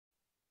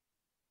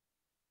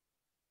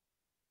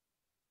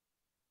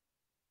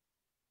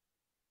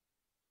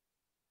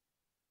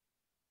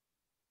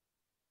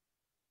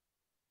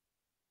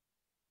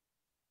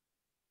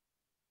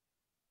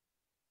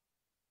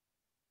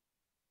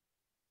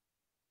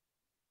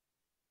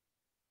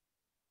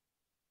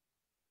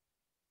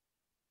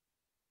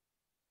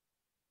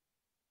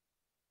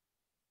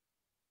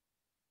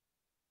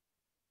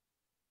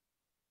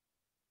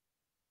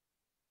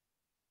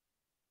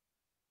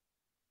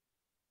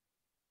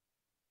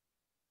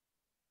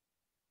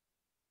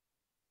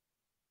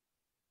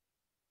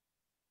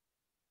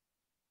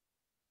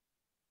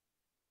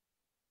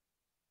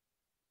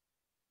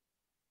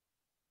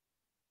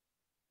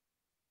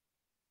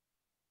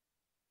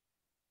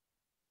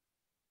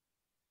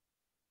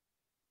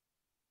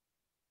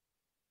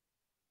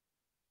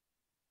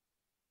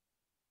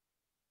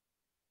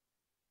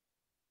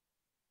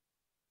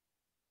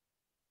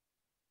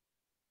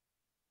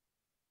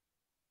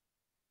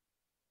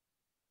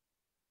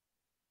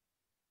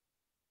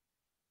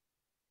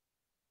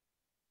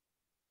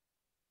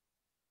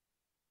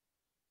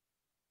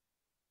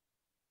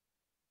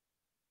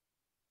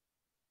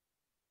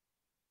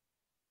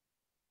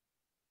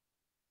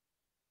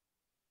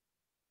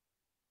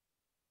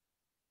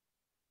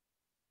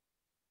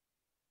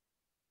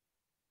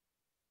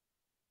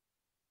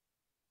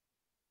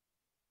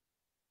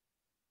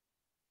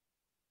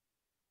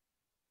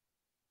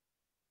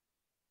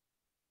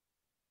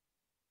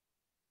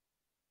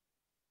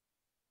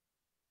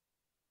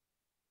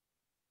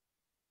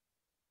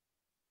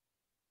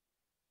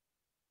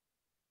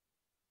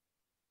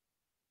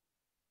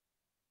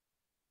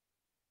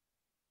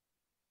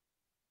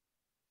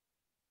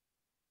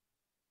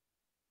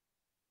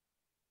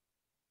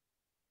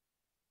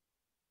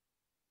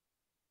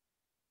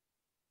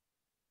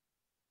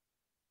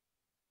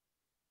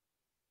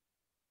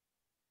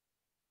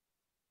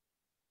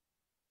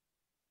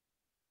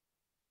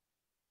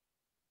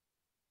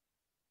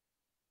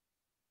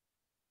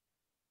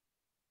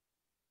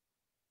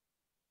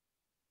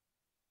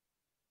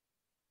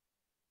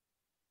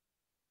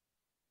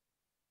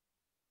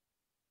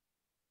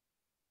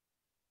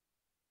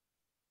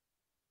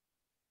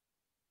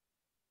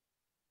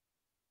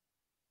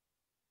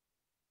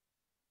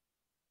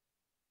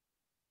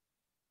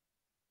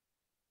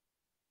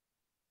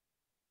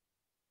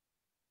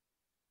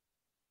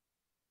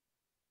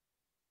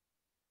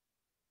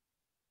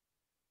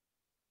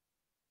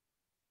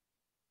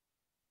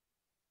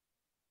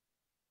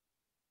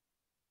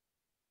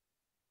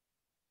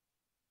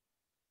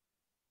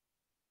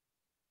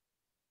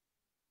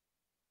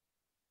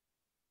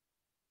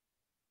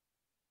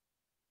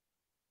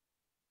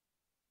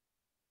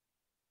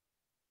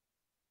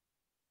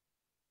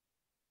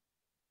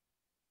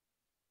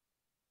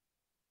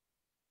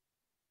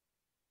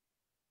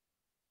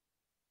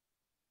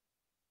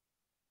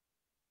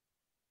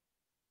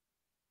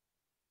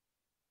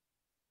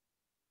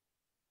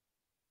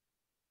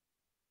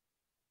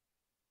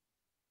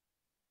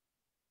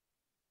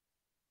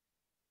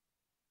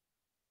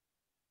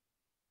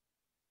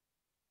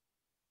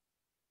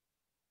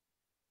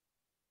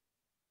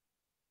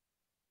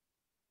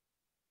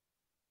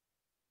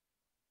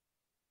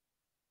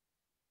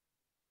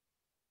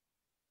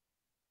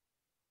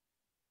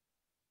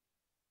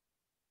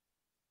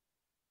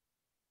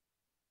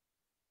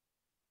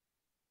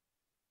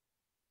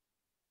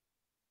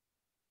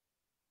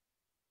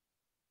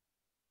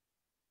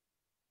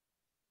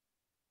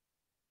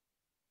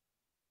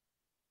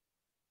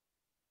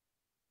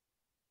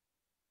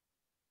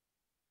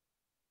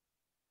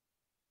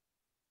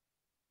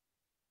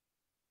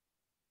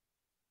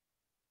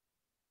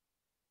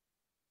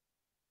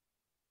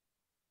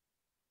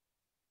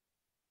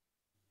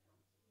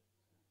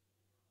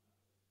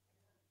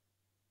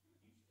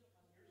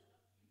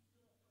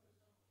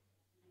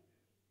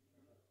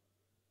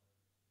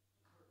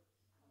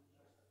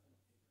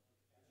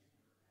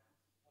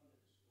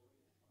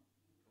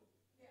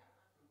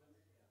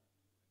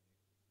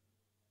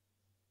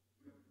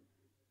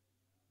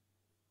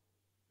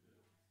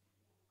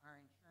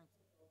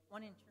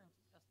one insurance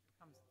adjuster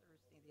comes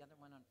Thursday, the other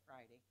one on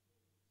Friday.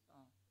 So,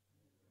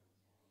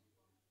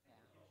 yeah.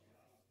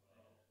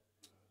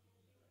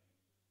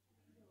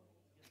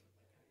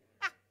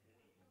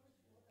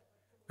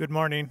 Good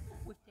morning.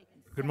 We've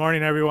taken Good 7.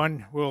 morning,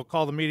 everyone. We'll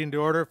call the meeting to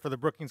order for the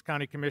Brookings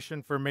County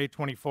Commission for May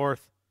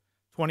 24th,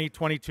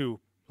 2022.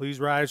 Please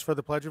rise for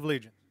the Pledge of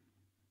Allegiance.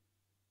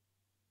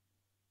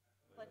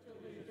 Pledge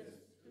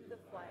allegiance to the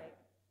flag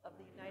of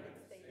the United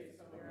States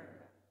of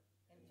America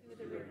and to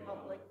the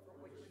republic for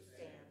which it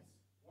stands,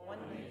 one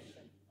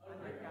nation,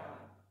 under God,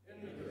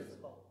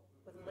 indivisible,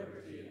 with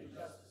liberty and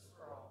justice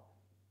for all.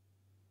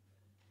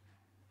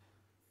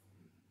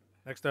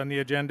 Next on the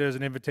agenda is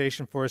an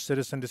invitation for a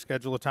citizen to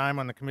schedule a time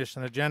on the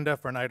commission agenda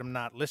for an item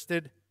not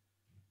listed.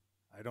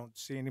 I don't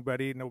see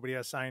anybody. Nobody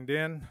has signed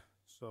in.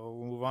 So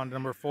we'll move on to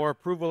number 4,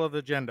 approval of the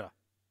agenda.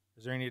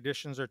 Is there any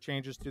additions or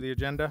changes to the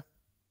agenda?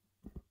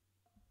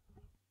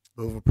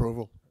 Move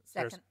approval.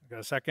 Second. Got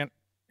a second?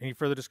 Any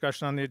further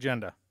discussion on the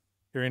agenda?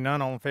 Hearing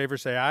none, all in favor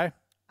say aye.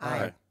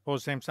 Aye.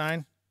 Opposed, same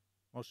sign.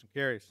 Motion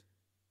carries.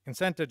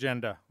 Consent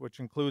agenda, which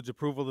includes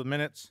approval of the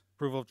minutes,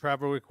 approval of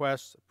travel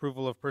requests,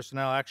 approval of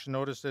personnel action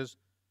notices,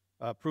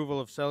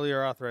 approval of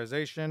cellular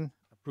authorization,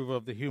 approval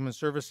of the human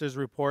services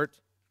report.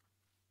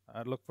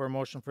 I'd look for a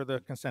motion for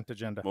the consent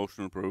agenda.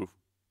 Motion approved.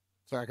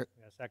 Second.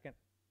 Got a second?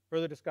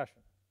 Further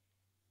discussion?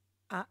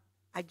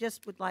 I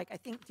just would like, I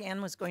think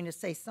Dan was going to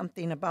say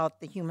something about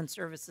the human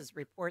services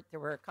report. There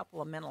were a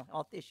couple of mental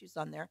health issues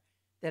on there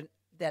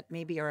that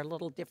maybe are a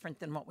little different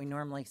than what we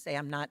normally say.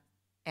 I'm not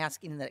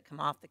asking that it come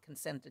off the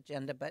consent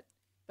agenda, but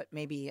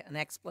maybe an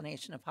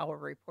explanation of how we're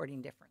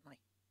reporting differently.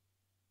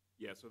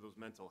 Yeah, so those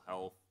mental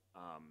health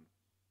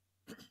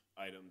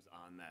items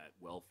on that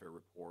welfare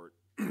report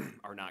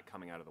are not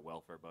coming out of the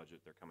welfare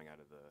budget. They're coming out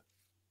of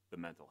the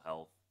mental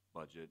health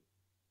budget.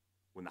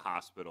 When the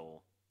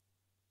hospital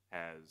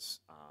has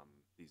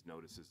these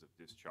notices of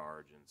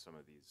discharge and some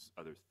of these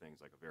other things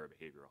like Avera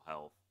Behavioral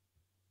Health,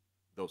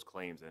 those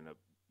claims end up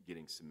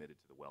getting submitted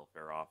to the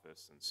welfare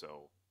office. And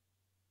so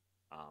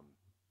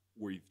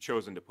we've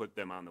chosen to put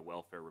them on the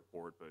welfare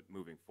report, but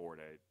moving forward,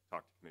 I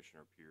talked to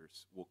Commissioner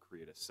Pierce, we'll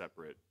create a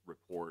separate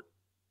report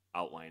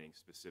outlining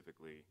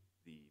specifically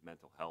the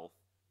mental health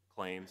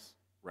claims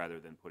rather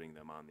than putting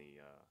them on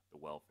the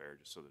welfare,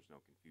 just so there's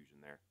no confusion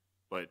there.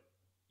 But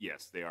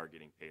yes, they are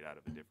getting paid out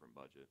of a different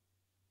budget.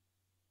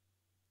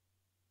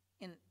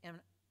 And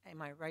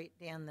am I right,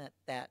 Dan,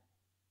 that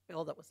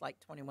bill that was like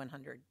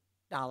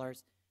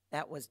 $2,100,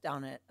 that was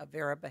down at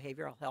Avera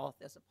Behavioral Health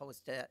as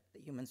opposed to the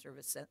Human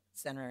Service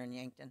Center in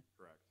Yankton?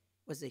 Correct.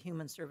 Was the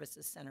Human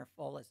Services Center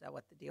full? Is that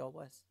what the deal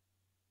was?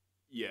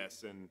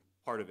 Yes, and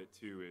part of it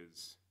too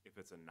is if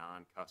it's a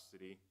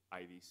non-custody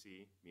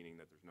IVC, meaning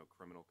that there's no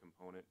criminal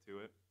component to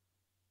it,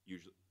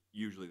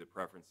 usually the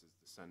preference is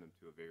to send them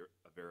to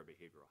Avera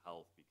Behavioral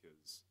Health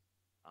because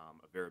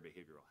Avera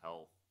Behavioral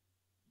Health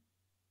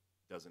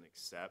doesn't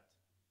accept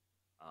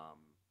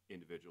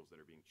individuals that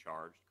are being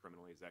charged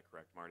criminally. Is that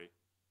correct, Marty?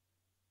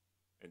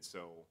 And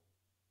so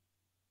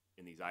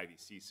in these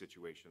IVC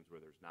situations where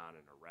there's not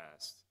an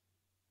arrest,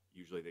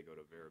 usually they go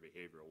to Avera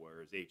Behavioral,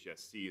 whereas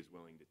HSC is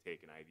willing to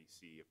take an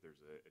IVC if there's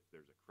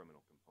a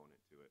criminal component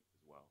to it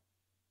as well.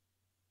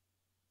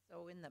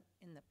 So in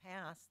the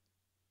past,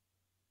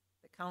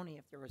 the county,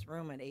 if there was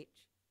room at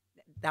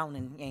down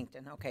in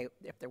Yankton, okay,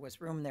 if there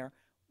was room there,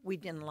 we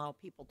didn't allow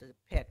people to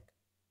pick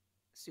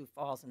Sioux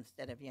Falls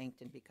instead of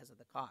Yankton because of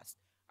the cost.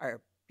 Are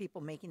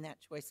people making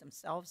that choice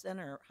themselves then,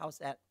 or how's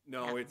that?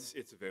 No, happening?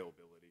 it's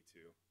availability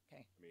too.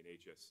 Okay. I mean,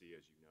 HSC,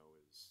 as you know,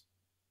 is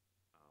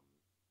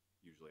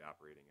usually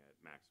operating at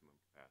maximum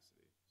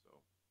capacity. So.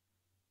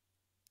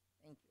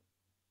 Thank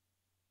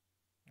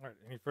you. All right,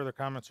 any further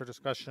comments or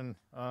discussion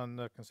on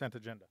the consent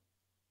agenda?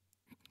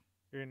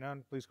 Hearing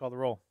none, please call the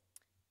roll.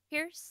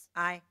 Pierce.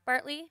 Aye.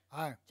 Bartley.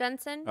 Aye.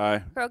 Jensen.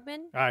 Aye.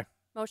 Krogman. Aye.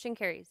 Motion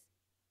carries.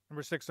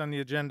 Number 6 on the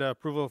agenda,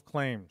 approval of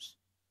claims.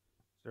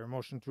 Is there a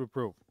motion to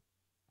approve?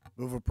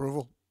 Move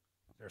approval.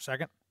 Is there a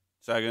second?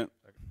 Second.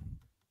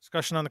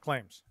 Discussion on the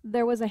claims.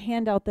 There was a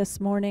handout this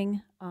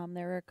morning.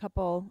 There were a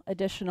couple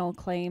additional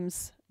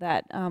claims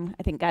that I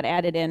think got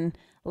added in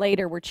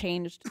later, were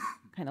changed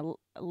kind of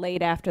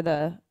late after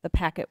the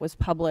packet was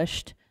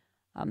published.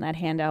 That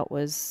handout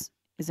is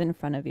in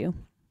front of you.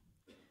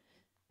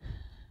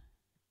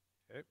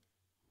 Okay.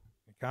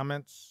 Any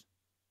comments?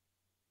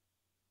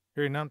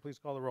 Hearing none, please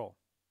call the roll.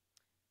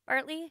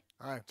 Bartley.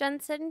 Aye.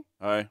 Jensen.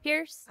 Aye.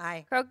 Pierce.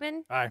 Aye.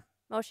 Krogman. Aye.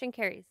 Motion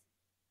carries.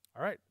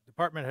 All right,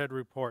 department head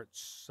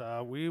reports.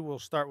 We will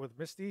start with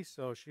Misty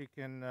so she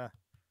can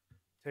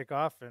take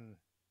off and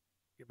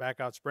get back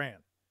out spraying.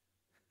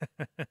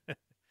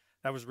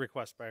 That was a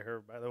request by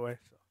her, by the way.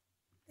 So.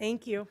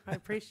 Thank you. I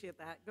appreciate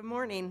that. Good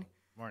morning.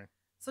 Morning.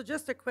 So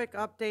just a quick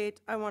update.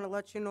 I want to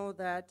let you know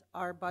that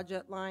our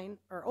budget line,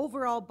 our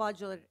overall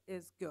budget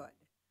is good.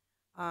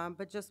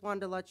 But just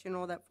wanted to let you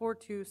know that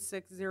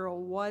 4260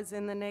 was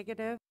in the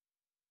negative.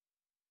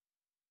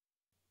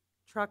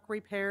 Truck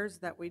repairs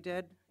that we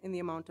did in the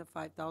amount of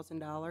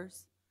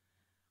 $5,000.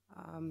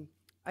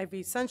 I've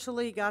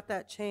essentially got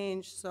that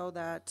changed so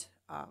that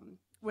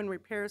when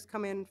repairs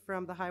come in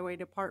from the highway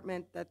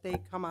department, that they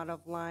come out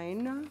of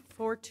line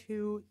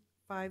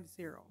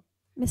 4250.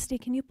 Misty,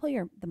 can you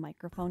pull the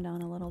microphone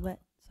down a little bit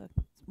so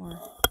it's more?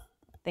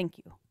 Thank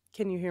you.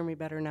 Can you hear me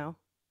better now?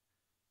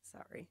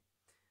 Sorry.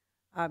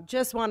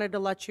 Just wanted to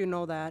let you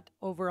know that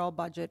overall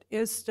budget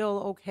is still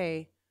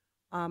okay.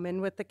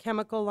 And with the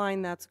chemical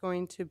line, that's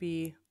going to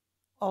be,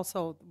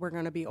 also, we're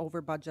going to be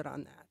over budget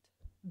on that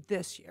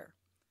this year.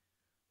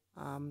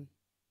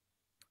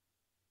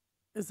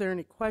 Is there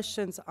any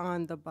questions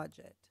on the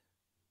budget?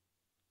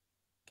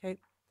 Okay.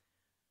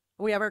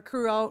 We have our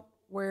crew out.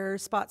 We're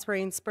spot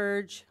spraying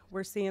spurge.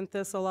 We're seeing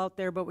thistle out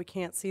there, but we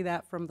can't see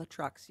that from the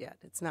trucks yet.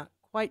 It's not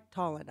quite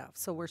tall enough.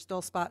 So we're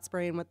still spot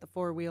spraying with the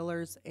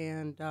four-wheelers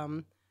and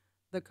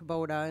the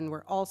Kubota, and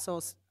we're also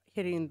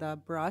hitting the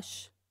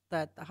brush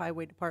that the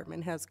highway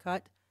department has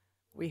cut.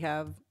 We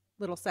have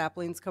little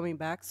saplings coming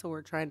back, so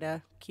we're trying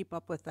to keep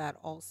up with that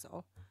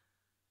also.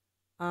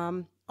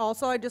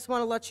 Also, I just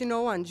want to let you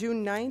know on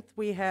June 9th,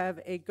 we have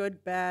a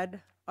good,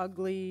 bad,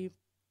 ugly,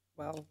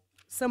 well,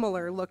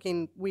 similar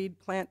looking weed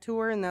plant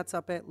tour, and that's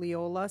up at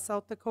Leola,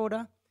 South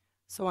Dakota.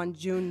 So on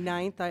June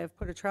 9th, I have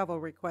put a travel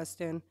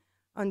request in.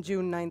 On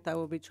June 9th, I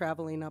will be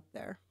traveling up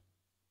there.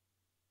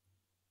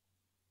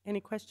 Any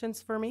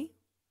questions for me?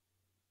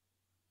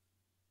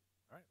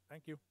 All right,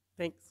 thank you.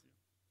 Thanks.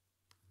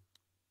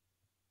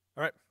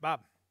 All right,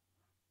 Bob.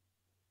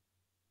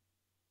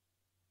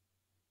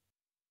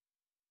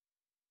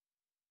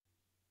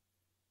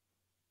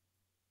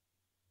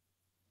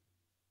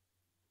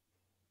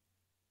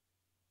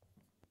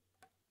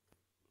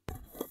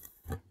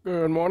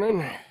 Good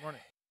morning.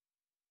 Morning.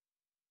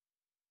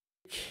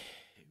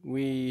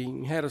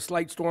 We had a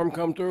slight storm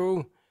come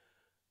through.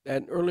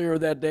 And earlier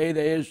that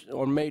day,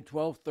 on May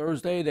 12th,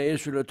 Thursday, they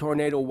issued a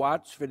tornado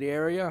watch for the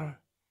area.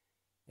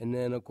 And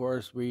then, of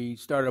course, we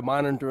started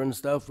monitoring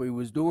stuff. We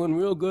was doing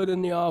real good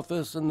in the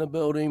office and the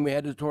building. We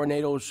had the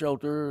tornado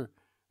shelter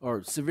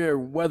or severe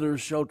weather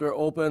shelter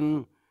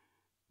open.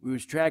 We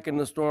was tracking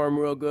the storm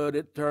real good.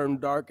 It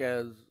turned dark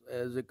as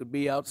it could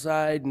be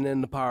outside, and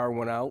then the power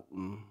went out.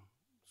 And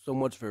so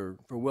much for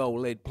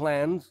well-laid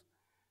plans.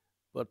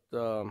 But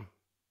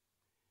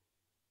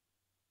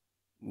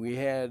we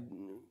had,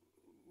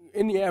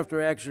 in the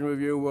after-action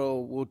review,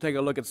 we'll take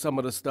a look at some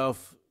of the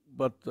stuff.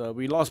 But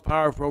we lost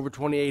power for over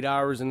 28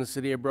 hours in the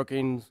city of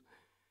Brookings.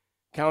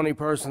 County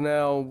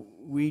personnel,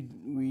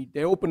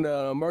 they opened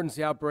the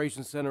Emergency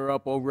Operations Center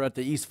up over at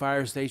the East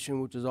Fire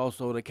Station, which is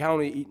also the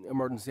County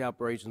Emergency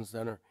Operations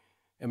Center.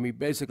 And we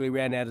basically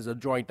ran that as a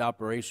joint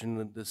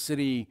operation. The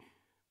city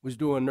was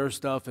doing their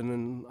stuff, and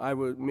then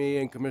me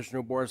and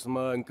Commissioner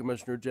Borsema and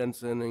Commissioner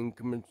Jensen and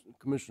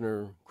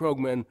Commissioner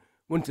Krogman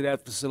went to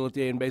that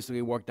facility and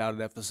basically worked out of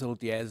that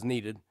facility as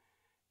needed.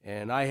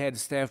 And I had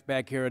staff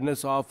back here in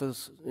this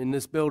office, in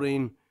this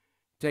building,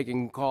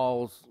 taking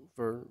calls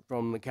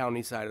from the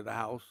county side of the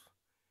house.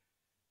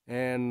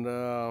 And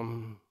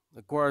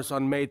of course,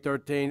 on May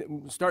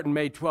 13th, starting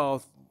May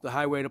 12th, the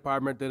highway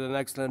department did an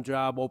excellent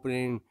job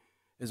opening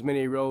as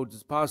many roads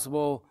as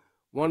possible.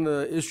 One of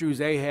the issues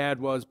they had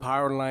was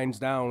power lines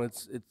down.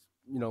 It's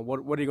you know, what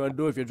are you going to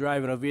do if you're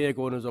driving a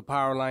vehicle and there's a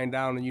power line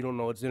down and you don't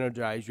know it's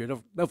energized? You're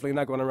definitely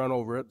not going to run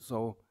over it.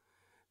 So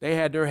they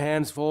had their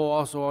hands full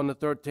also on the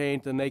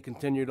 13th, and they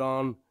continued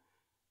on.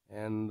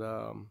 And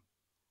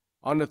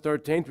on the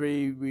 13th,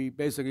 we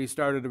basically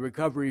started a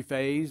recovery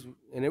phase,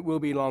 and it will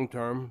be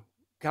long-term.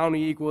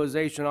 County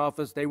Equalization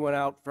Office, they went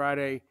out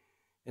Friday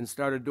and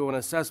started doing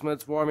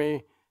assessments for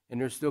me, and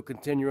they're still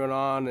continuing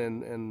on.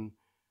 And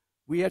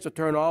we have to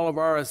turn all of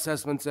our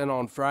assessments in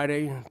on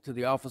Friday to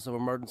the Office of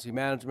Emergency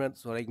Management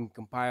so they can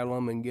compile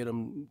them and get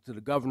them to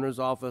the governor's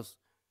office.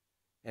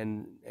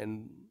 And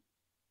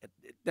at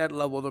that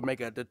level, they'll make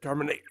a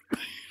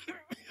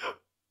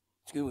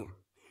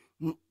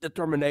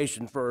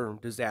determination for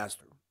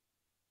disaster.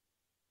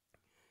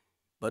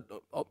 But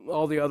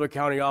all the other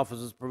county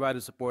offices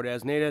provided support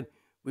as needed.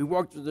 We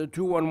worked with the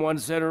 211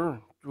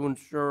 center to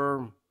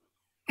ensure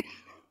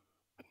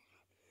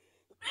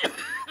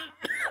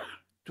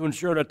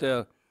that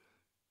the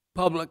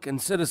public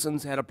and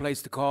citizens had a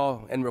place to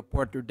call and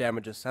report their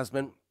damage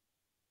assessment.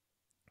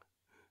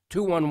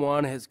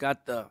 211 has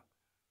got the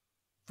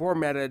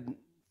formatted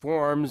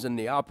forms and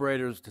the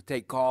operators to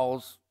take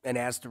calls and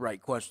ask the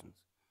right questions.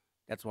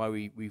 That's why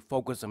we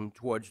focus them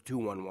towards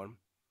 211.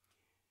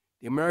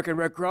 The American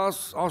Red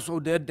Cross also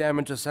did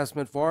damage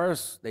assessment for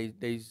us.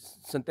 They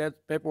sent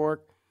that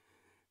paperwork.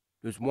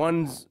 There's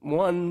one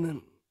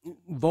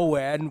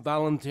VOAD,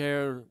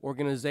 Volunteer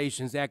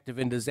Organizations Active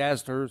in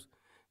Disasters,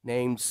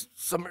 named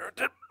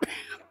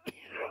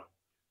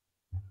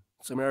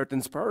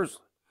Samaritan Spurs.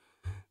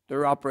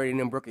 They're operating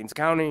in Brookings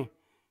County.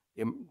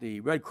 The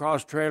Red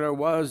Cross trailer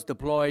was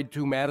deployed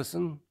to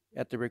Madison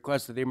at the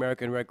request of the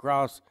American Red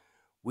Cross.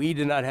 We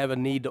did not have a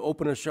need to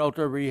open a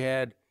shelter. We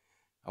had,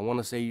 I want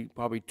to say,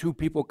 probably 2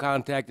 people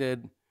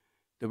contacted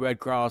the Red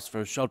Cross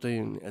for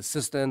sheltering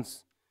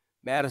assistance.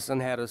 Madison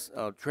had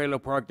a trailer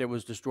park that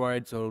was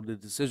destroyed, so the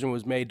decision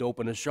was made to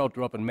open a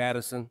shelter up in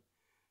Madison.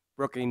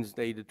 Brookings,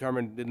 they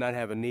determined, did not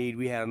have a need.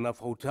 We had enough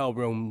hotel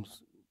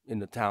rooms in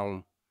the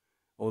town.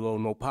 Although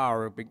no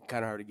power, it'd be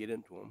kind of hard to get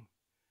into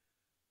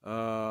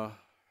them.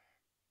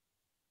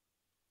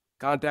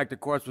 Contact, of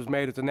course, was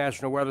made at the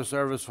National Weather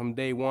Service from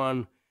day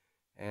one,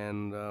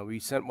 and we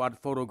sent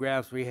what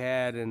photographs we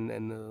had,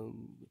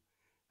 and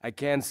I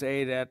can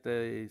say that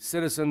the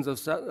citizens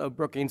of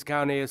Brookings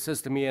County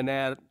assisted me in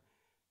that.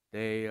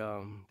 They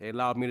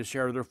allowed me to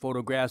share their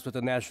photographs with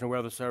the National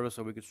Weather Service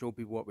so we could show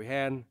people what we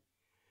had.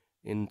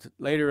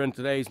 Later in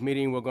today's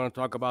meeting, we're going to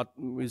talk about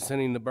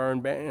rescinding the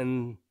burn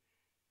ban.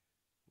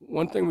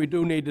 One thing we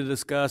do need to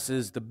discuss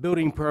is the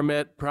building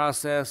permit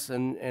process,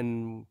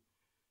 and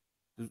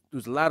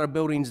there's a lot of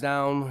buildings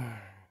down.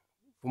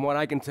 From what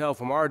I can tell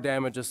from our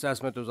damage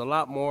assessment, there's a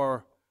lot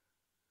more.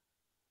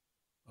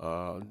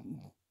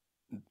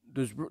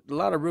 There's a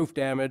lot of roof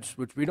damage,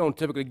 which we don't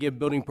typically give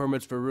building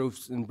permits for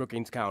roofs in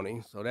Brookings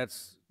County, so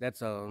that's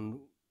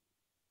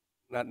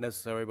not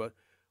necessary. But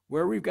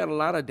where we've got a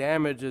lot of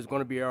damage is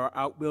going to be our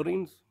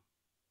outbuildings,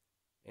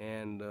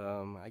 and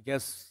I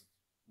guess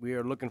we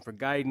are looking for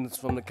guidance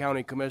from the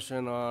county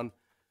commission on,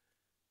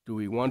 do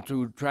we want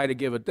to try to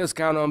give a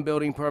discount on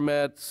building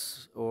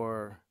permits,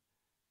 or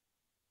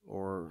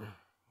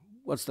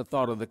what's the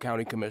thought of the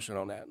county commission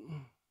on that?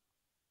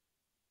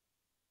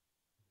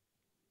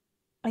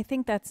 I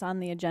think that's on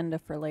the agenda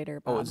for later,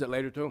 Bob. Oh, is it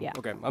later too? Yeah.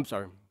 Okay, I'm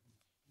sorry.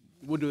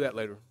 We'll do that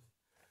later.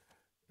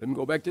 Let me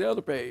go back to the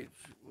other page.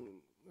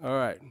 All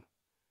right.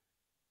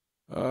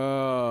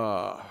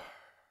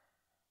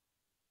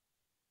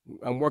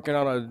 I'm working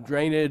on a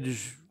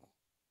drainage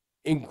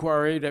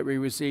inquiry that we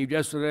received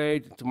yesterday.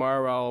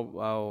 Tomorrow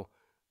I'll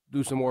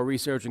do some more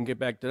research and get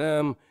back to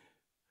them.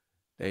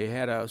 They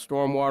had a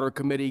stormwater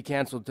committee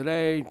canceled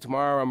today.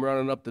 Tomorrow I'm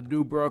running up to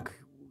Dewbrook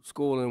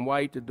School in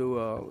White to do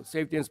a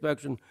safety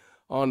inspection.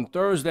 On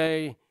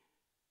Thursday,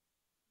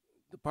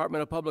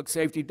 Department of Public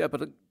Safety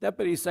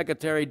Deputy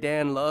Secretary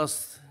Dan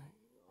Lust,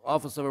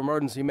 Office of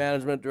Emergency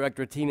Management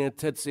Director Tina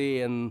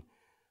Titsey, and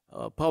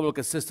Public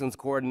Assistance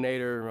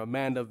Coordinator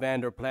Amanda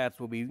Vanderplatz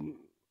will be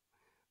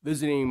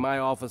visiting my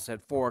office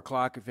at 4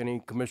 o'clock if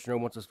any commissioner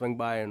wants to swing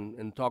by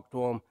and talk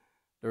to them.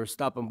 They're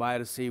stopping by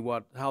to see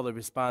how the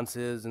response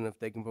is and if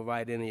they can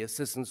provide any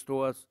assistance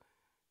to us.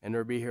 And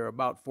they'll be here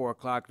about 4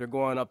 o'clock. They're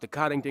going up to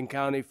Cottington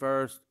County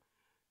first,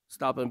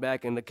 stopping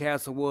back into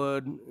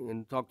Castlewood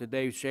and talk to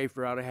Dave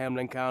Schaefer out of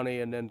Hamlin County,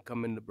 and then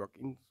come into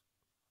Brookings.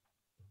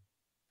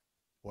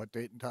 What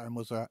date and time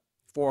was that?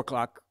 4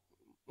 o'clock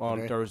on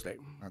Today? Thursday.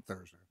 On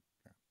Thursday.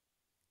 Okay.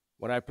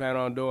 What I plan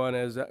on doing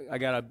is I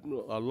got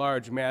a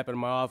large map in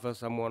my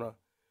office. I'm gonna,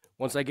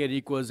 once I get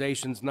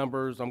equalizations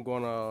numbers, I'm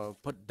gonna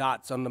put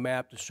dots on the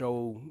map to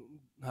show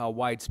how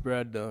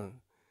widespread the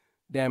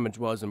damage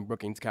was in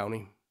Brookings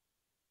County.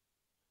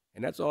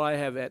 And that's all I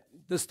have at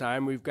this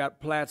time. We've got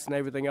plats and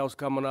everything else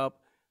coming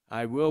up.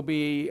 I will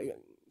be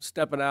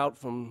stepping out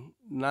from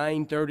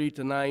 9:30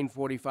 to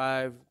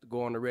 9:45 to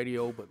go on the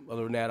radio, but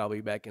other than that, I'll be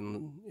back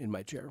in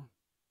my chair.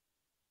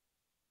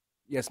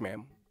 Yes,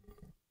 ma'am.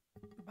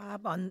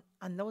 Bob, on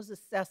those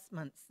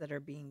assessments that are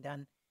being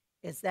done,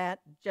 is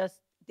that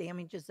just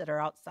damages that are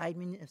outside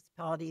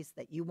municipalities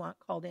that you want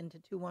called into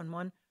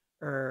 211,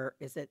 or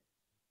is it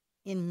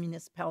in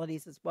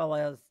municipalities as well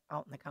as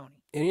out in the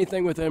county,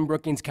 Anything within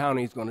Brookings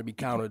County is going to be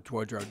counted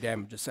towards our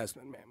damage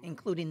assessment, ma'am.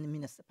 including the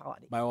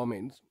municipality? By all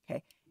means.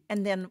 Okay.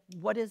 And then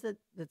what is it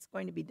that's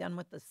going to be done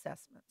with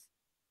assessments?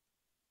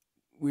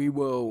 We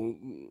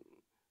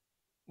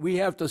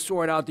have to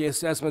sort out the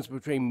assessments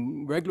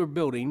between regular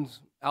buildings,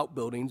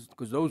 outbuildings,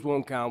 because those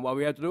won't count. What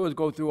we have to do is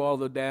go through all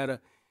the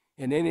data,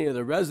 and any of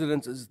the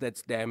residences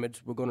that's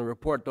damaged, we're going to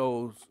report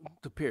those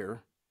to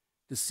PEER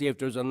to see if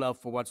there's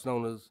enough for what's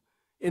known as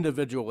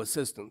individual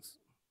assistance.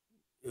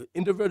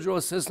 Individual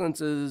assistance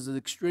is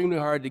extremely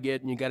hard to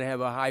get, and you got to have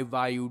a high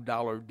value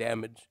dollar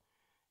damage,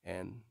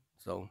 and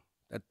so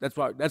that's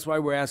why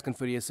we're asking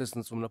for the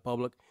assistance from the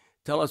public.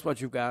 Tell us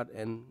what you've got,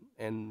 and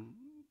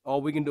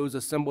all we can do is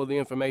assemble the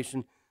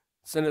information,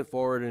 send it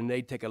forward, and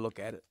they take a look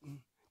at it.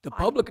 The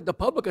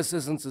public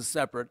assistance is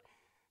separate.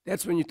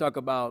 That's when you talk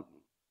about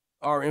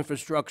our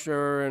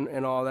infrastructure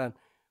and all that.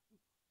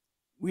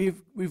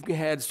 We've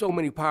had so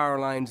many power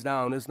lines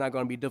down, it's not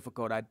going to be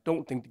difficult, I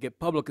don't think, to get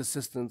public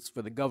assistance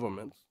for the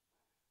governments.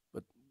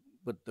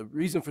 But the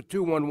reason for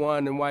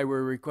 211 and why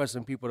we're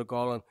requesting people to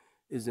call in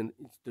is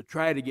to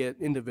try to get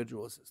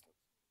individual assistance.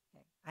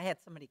 Okay. I had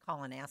somebody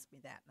call and ask me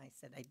that, and I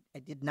said I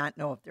did not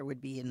know if there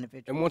would be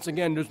individual. And once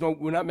again,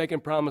 we're not making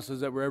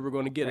promises that we're ever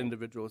going to get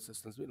individual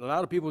assistance. A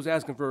lot of people's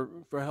asking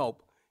for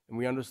help, and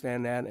we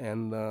understand that,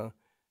 and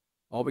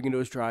all we can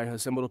do is try,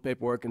 assemble the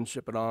paperwork and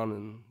ship it on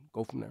and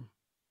go from there.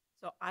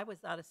 So I was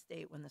out of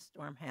state when the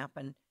storm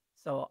happened,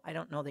 so I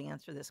don't know the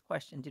answer to this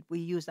question. Did we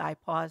use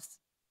iPause?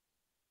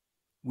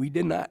 We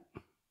did not.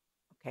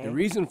 Okay. The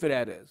reason for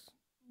that is,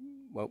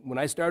 well, when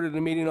I started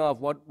the meeting off,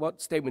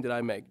 what statement did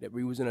I make? That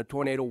we was in a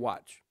tornado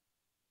watch.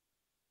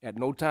 At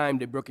no time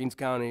did Brookings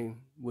County,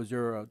 was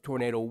there a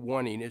tornado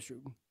warning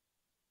issued.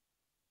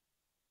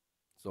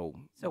 So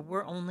So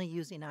we're only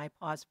using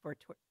iPause for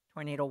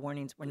tornado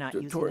warnings, we're not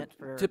To- using tor- it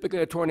for, Typically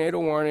a tornado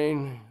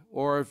warning,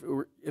 or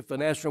if the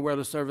National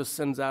Weather Service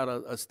sends out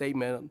a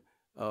statement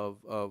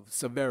of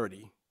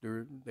severity.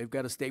 They've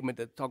got a statement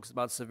that talks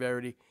about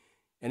severity.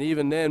 And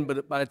even then,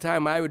 but by the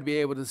time I would be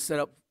able to set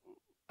up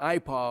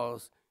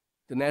IPAWs,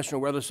 the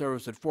National Weather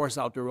Service would force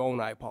out their own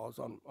IPAWs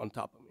on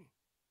top of me.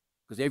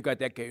 Because they've got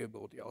that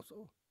capability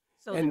also.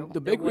 so And there- the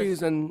there big was-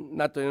 reason,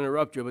 not to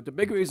interrupt you, but the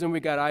big reason we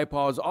got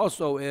IPAWs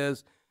also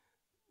is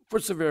for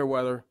severe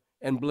weather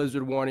and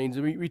blizzard warnings.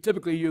 We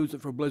typically use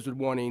it for blizzard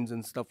warnings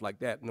and stuff like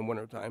that in the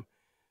wintertime.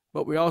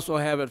 But we also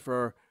have it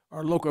for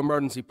our local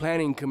emergency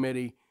planning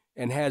committee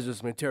and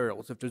hazardous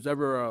materials. If there's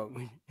ever a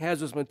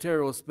hazardous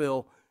material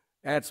spill,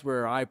 that's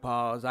where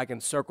IPAWs, I can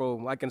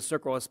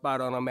circle a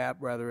spot on a map,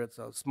 whether it's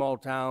a small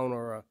town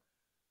or a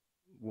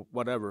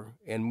whatever,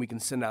 and we can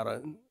send out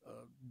a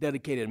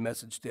dedicated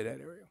message to that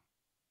area.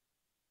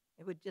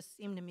 It would just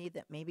seem to me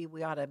that maybe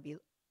we ought to be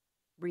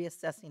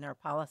reassessing our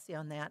policy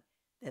on that,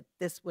 that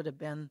this would have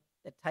been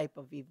the type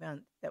of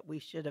event that we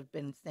should have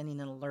been sending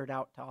an alert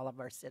out to all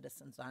of our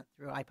citizens on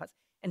through iPods.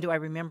 And do I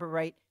remember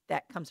right?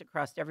 That comes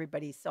across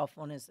everybody's cell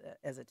phone as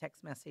a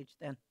text message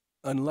then?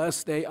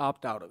 Unless they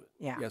opt out of it.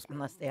 Yeah, Yes, ma'am.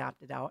 unless they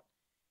opted out.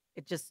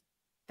 It just,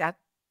 that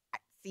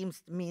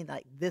seems to me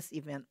like this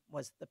event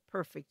was the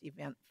perfect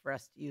event for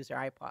us to use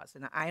our iPods.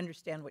 And I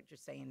understand what you're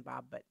saying,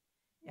 Bob, but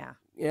yeah.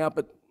 Yeah,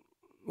 but,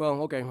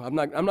 well, okay, I'm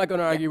not going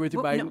to argue with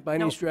you well, by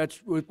no. any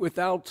stretch.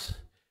 Without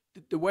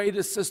the way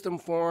the system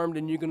formed,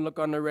 and you can look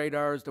on the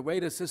radars, the way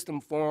the system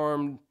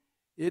formed,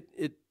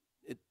 it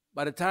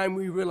by the time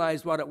we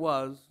realized what it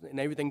was and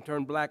everything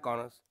turned black on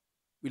us,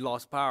 we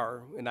lost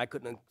power, and I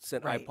couldn't have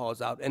sent Right.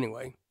 iPaws out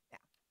anyway. Yeah.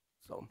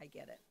 So, I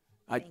get it.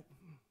 I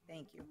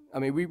Thank you. I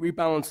mean, we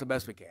balance the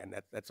best we can.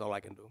 That's all I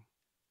can do.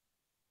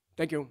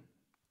 Thank you.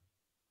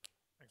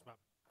 Thanks, Bob.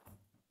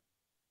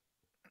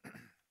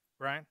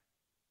 Brian?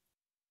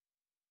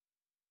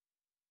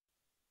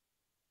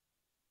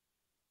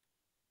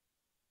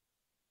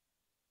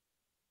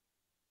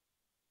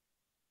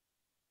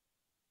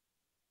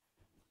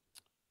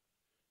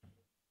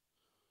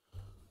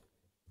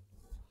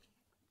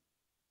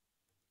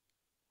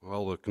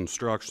 Well, the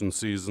construction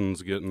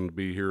season's getting to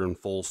be here in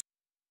full.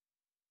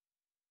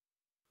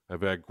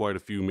 I've had quite a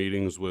few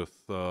meetings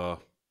with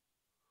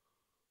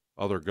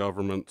other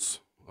governments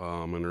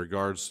in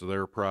regards to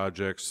their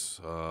projects.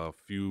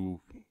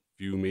 Few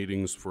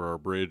meetings for our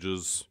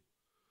bridges.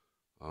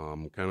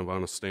 Kind of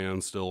on a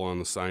standstill on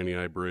the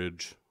Sinai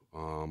Bridge.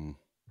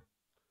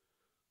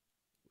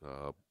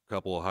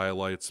 Couple of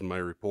highlights in my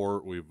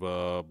report. We've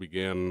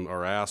began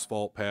our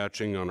asphalt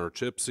patching on our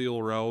chip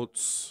seal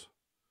routes.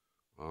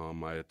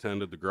 I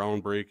attended the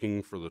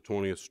groundbreaking for the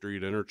 20th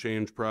Street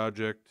Interchange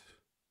project.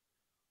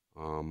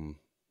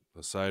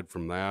 Aside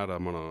from that,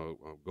 I'm gonna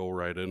go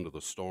right into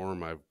the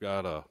storm. I've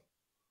got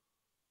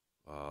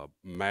a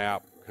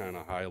map kind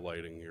of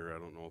highlighting here. I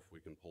don't know if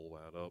we can pull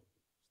that up,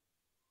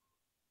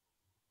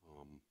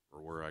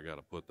 or where I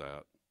gotta put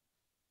that.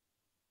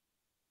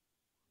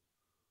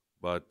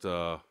 But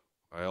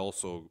I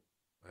also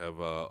have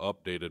a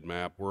updated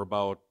map. We're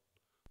about,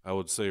 I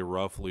would say,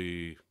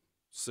 roughly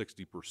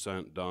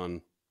 60%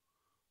 done.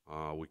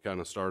 We kind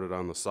of started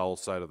on the south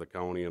side of the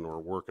county and we're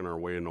working our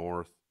way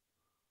north.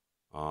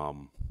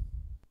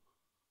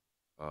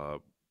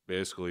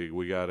 Basically,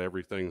 we got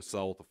everything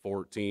south of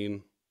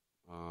 14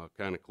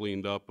 kind of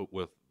cleaned up,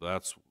 but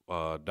that's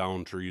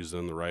down trees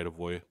in the right of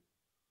way.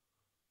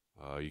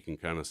 You can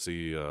kind of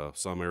see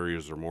some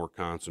areas are more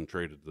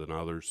concentrated than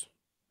others,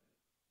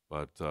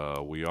 but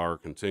we are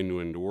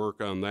continuing to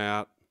work on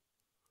that.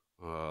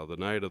 The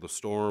night of the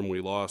storm, we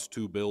lost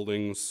 2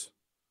 buildings.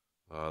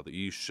 The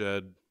east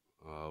shed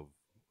of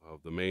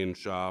the main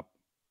shop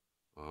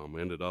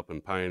ended up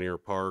in Pioneer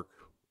Park,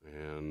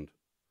 and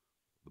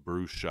the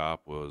Bruce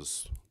shop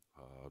was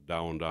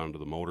down to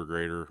the motor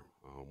grader.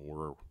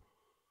 We're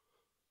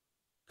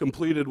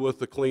completed with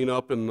the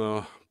cleanup in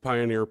the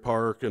Pioneer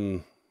Park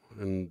and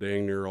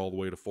dang near all the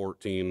way to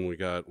 14.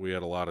 We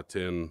had a lot of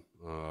tin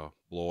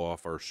blow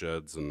off our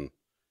sheds and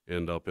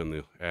end up in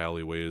the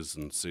alleyways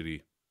and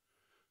city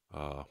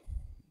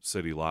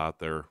lot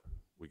there.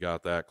 We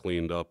got that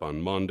cleaned up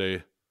on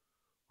Monday.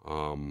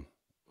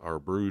 Our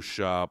Bruce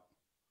shop,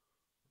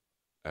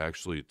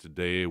 actually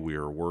today we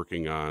are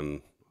working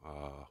on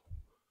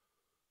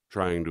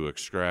trying to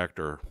extract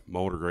our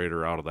motor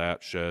grader out of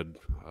that shed.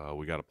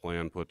 We got a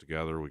plan put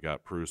together. We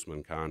got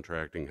Prusman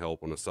Contracting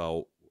helping us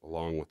out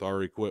along with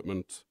our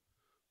equipment.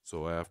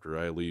 So after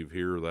I leave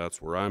here,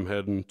 that's where I'm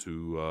heading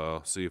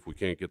to see if we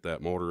can't get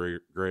that motor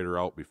grader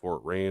out before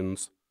it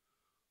rains.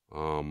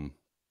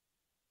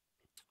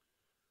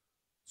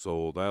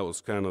 So that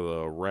was kind of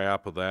the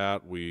wrap of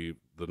that.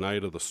 The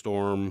night of the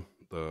storm,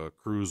 the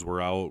crews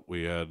were out.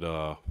 We had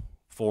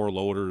 4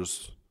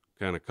 loaders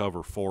kind of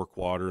cover 4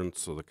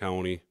 quadrants of the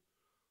county.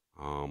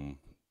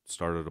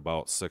 Started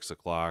about 6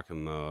 o'clock,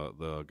 and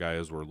the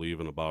guys were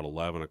leaving about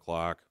 11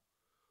 o'clock.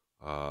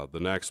 The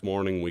next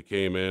morning we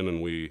came in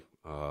and we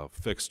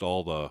fixed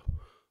all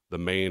the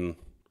main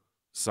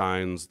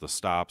signs, the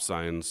stop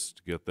signs,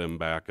 to get them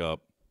back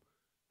up.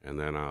 And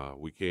then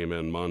we came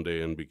in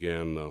Monday and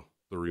began the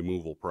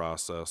removal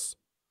process.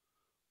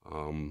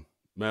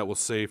 Met with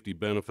safety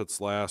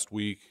benefits last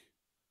week.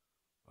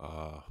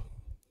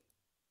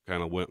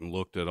 Kind of went and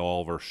looked at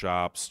all of our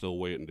shops, still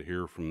waiting to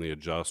hear from the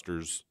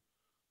adjusters.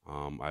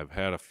 I've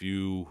had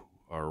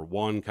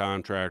one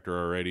contractor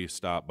already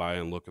stop by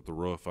and look at the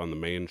roof on the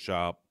main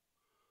shop.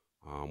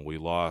 We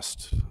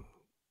lost,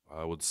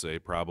 I would say,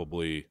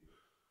 probably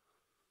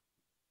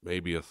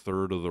maybe a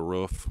third of the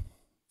roof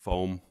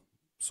foam.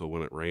 So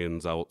when it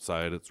rains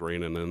outside, it's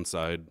raining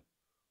inside.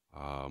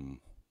 Kind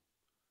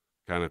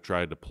of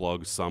tried to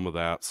plug some of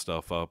that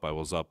stuff up. I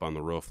was up on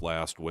the roof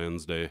last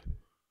Wednesday.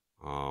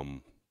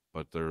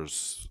 But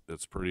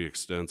it's pretty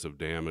extensive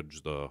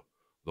damage. The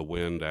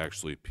wind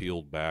actually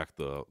peeled back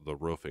the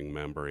roofing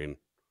membrane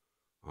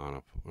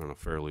on a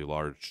fairly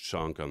large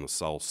chunk on the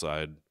south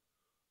side.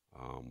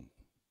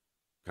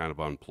 Kind of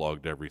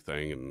unplugged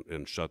everything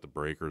and shut the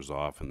breakers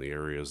off in the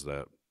areas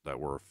that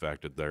were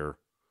affected there.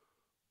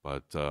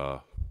 But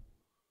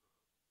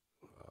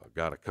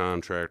got a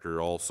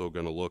contractor also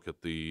going to look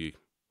at the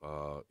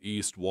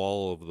east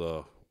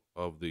wall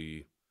of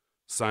the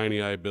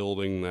Sinai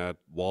building. That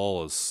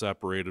wall is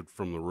separated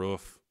from the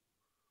roof.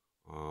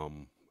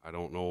 I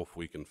don't know if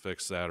we can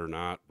fix that or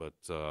not, but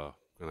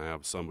gonna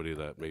have somebody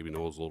that maybe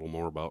knows a little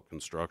more about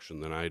construction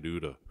than I do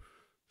to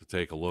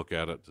take a look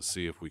at it to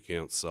see if we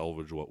can't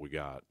salvage what we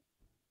got.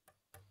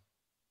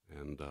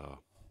 And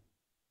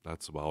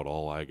that's about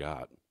all I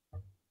got.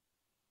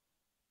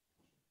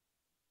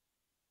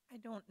 I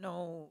don't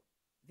know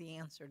the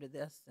answer to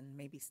this, and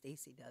maybe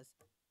Stacy does.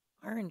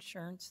 Our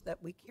insurance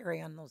that we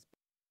carry on those,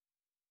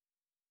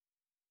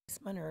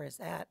 or is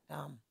that,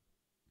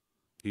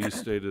 He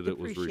stated it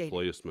was Depreciated.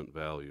 replacement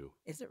value.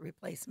 is it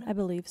replacement? I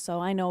believe so.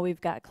 I know we've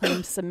got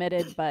claims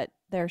submitted, but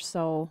they're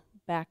so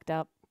backed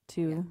up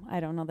to, I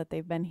don't know that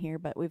they've been here,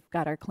 but we've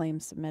got our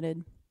claims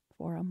submitted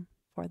for them.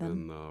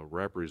 And the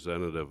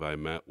representative I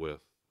met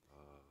with,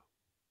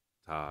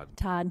 Todd,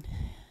 Todd,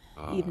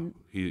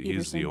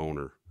 he's the Everson.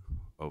 owner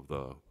of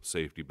the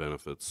safety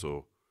benefits,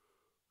 so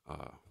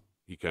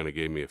he kind of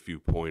gave me a few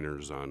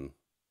pointers on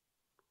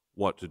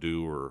what to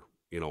do, or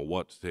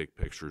what to take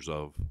pictures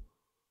of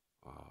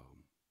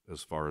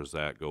as far as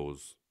that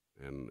goes,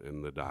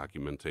 and the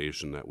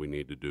documentation that we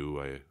need to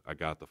do. I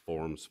got the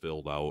forms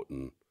filled out,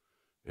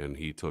 and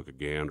he took a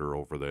gander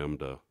over them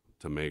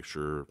to make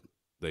sure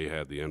they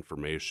had the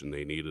information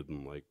they needed,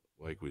 and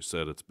like we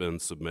said, it's been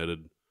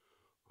submitted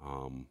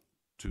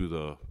to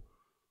the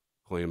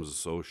claims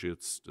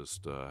associates,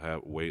 just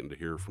waiting to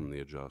hear from the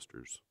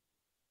adjusters.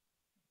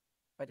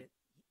 But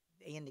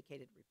they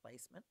indicated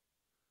replacement.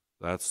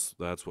 That's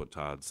what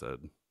Todd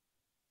said.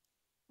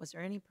 Was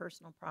there any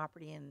personal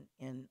property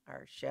in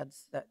our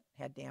sheds that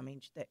had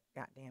damage, that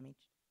got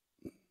damaged?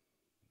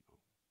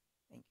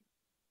 Thank you.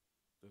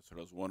 That's what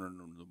I was wondering,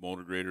 the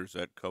motor grader, is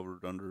that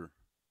covered under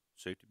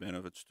safety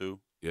benefits too?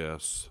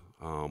 Yes.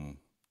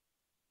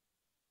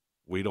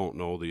 We don't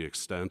know the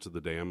extent of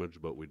the damage,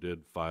 but we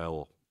did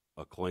file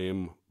a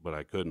claim, but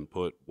I couldn't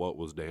put what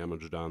was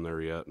damaged on there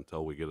yet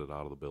until we get it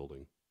out of the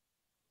building.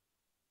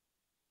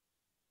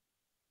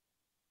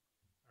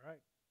 All right.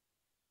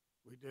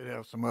 We did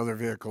have some other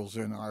vehicles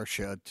in our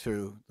shed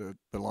too that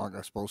belong,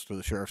 I suppose, to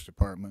the sheriff's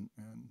department,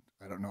 and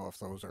I don't know if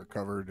those are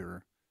covered,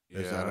 or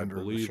is that I under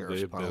the believe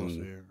sheriff's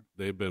policy? Or?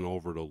 they've been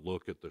over to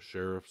look at the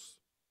sheriff's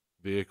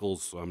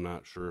vehicles, so I'm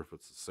not sure if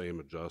it's the same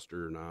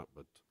adjuster or not,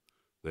 but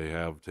they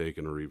have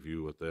taken a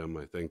review with them.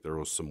 I think there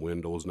was some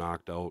windows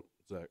knocked out.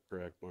 Is that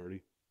correct,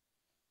 Marty?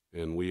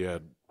 And we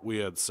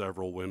had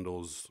several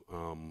windows,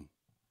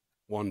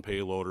 one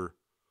payloader,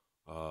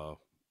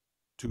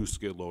 2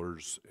 skid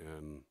loaders,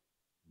 and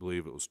I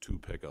believe it was 2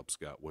 pickups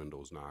got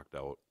windows knocked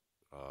out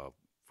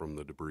from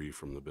the debris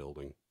from the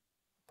building.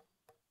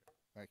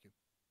 Thank you.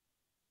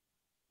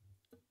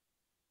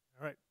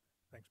 All right.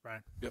 Thanks,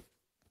 Brian. Yep.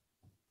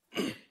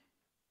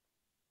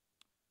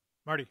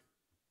 Marty.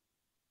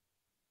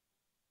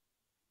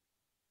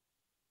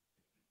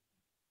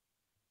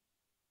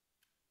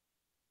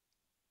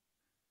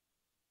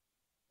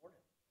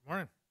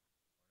 Morning.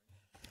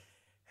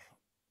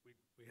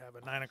 We have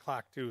a 9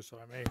 o'clock too, so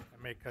I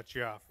may cut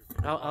you off.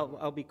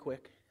 I'll be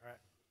quick. All right.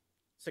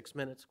 6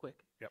 minutes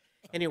quick. Yep.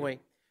 Anyway,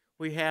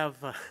 we have,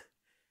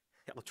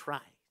 I'll try,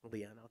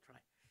 Leon, I'll try.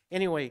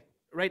 Anyway,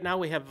 right now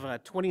we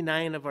have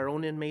 29 of our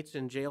own inmates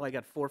in jail. I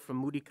got 4 from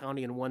Moody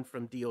County and 1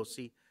 from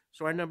DOC.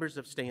 So our numbers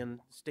have staying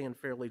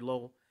fairly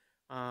low.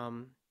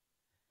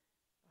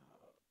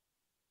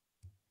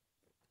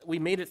 We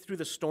made it through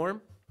the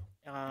storm.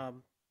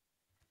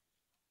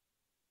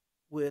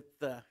 With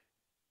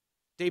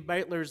Dave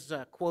Beitler's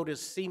quote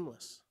is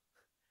seamless.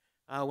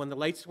 When the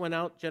lights went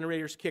out,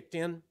 generators kicked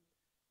in,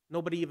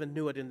 nobody even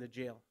knew it in the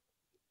jail.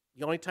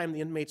 The only time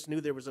the inmates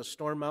knew there was a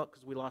storm out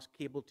because we lost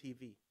cable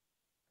TV.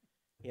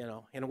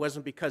 And it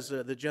wasn't because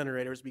of the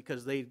generators,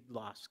 because they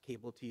lost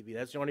cable TV.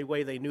 That's the only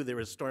way they knew there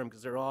was a storm,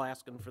 because they're all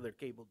asking for their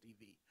cable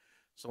TV.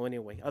 So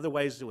anyway,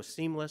 otherwise it was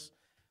seamless.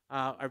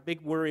 Our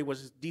big worry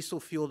was diesel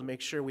fuel, to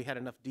make sure we had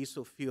enough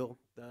diesel fuel.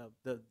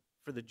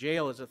 For the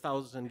jail is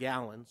 1,000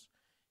 gallons,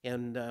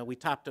 And we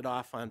topped it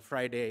off on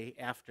Friday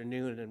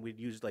afternoon, and we'd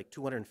used like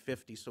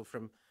 250. So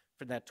from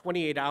that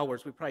 28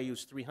 hours, we probably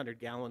used 300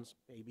 gallons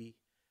maybe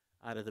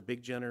out of the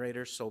big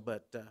generator. So,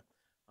 but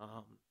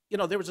you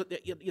know, there was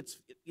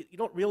you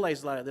don't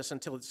realize a lot of this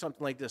until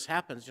something like this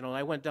happens. You know,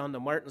 I went down to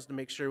Martin's to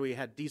make sure we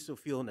had diesel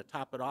fuel and to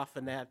top it off,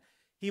 and that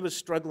he was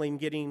struggling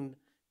getting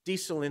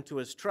diesel into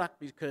his truck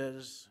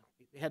because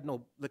he had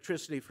no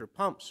electricity for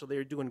pumps, so they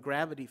were doing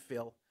gravity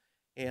fill,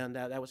 and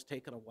that was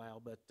taking a while.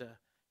 But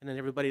and then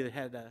everybody that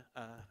had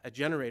a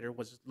generator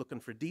was looking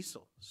for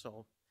diesel.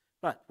 So,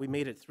 but we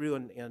made it through,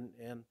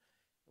 and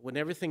when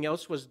everything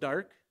else was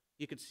dark,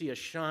 you could see a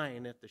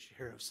shine at the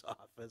sheriff's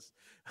office.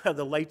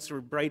 The lights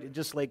were bright,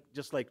 just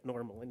like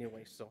normal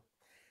anyway. So,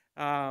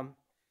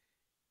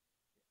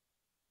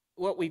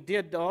 what we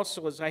did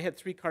also is I had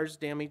 3 cars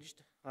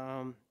damaged.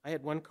 I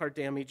had 1 car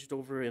damaged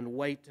over in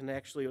White, and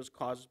actually it was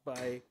caused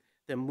by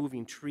them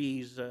moving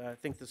trees. I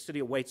think the city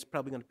of White's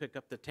probably going to pick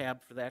up the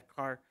tab for that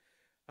car.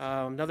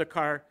 Another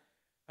car,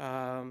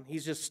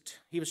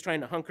 he was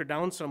trying to hunker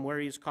down somewhere.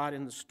 He was caught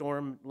in the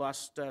storm,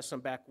 lost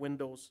some back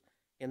windows,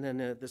 and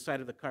then the side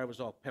of the car was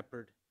all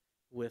peppered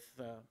with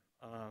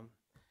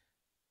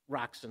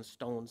rocks and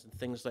stones and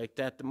things like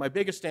that. My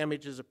biggest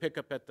damage is a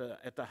pickup at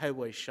the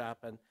highway shop,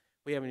 and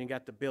we haven't even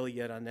got the bill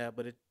yet on that,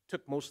 but it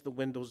took most of the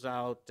windows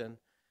out, and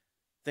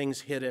things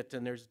hit it,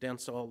 and there's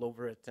dents all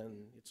over it,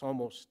 and it's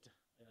going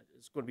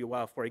to be a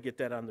while before I get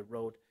that on the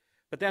road.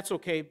 But that's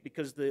okay,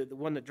 because the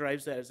one that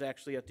drives that is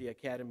actually at the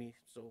academy,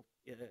 so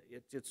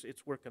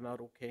it's working out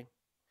okay.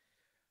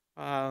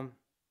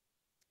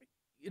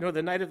 You know,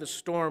 the night of the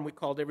storm, we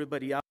called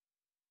everybody out,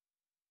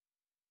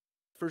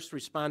 first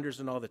responders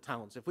in all the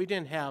towns. If we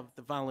didn't have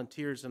the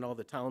volunteers in all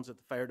the towns at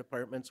the fire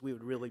departments, we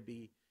would really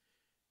be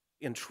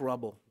in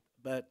trouble.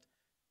 But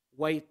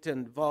White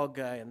and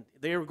Volga, and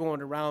they were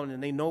going around,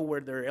 and they know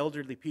where their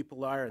elderly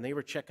people are, and they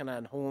were checking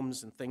on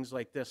homes and things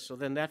like this. So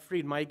then that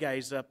freed my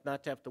guys up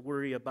not to have to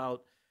worry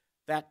about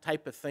that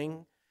type of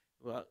thing.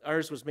 Well,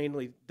 ours was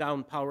mainly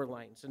down power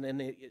lines, and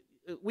then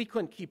we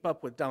couldn't keep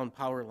up with down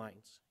power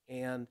lines.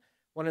 And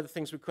one of the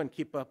things we couldn't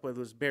keep up with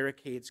was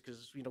barricades,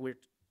 because, you know, we were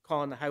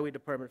calling the highway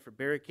department for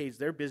barricades.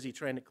 They're busy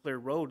trying to clear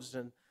roads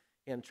and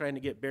trying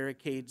to get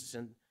barricades,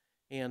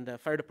 and the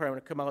fire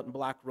department would come out and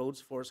block roads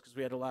for us because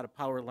we had a lot of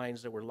power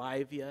lines that were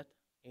live yet,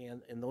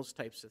 and those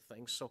types of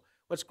things. So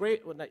what's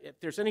great, if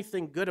there's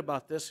anything good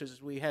about this,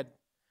 is we had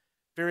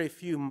very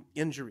few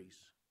injuries.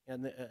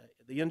 And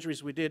the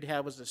injuries we did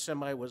have was the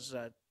semi was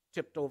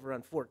tipped over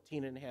on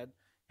 14 and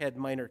had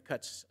minor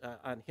cuts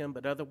on him,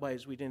 but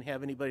otherwise we didn't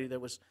have anybody that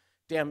was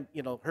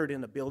hurt in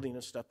the building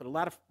and stuff. But a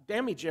lot of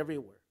damage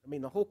everywhere. I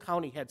mean, the whole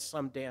county had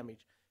some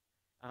damage.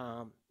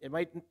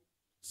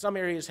 Some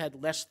areas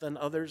had less than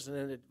others, and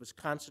then it was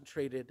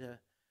concentrated.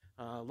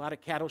 A lot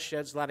of cattle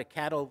sheds, a lot of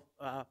cattle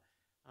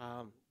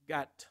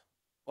got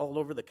all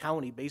over the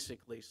county,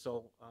 basically.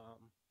 So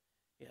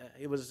yeah,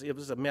 it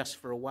was a mess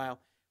for a while.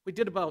 We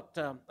did about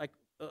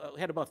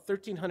had about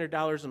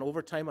 $1,300 in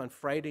overtime on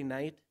Friday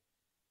night,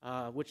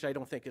 which I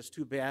don't think is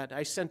too bad.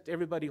 I sent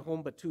everybody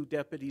home but 2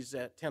 deputies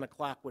at 10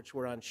 o'clock, which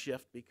were on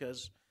shift,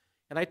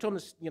 and I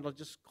told them,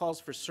 just calls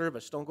for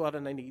service. Don't go out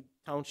on any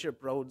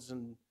township roads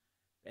and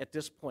at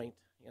this point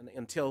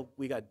until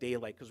we got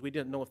daylight, because we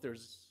didn't know if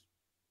there's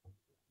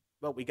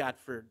what we got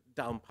for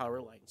down power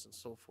lines and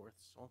so forth.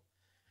 So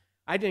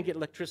I didn't get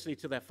electricity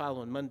till that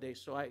following Monday,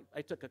 so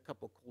I took a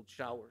couple cold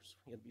showers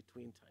in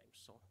between times.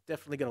 So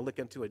definitely going to look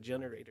into a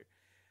generator.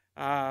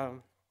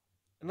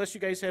 Unless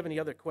you guys have any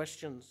other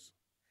questions.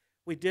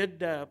 We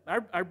did,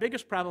 our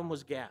biggest problem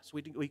was gas.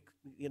 We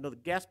the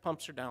gas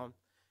pumps are down.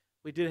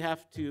 We did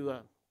have to,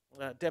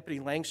 Deputy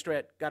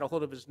Langstrat got a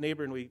hold of his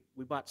neighbor, and we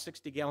bought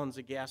 60 gallons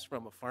of gas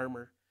from a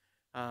farmer,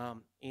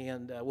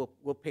 and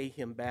we'll pay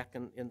him back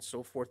and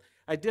so forth.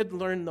 I did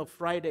learn, though,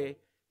 Friday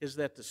is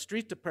that the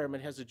street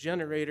department has a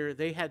generator.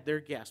 They had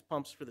their gas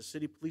pumps for the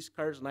city police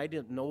cars, and I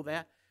didn't know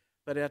that.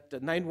 But at the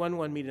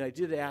 911 meeting, I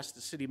did ask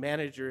the city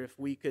manager if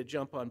we could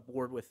jump on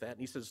board with that, and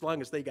he said as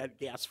long as they got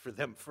gas for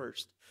them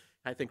first.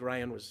 I think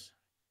Ryan was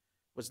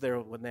there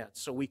when that,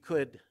 so we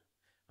could.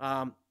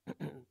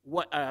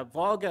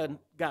 Volga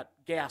got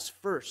gas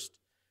first,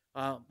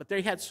 but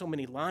they had so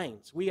many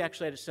lines. We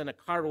actually had to send a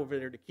car over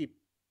there to keep,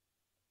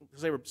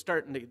 because they were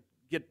starting to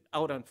get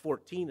out on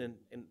 14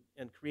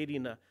 and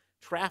creating a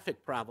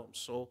traffic problem.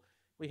 So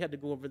we had to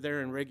go over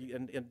there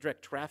and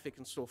direct traffic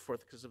and so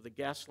forth because of the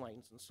gas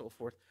lines and so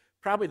forth.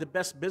 Probably the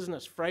best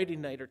business Friday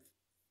night or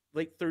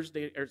late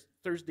Thursday or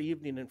Thursday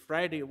evening and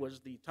Friday was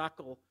the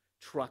taco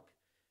truck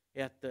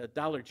at the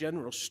Dollar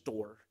General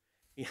store.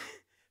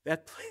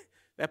 That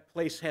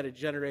place had a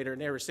generator,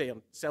 and they were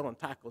selling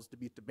tacos to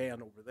beat the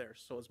band over there.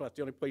 So it's about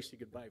the only place you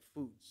could buy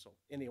food. So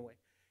anyway,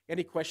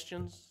 any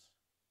questions?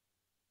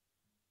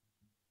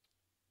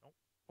 Nope.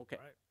 Okay.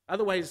 All right.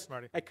 Otherwise,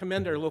 Marty. I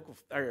commend our local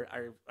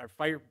our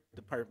fire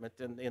department,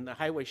 and the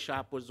highway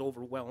shop was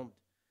overwhelmed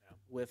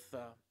with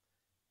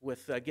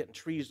getting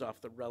trees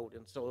off the road,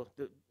 and so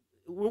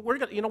we're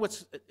gonna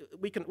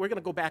we're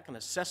gonna go back and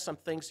assess some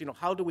things.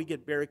 How do we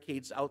get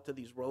barricades out to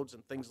these roads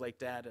and things like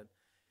that,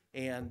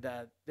 And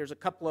there's a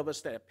couple of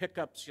us that have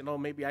pickups, you know,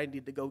 maybe I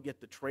need to go get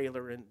the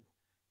trailer and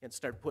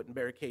start putting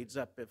barricades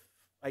up if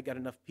I got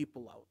enough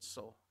people out.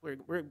 So we're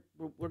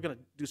going to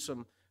do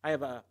some, I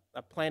have a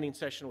planning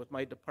session with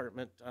my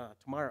department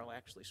tomorrow,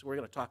 actually. So we're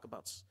going to talk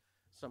about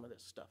some of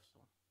this stuff. So.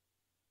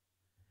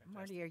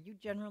 Marty, are you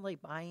generally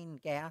buying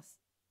gas,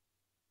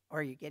 or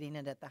are you getting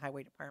it at the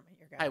highway department,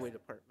 your gas? Highway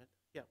department,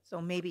 yeah.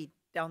 So maybe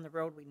down the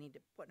road, we need to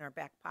put in our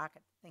back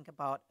pocket, think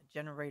about a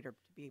generator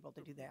to be able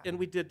to do that. And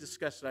we did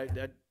discuss it.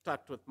 I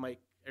talked with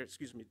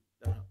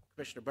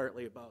Commissioner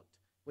Bartley about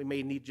we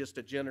may need just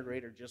a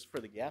generator just for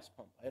the gas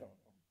pump. I don't know.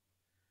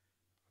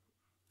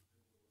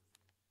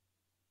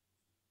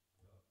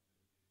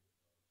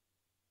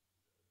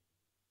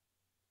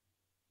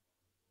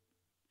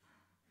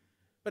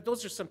 But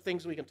those are some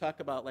things we can talk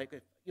about. Like,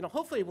 you know,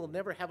 hopefully we'll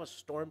never have a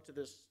storm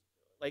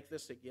like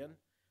this again,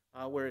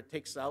 where it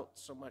takes out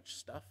so much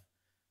stuff.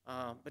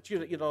 But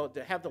you know,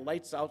 to have the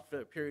lights out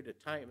for a period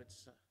of time,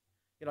 it's,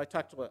 you know, I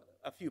talked to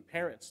a few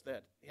parents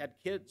that had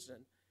kids,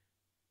 and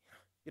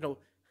you know,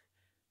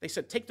 they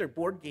said take their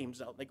board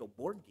games out. And they go,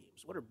 board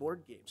games? What are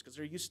board games? Because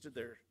they're used to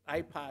their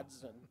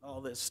iPods and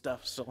all this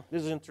stuff. So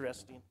this is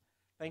interesting.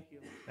 Thank you.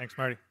 Thanks,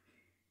 Marty.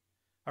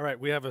 All right,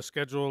 we have a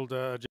scheduled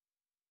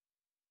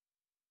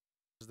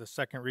the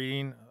second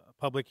reading, a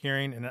public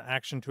hearing, and an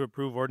action to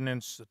approve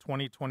ordinance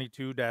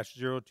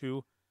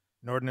 2022-02,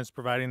 an ordinance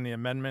providing the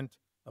amendment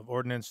of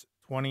ordinance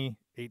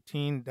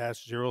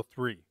 2018-03.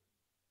 This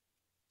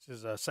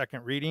is a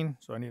second reading,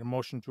 so I need a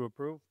motion to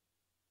approve.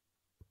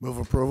 Move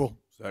approval.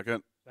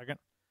 Second. Second.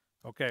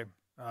 Okay.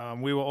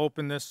 We will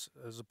open this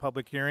as a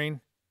public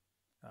hearing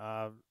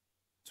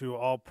to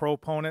all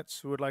proponents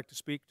who would like to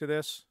speak to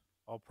this.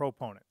 All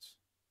proponents.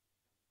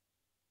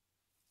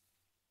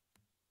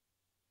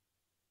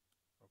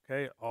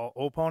 Okay, all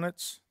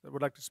opponents that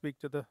would like to speak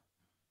to the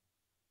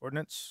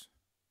ordinance?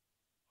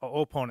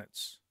 All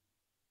opponents?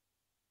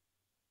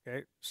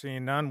 Okay,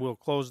 seeing none, we'll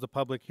close the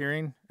public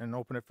hearing and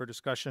open it for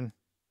discussion.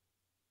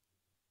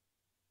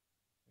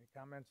 Any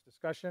comments,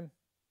 discussion?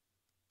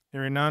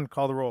 Hearing none,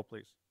 call the roll,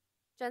 please.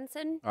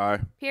 Jensen, Aye.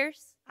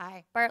 Pierce,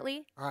 Aye.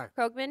 Bartley, Aye.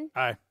 Krogman,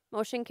 Aye.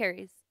 motion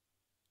carries.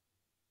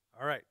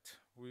 All right,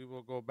 we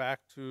will go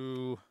back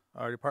to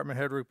our department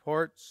head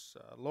reports.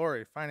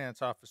 Lori,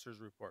 Finance Officer's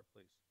report,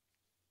 please.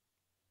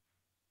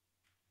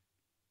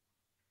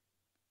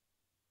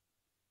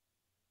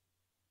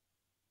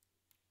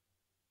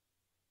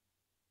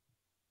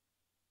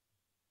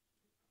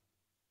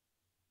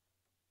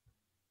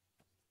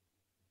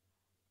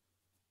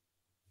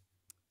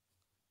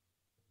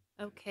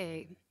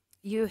 Okay,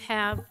 you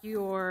have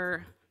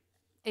your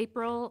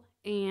April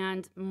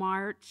and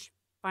March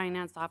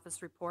Finance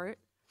Office report,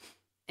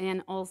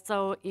 and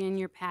also in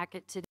your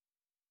packet today,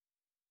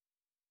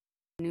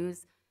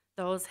 news,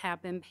 those have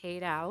been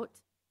paid out.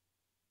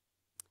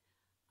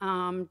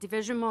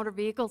 Division Motor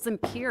Vehicles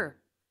and Pier,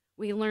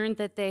 we learned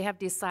that they have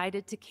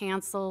decided to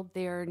cancel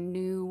their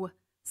new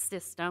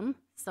system,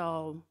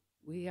 so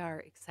we are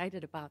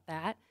excited about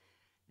that.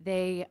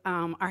 They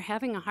are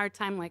having a hard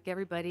time, like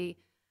everybody,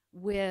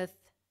 with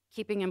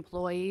keeping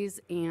employees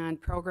and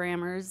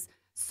programmers,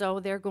 so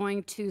they're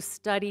going to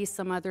study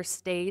some other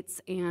states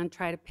and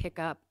try to pick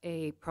up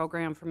a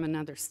program from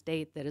another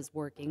state that is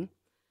working.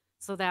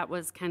 So that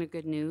was kind of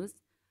good news.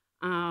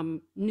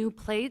 New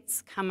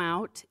plates come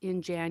out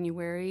in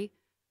January.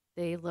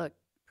 They look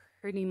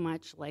pretty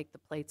much like the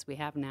plates we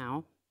have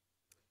now.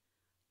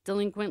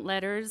 Delinquent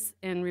letters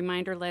and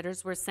reminder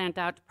letters were sent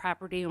out to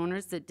property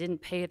owners that didn't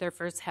pay their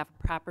first half of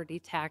property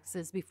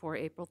taxes before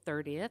April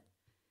 30th.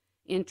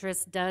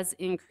 Interest does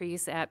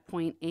increase at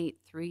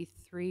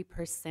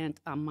 0.833%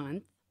 a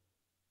month.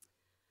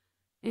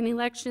 An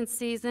election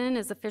season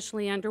is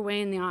officially underway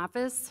in the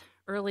office.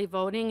 Early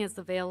voting is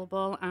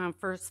available on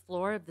first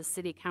floor of the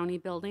City County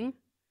building.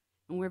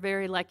 And we're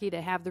very lucky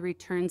to have the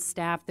return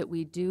staff that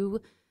we do.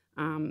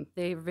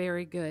 They're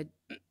very good.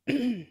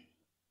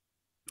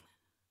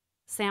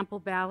 Sample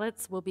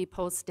ballots will be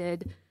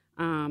posted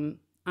on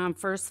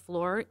first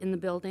floor in the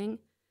building.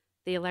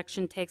 The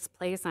election takes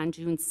place on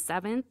June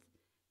 7th.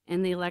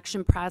 In the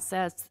election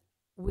process,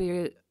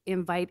 we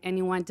invite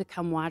anyone to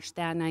come watch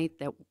that night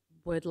that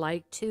would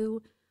like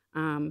to.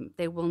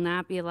 They will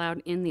not be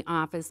allowed in the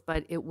office,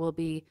 but it will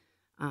be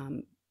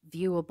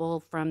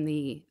viewable from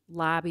the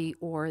lobby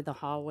or the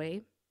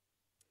hallway.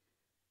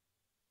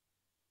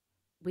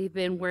 We've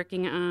been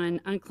working on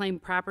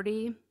unclaimed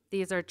property.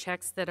 These are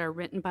checks that are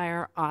written by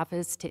our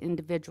office to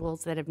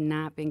individuals that have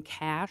not been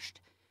cashed.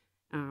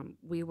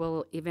 We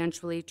will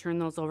eventually turn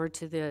those over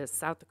to the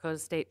South Dakota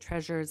State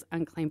Treasurer's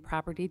Unclaimed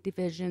Property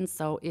Division.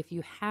 So if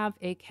you have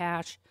a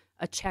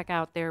check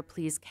out there,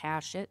 please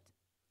cash it.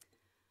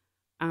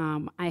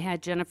 I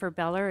had Jennifer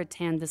Beller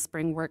attend the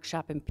spring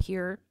workshop in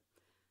Pier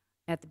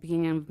at the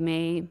beginning of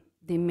May.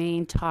 The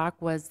main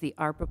talk was the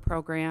ARPA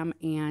program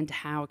and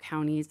how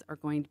counties are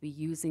going to be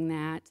using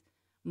that.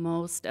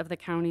 Most of the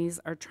counties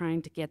are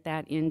trying to get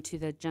that into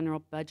the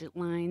general budget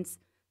lines,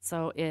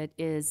 so it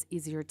is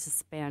easier to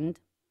spend.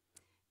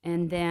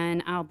 And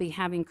then I'll be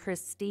having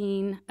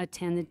Christine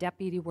attend the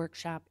deputy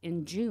workshop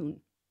in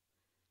June.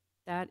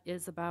 That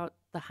is about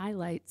the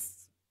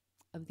highlights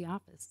of the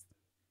office.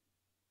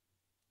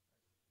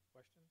 I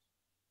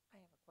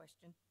have a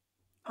question.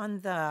 On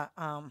the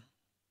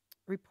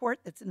report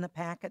that's in the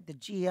packet, the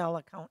GL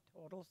account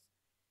totals,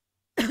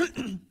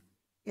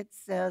 it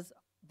says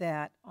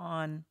that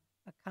on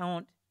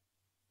account,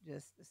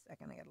 just a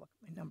second, I gotta look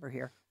at my number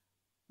here,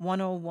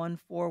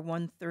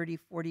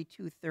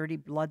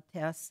 10141304230 blood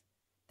tests,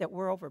 that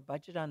we're over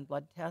budget on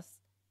blood tests.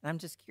 And I'm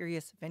just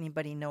curious if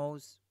anybody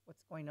knows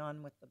what's going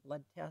on with the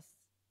blood tests,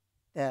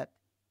 that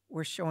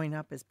we're showing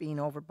up as being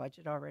over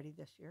budget already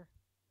this year.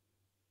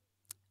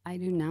 I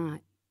do not.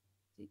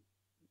 Do you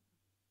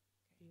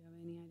have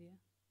any idea?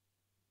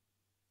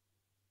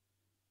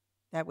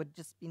 That would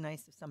just be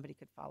nice if somebody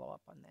could follow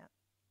up on that.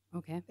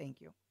 Okay.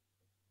 Thank you.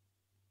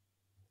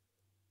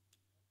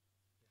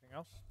 Anything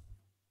else?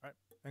 All right,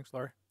 thanks,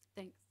 Laurie.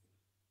 Thanks.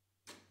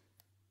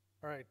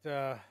 All right,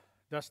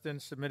 Dustin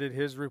submitted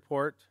his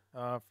report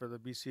for the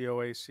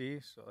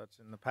BCOAC, so that's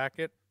in the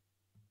packet.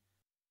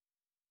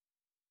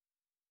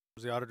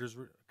 The auditor's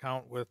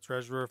account with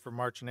treasurer for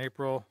March and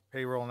April,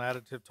 payroll and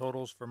additive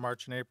totals for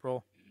March and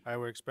April,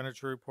 highway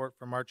expenditure report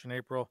for March and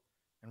April,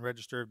 and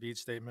register of deed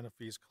statement of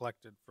fees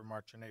collected for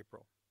March and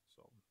April.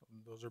 So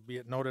those are be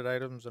it noted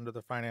items under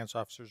the finance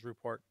officer's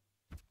report.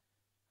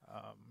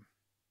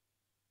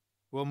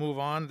 We'll move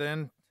on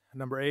then.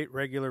 Number 8,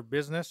 regular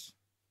business.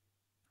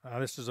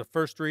 This is a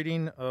first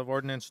reading of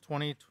ordinance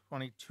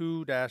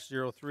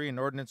 2022-03, an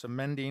ordinance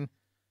amending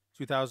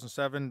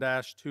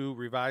 2007-2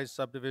 revised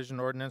subdivision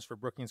ordinance for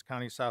Brookings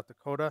County, South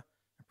Dakota,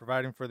 and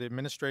providing for the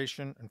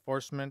administration,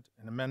 enforcement,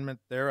 and amendment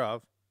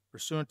thereof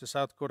pursuant to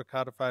South Dakota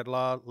Codified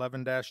Law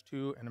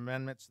 11-2 and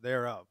amendments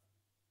thereof.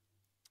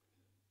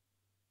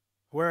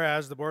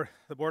 Whereas the Board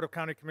of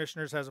County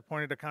Commissioners has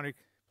appointed a county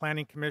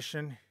planning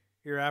commission,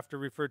 hereafter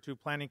referred to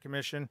Planning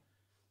Commission,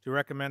 to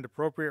recommend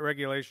appropriate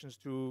regulations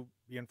to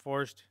be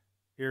enforced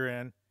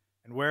herein.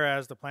 And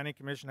whereas the Planning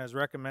Commission has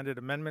recommended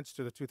amendments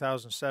to the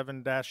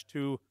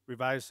 2007-2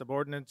 revised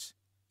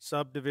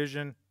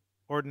subdivision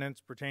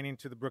ordinance pertaining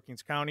to the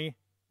Brookings County,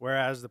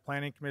 whereas the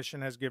Planning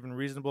Commission has given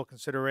reasonable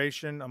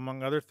consideration,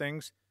 among other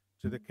things,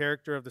 to the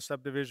character of the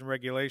subdivision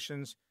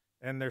regulations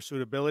and their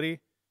suitability,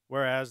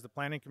 whereas the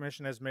Planning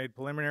Commission has made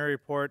preliminary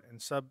report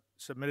and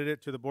submitted it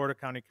to the Board of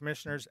County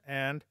Commissioners,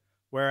 and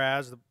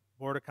whereas the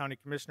Board of County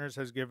Commissioners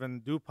has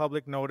given due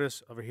public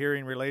notice of a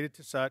hearing related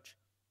to such,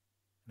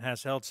 and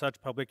has held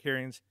such public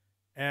hearings,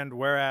 and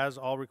whereas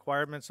all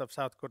requirements of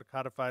South Dakota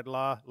Codified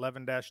Law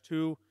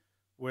 11-2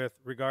 with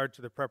regard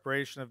to the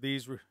preparation of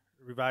these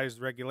revised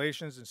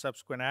regulations and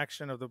subsequent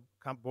action of the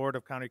Board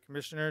of County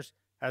Commissioners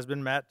has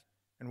been met,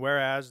 and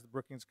whereas the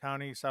Brookings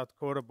County, South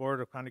Dakota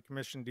Board of County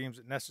Commission deems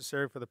it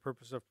necessary for the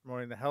purpose of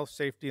promoting the health,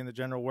 safety, and the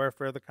general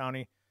welfare of the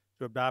county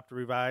to adopt a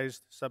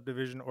revised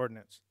subdivision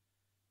ordinance.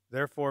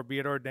 Therefore, be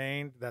it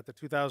ordained that the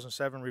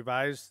 2007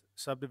 revised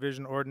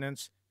subdivision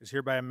ordinance is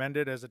hereby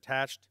amended as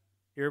attached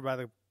here by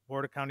the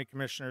Board of County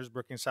Commissioners,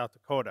 Brookings, South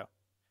Dakota.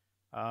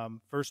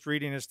 First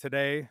reading is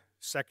today.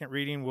 Second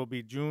reading will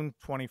be June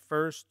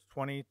 21st,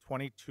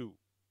 2022.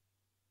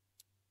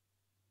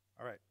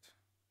 All right.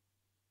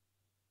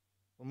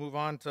 We'll move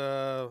on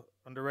to,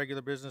 under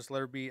regular business,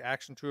 letter B,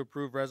 action to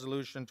approve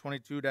resolution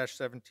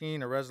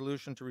 22-17, a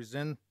resolution to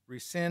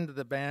rescind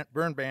the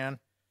burn ban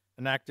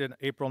enacted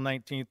April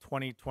 19th,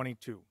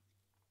 2022.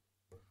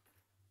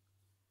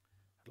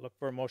 I'd look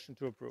for a motion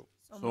to approve.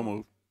 So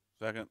moved.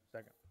 Second.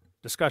 Second.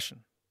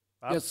 Discussion.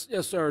 Bob?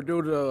 Yes, sir.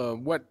 Due to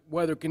wet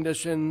weather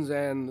conditions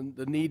and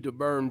the need to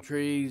burn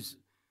trees,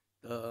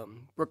 the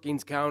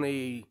Brookings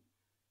County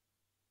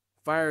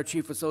Fire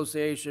Chief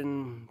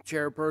Association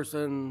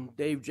Chairperson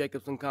Dave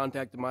Jacobson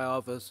contacted my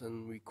office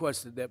and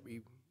requested that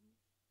we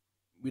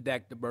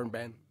redact the burn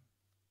ban.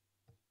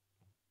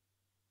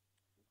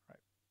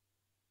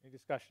 Any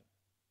discussion?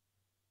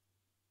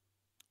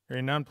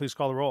 Hearing none, please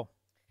call the roll.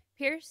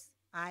 Pierce,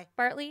 Aye.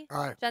 Bartley,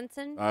 Aye.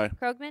 Jensen, Aye.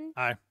 Krogman,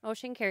 Aye.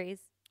 motion carries.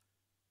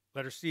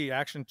 Letter C,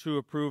 action to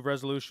approve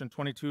resolution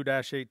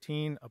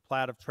 22-18, a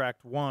plat of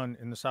tract 1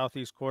 in the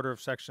southeast quarter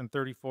of section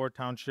 34,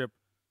 township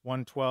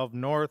 112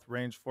 north,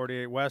 range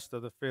 48 west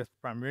of the 5th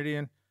prime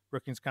meridian,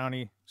 Brookings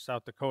County,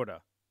 South Dakota.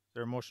 Is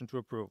there a motion to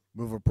approve?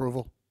 Move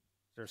approval.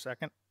 Is there a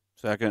second?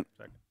 Second.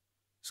 Second.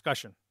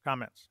 Discussion,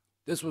 comments?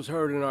 This was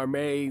heard in our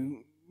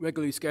May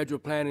regularly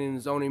scheduled planning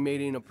and zoning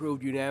meeting,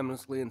 approved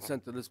unanimously, and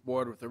sent to this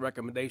board with a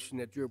recommendation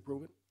that you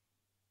approve it.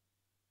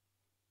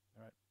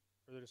 All right.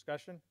 Further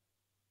discussion?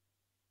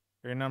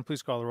 Hearing none,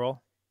 please call the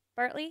roll.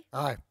 Bartley,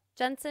 Aye.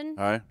 Jensen,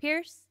 Aye.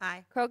 Pierce,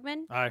 Aye.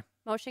 Krogman, Aye.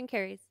 motion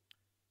carries.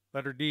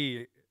 Letter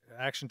D,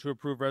 action to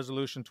approve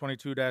resolution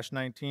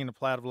 22-19, a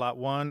plat of lot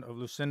 1 of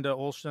Lucinda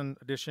Olson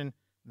addition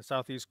in the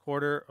southeast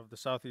quarter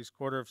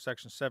of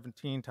section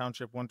 17,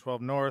 township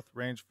 112 north,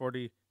 range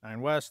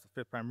 49 west,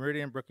 5th prime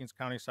meridian, Brookings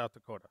County, South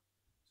Dakota.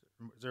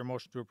 Is there a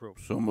motion to approve?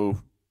 So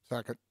moved.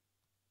 Second.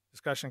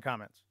 Discussion,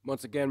 comments?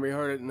 Once again, we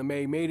heard it in the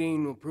May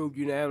meeting, approved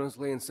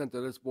unanimously, and sent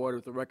to this board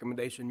with a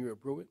recommendation you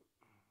approve it.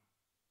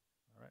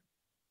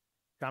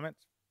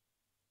 Comments?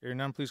 Hearing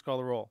none, please call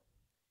the roll.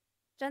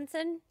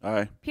 Jensen,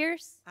 Aye.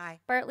 Pierce, Aye.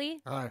 Bartley,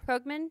 Aye.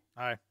 Krogman,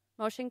 Aye.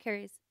 motion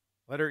carries.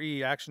 Letter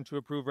E, action to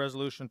approve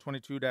resolution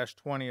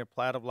 22-20, a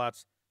plat of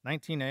lots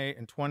 19A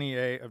and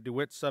 20A of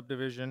DeWitt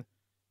subdivision,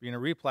 being a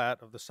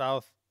replat of the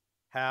south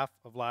half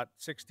of lot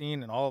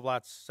 16 and all of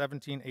lots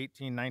 17,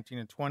 18, 19,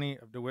 and 20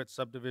 of DeWitt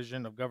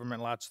subdivision of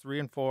government lots 3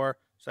 and 4,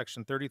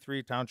 section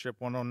 33, township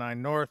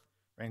 109 north,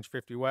 range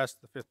 50 west,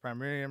 the 5th prime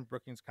meridian,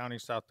 Brookings County,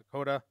 South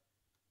Dakota.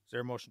 Is there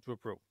a motion to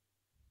approve?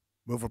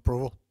 Move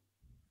approval.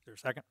 Is there a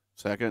second?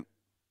 Second.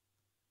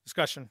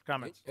 Discussion,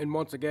 comments? And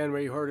once again,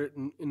 we heard it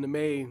in the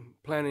May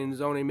Planning and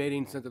Zoning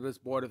meeting sent to this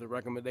board as a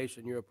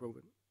recommendation. You approve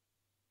it.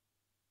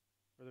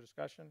 Further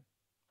discussion?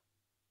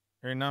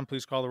 Hearing none,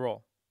 please call the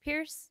roll.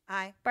 Pierce,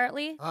 Aye.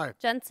 Bartley, Aye.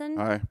 Jensen,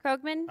 Aye.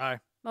 Krogman, Aye.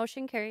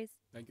 motion carries.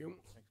 Thank you.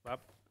 Thanks,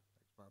 Bob.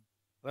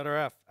 Letter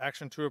F,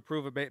 action to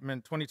approve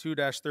abatement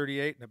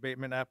 22-38, an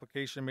abatement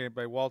application made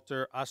by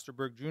Walter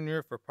Osterberg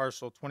Jr. for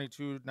parcel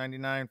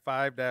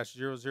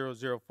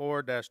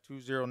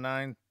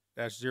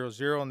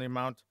 2299.5-0004-209-00 in the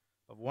amount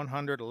of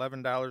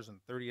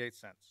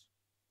 $111.38.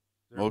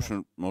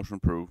 Motion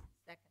approved.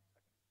 Second.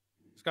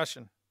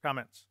 Discussion,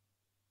 comments?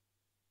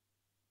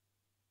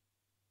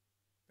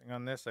 Thing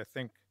on this, I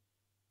think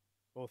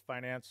both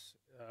finance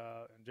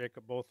and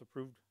Jacob both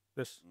approved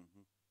this.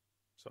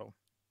 So,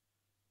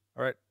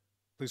 all right,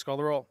 please call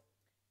the roll.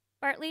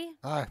 Bartley,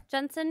 Aye.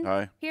 Jensen,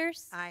 Aye.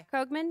 Pierce, Aye.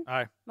 Krogman,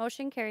 Aye.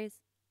 motion carries.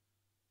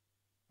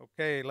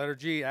 Okay, letter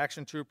G,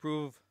 action to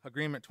approve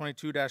agreement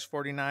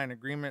 22-49,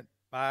 agreement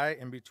by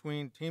and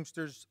between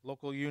Teamsters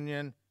Local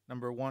Union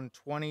number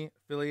 120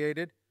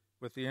 affiliated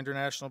with the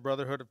International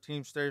Brotherhood of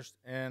Teamsters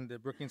and the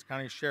Brookings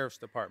County Sheriff's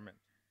Department.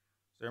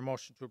 Is there a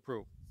motion to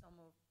approve? So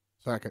moved.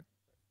 Second.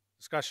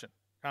 Discussion,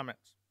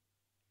 comments?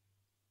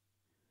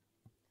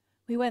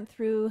 We went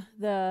through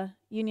the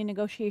union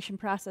negotiation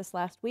process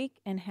last week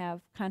and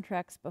have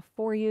contracts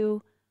before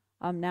you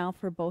now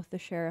for both the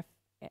sheriff's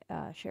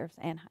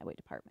and highway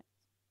departments.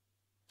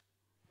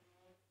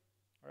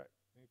 All right,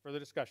 any further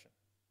discussion?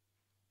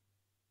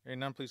 Hearing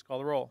none, please call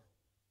the roll.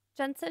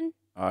 Jensen,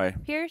 Aye.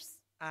 Pierce,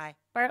 Aye.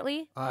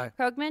 Bartley, Aye.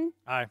 Krogman,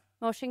 Aye.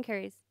 motion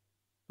carries.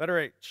 Letter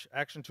H,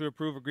 action to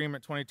approve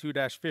agreement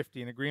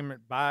 22-50, an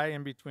agreement by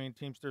and between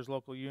Teamsters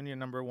Local Union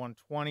number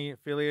 120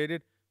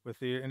 affiliated with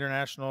the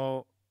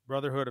International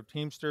Brotherhood of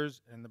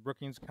Teamsters and the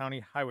Brookings County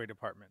Highway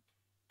Department.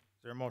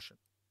 Is there a motion?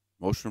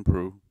 Motion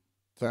approved.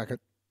 Second.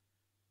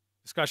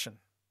 Discussion.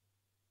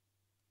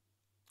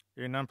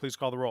 Hearing none, please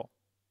call the roll.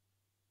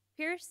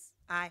 Pierce,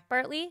 Aye.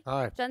 Bartley,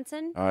 Aye.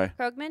 Jensen, Aye.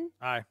 Krogman,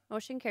 Aye.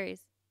 motion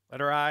carries.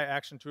 Letter I,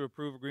 action to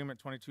approve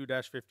agreement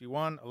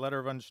 22-51, a letter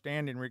of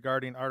understanding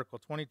regarding Article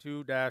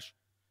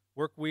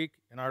 22-work week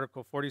and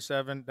Article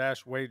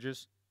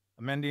 47-wages,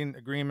 amending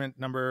agreement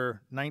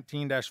number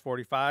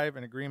 19-45,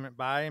 an agreement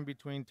by and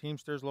between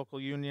Teamsters Local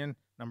Union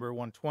number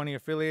 120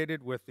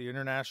 affiliated with the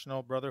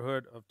International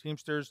Brotherhood of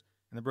Teamsters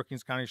and the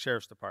Brookings County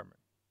Sheriff's Department.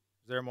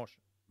 Is there a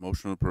motion?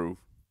 Motion approved.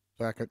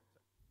 Second.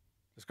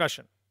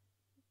 Discussion.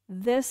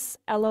 This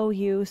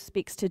LOU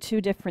speaks to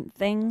two different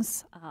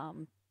things.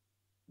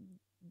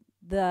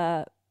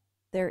 There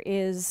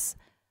is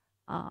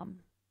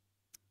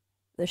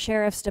the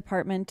sheriff's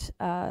department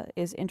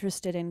is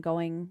interested in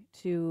going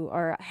to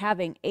or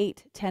having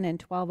 8, 10,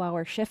 and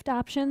 12-hour shift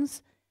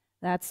options.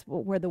 That's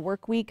where the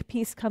work week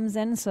piece comes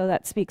in, so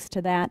that speaks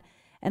to that.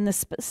 And the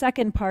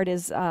second part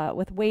is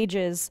with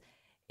wages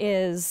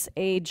is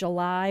a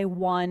July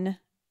 1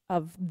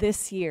 of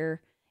this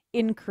year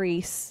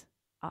increase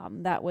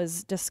that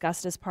was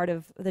discussed as part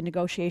of the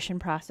negotiation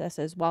process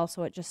as well,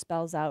 so it just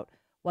spells out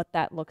what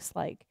that looks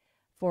like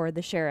for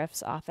the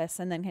sheriff's office.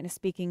 And then kind of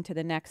speaking to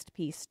the next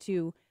piece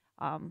too,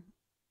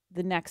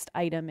 the next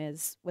item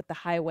is with the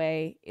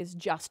highway is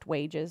just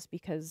wages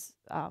because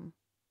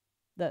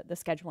the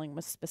scheduling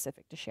was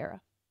specific to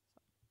sheriff.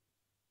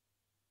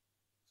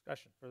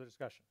 Discussion. Further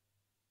discussion.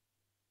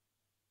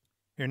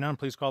 Hearing none,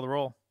 please call the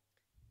roll.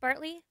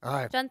 Bartley,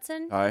 Aye.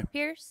 Jensen, Aye.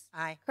 Pierce,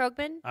 Aye.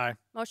 Krogman, Aye.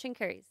 motion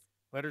carries.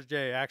 Letters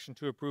J, action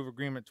to approve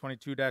agreement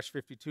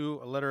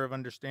 22-52, a letter of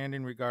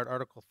understanding regard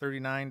Article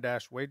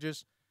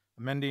 39-wages,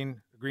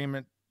 amending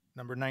agreement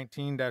number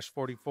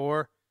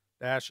 19-44,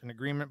 an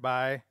agreement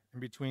by and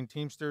between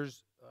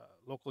Teamsters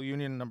Local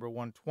Union number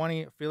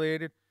 120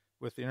 affiliated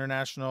with the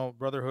International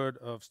Brotherhood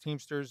of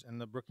Teamsters and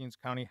the Brookings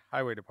County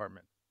Highway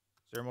Department.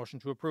 Is there a motion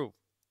to approve?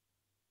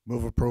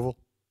 Move approval.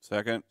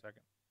 Second.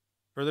 Second.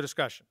 Further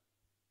discussion?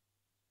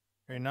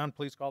 Hearing none,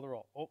 please call the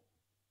roll. Oh,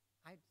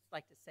 I'd just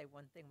like to say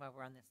one thing while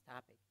we're on this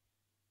topic.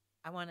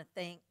 I want to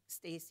thank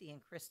Stacy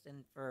and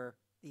Kristen for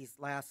these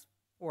last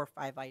 4 or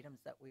 5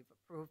 items that we've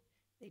approved.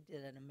 They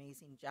did an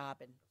amazing job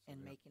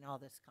in making all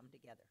this come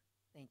together.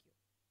 Thank you.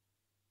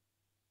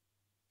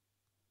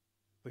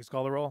 please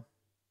call the roll.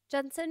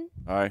 Jensen,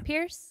 Aye.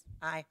 Pierce,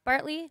 Aye.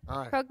 Bartley,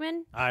 Aye.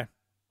 Krogman, Aye.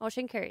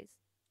 motion carries.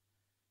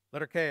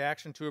 Letter K,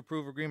 action to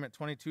approve agreement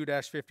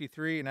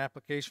 22-53, an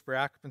application for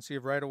occupancy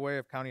of right-of-way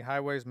of county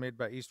highways made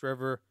by East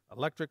River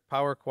Electric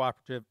Power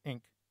Cooperative,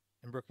 Inc.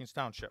 in Brookings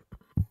Township.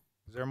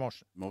 Is there a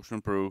motion? Motion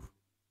approved.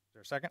 Is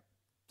there a second?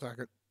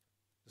 Second.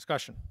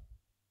 Discussion.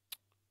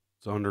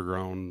 It's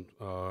underground,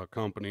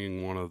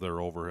 accompanying one of their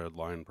overhead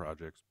line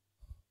projects.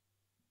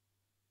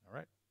 All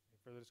right. Any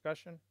further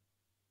discussion?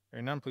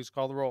 Hearing none, please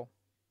call the roll.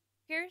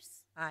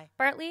 Pierce, Aye.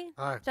 Bartley,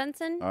 Aye.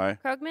 Jensen, Aye.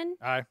 Krogman,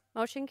 Aye.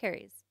 motion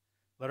carries.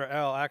 Letter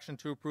L, action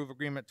to approve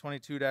agreement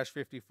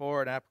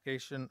 22-54, an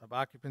application of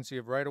occupancy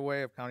of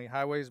right-of-way of county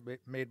highways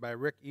made by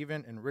Rick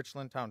Even in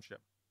Richland Township.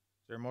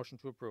 Is there a motion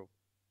to approve?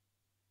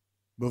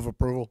 Move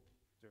approval.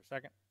 Is there a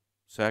second?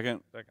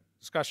 Second. Second.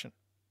 Discussion.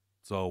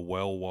 It's a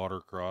well water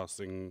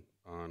crossing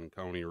on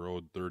County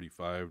Road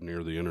 35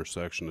 near the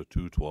intersection of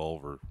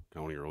 212 or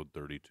County Road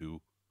 32,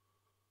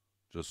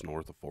 just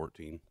north of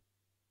 14.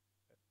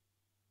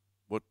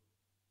 What,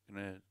 can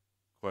I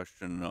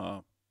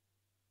question,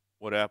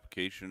 what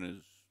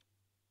application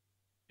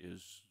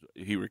is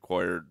he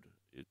required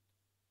it,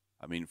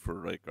 I mean,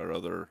 for like our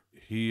other,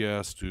 He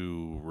has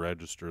to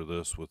register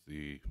this with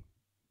the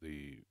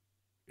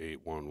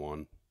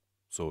 811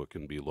 so it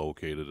can be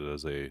located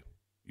as a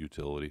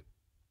utility.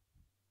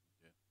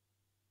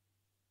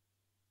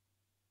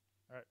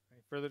 All right.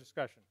 Any further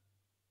discussion?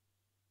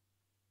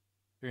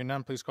 Hearing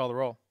none, please call the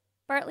roll.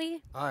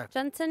 Bartley, Aye.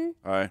 Jensen,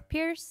 aye.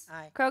 Pierce,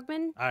 Aye.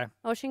 Krogman, Aye.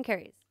 motion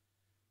carries.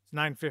 It's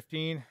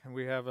 9:15, and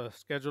we have a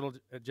scheduled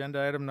agenda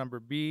item number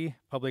B,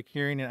 public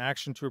hearing and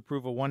action to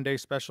approve a one-day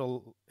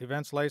special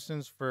events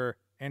license for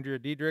Andrea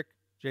Diedrich,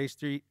 J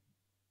Street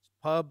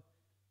Pub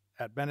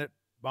at Bennett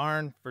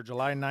Barn for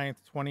July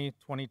 9th,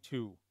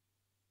 2022.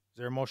 Is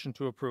there a motion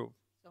to approve?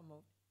 So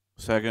moved.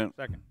 Second.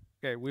 Second.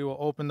 Okay, we will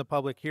open the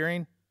public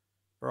hearing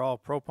for all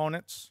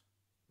proponents.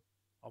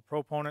 All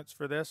proponents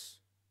for this.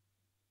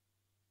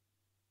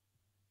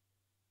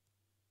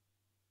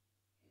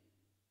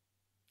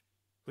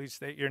 Please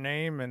state your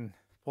name and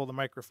pull the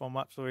microphone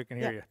up so we can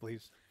hear Yeah. you,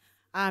 please.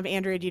 I'm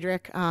Andrea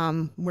Diedrich.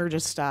 We're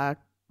just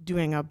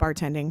doing a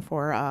bartending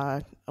for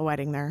a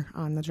wedding there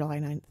on the July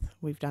 9th.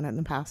 We've done it in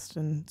the past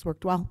and it's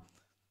worked well.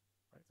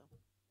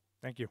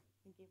 Thank you.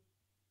 Thank you.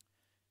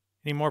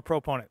 Any more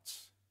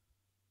proponents?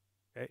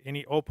 Okay,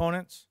 any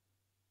opponents?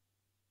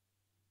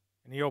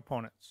 Any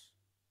opponents?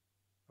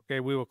 Okay,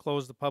 we will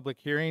close the public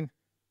hearing.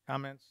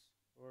 Comments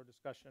or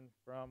discussion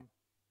from?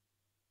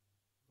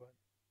 Go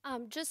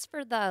ahead. Just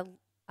for the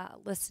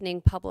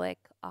listening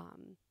public,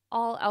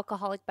 all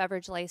alcoholic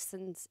beverage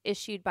license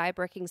issued by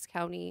Brookings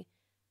County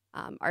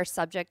are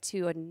subject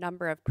to a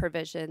number of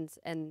provisions,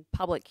 and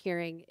public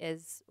hearing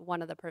is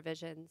one of the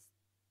provisions.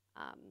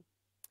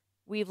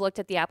 We've looked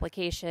at the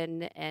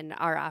application, and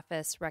our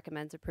office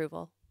recommends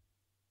approval.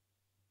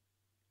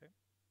 Okay,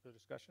 further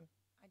discussion?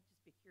 I'd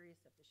just be curious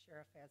if the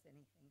sheriff has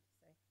anything to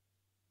say.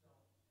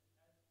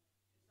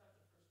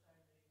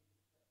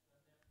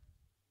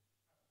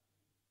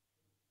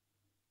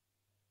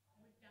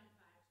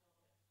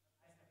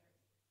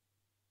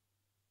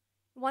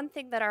 One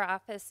thing that our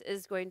office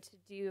is going to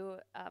do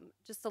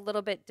just a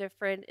little bit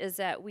different is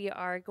that we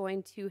are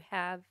going to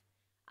have,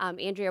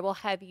 Andrea will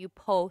have you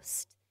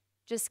post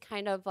just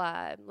kind of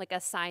like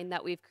a sign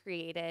that we've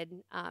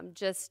created.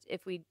 Just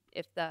if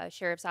the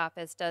sheriff's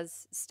office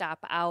does stop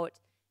out,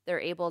 they're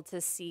able to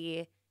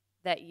see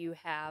that you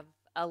have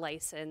a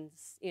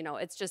license. You know,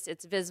 it's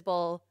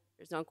visible.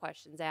 There's no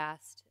questions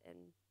asked, and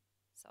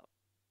so.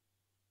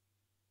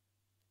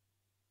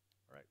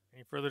 All right,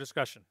 any further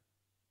discussion?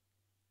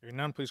 Hearing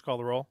none, please call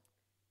the roll.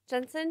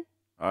 Jensen,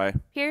 Aye.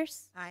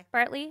 Pierce, Aye.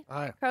 Bartley,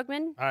 Aye.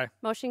 Krogman, Aye.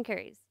 motion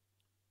carries.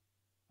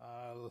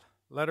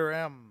 Letter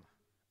M,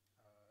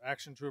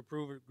 action to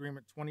approve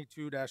agreement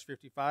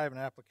 22-55, an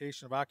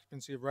application of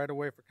occupancy of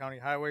right-of-way for county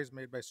highways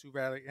made by Sioux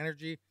Valley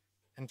Energy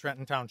in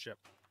Trenton Township.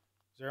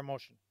 Is there a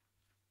motion?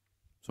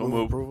 So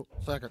move. approval.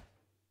 Second.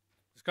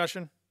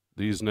 Discussion?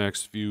 These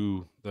next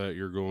few that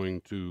you're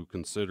going to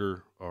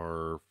consider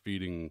are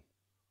feeding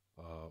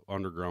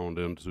underground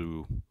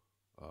into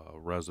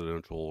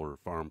residential or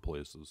farm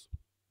places.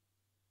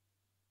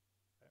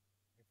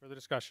 Any further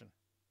discussion?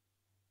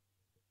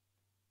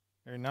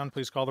 Hearing none,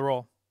 please call the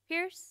roll.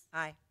 Pierce,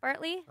 Aye.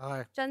 Bartley,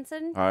 Aye.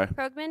 Jensen, Aye.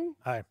 Krogman,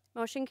 Aye.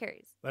 motion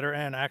carries. Letter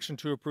N, action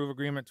to approve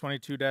agreement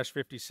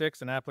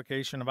 22-56, an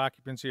application of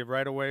occupancy of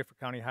right-of-way for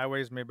county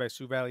highways made by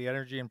Sioux Valley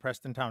Energy in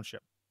Preston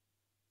Township.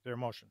 Is there a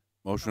motion?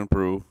 Motion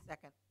approved.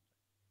 Second.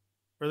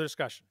 Further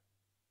discussion?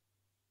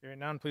 Hearing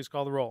none, please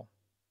call the roll.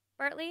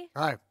 Bartley,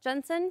 Aye.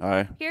 Jensen,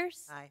 Aye.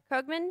 Pierce, Aye.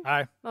 Krogman,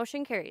 Aye.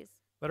 motion carries.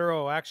 Letter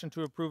O, action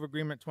to approve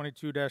agreement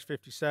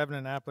 22-57,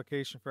 an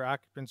application for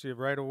occupancy of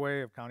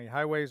right-of-way of county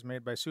highways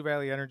made by Sioux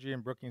Valley Energy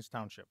in Brookings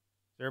Township.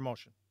 Is there a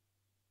motion?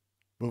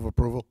 Move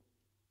approval.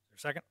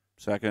 Is there a second?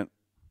 Second.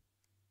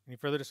 Any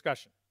further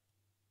discussion?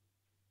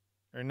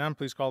 Hearing none,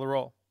 please call the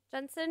roll.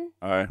 Jensen,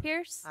 Aye.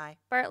 Pierce, Aye.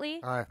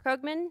 Bartley, Aye.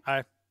 Krogman,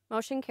 Aye.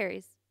 motion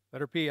carries.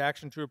 Letter P,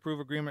 action to approve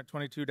agreement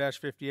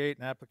 22-58,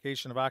 an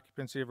application of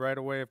occupancy of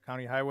right-of-way of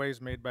county highways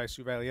made by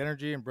Sioux Valley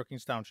Energy in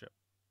Brookings Township.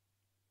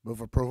 Move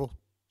approval.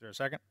 Is there a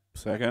second?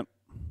 Second.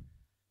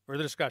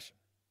 Further discussion?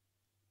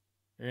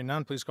 Hearing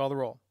none, please call the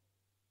roll.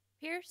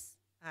 Pierce,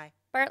 Aye.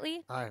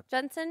 Bartley, Aye.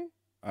 Jensen,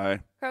 Aye.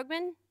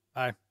 Krogman,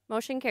 Aye.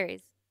 motion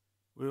carries.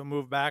 We will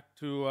move back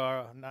to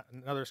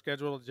another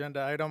scheduled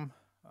agenda item.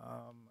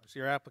 I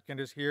see our applicant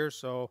is here,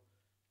 so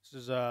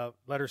this is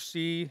letter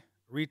C,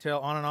 retail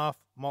on and off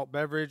malt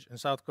beverage and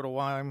South Dakota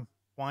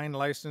wine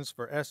license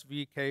for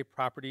SVK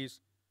Properties,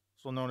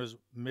 also known as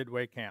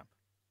Midway Camp.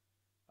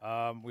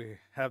 We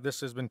have this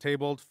has been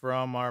tabled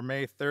from our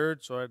May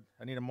 3rd, so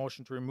I need a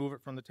motion to remove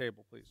it from the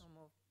table, please. So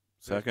moved.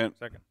 Second.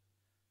 Second.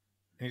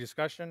 Any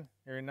discussion?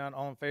 Hearing none,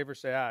 all in favor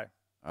say aye.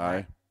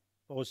 Aye.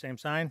 Opposed, same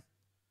sign.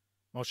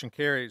 Motion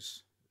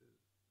carries.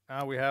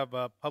 Now we have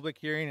a public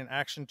hearing and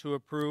action to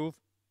approve.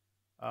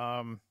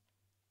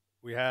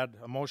 We had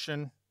a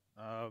motion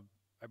by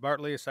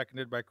Bartley,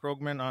 seconded by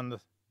Krogman on the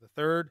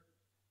 3rd.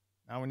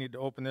 Now we need to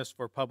open this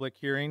for public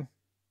hearing.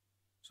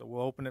 So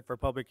we'll open it for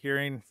public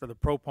hearing for the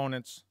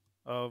proponents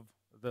of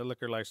the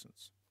liquor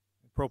license.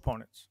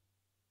 Proponents.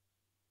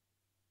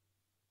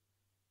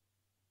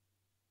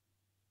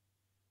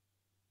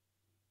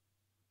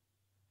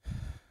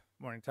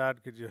 Morning,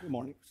 Todd. Could you Good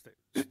morning. state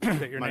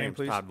your My name, name's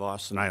please? Todd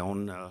Voss, and I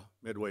own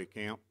Midway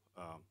Camp.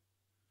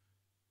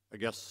 I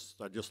guess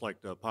I'd just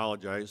like to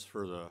apologize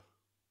for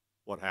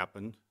what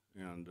happened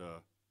and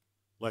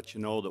let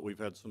you know that we've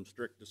had some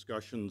strict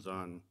discussions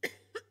on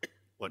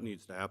what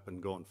needs to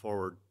happen going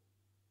forward.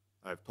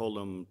 I've told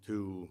them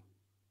to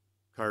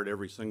card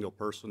every single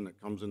person that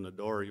comes in the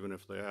door, even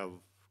if they have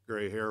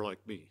gray hair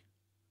like me.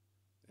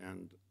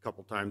 And a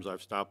couple times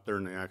I've stopped there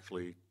and they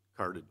actually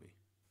carded me.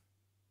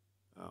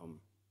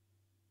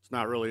 It's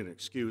not really an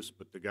excuse,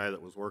 but the guy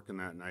that was working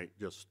that night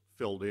just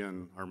filled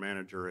in. Our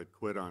manager had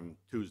quit on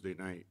Tuesday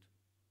night,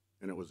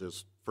 and it was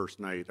his first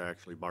night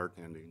actually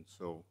bartending.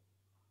 So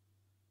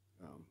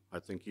I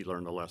think he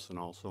learned a lesson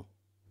also.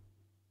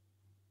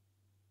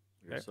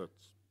 I guess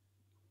that's.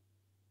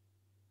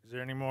 Is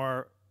there any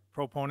more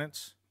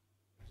proponents?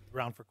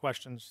 Round for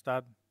questions,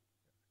 Todd?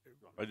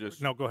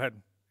 No, go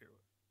ahead.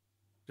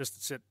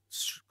 Just sit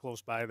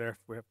close by there if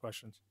we have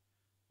questions.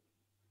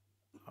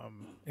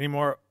 Any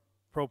more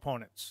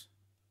proponents?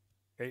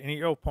 Okay,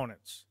 any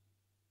opponents?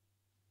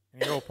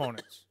 Any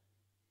opponents?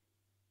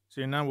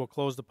 Seeing none, we'll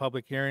close the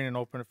public hearing and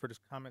open it for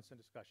comments and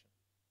discussion.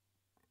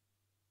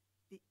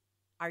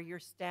 Are your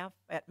staff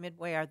at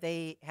Midway, have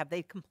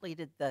they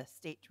completed the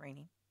state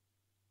training?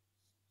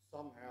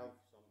 Some have,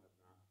 some have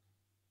not.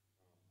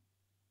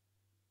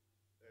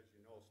 As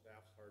you know,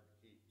 staff's hard to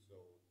keep, so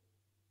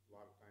a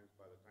lot of times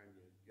by the time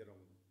you get them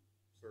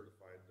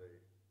certified,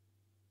 they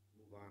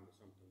move on to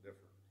something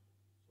different.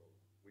 So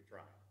we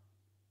try.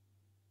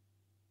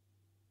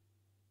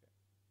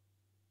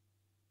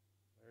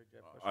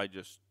 I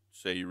just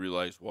say you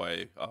realize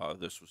why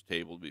this was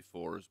tabled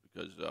before is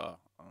because our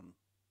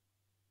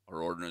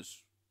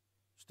ordinance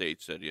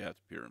states that you have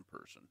to appear in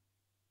person.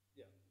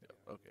 Yeah.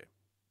 Okay.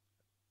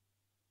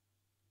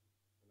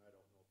 And I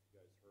don't know if you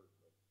guys heard,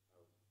 but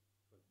I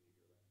couldn't be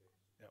here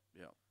that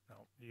day. Yeah.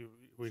 No,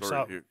 we Sorry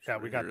saw. to hear- Yeah, sorry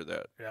we to got hear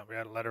that. Yeah, we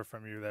had a letter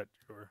from you that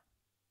you were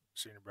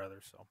senior brother.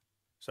 So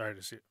sorry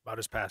to see about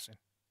his passing.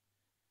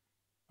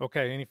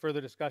 Okay, any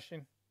further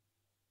discussion?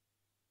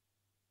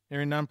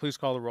 Hearing none, please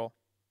call the roll.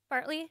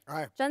 Bartley?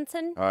 Aye.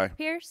 Jensen? Aye.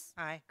 Pierce?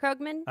 Aye.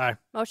 Krogman? Aye.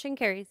 Motion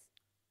carries.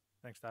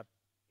 Thanks, Todd.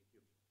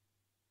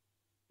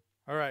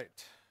 All right,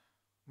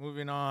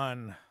 moving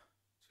on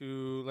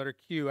to letter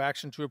Q,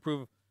 action to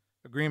approve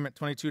agreement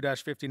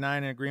 22-59,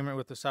 an agreement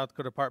with the South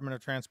Dakota Department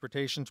of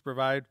Transportation to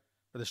provide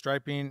for the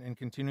striping and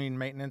continuing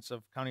maintenance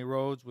of county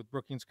roads with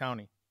Brookings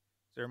County.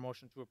 Is there a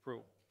motion to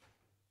approve?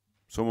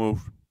 So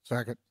moved.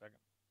 Second. Second.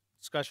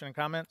 Discussion and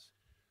comments?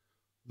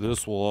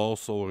 This will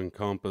also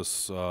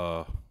encompass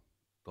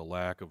the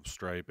lack of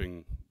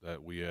striping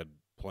that we had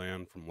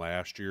planned from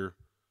last year.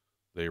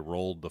 They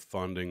rolled the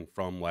funding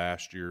from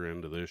last year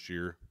into this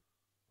year.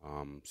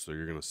 So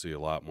you're going to see a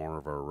lot more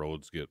of our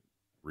roads get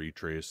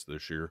retraced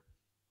this year.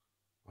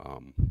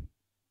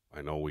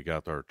 I know we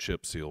got our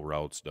chip seal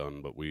routes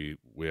done, but we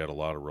had a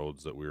lot of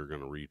roads that we were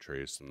going to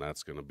retrace, and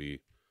that's going to be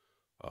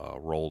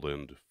rolled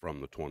in from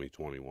the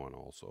 2021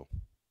 also.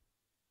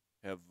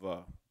 Has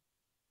the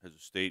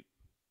state,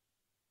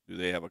 do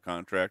they have a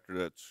contractor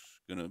that's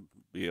going to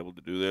be able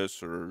to do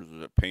this, or is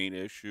it a paint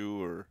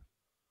issue, or?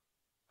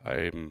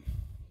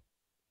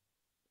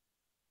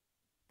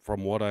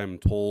 From what I'm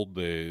told,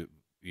 they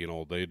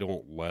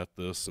don't let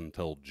this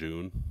until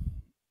June.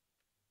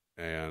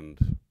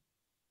 And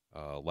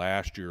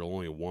last year,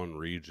 only one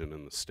region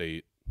in the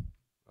state,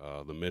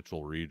 the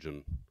Mitchell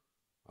region,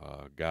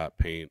 got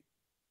paint.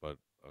 But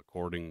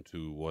according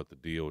to what the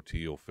DOT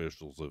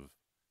officials have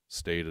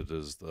stated,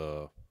 is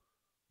the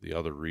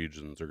other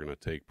regions are going to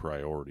take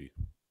priority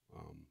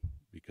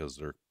because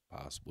there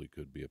possibly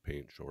could be a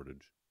paint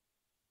shortage.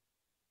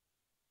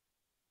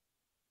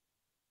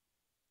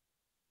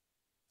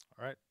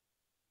 All right.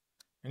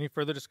 Any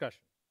further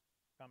discussion?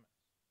 Comments?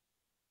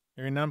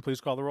 Hearing none,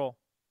 please call the roll.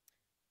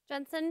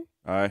 Jensen?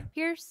 Aye.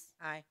 Pierce?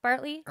 Aye.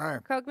 Bartley? Aye.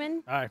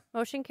 Krogman? Aye.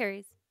 Motion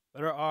carries.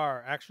 Letter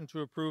R, action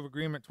to approve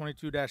agreement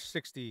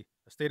 22-60,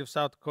 a State of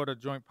South Dakota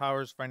Joint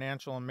Powers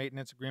Financial and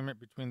Maintenance Agreement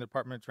between the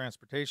Department of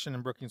Transportation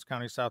and Brookings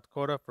County, South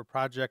Dakota for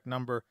project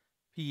number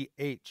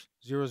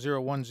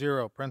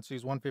PH0010,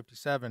 parentheses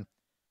 157,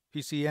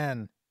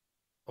 PCN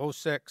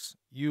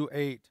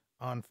 06U8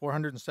 on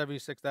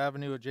 476th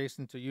Avenue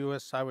adjacent to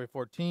US Highway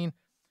 14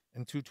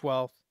 and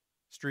 212th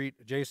Street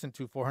adjacent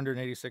to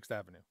 486th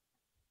Avenue.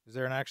 Is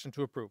there an action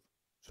to approve?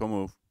 So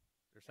move. Is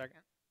there a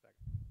second?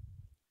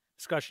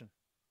 Discussion.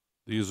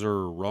 These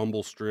are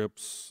rumble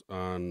strips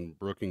on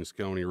Brookings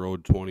County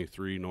Road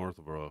 23 north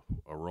of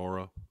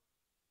Aurora,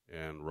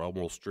 and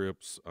rumble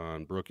strips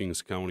on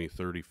Brookings County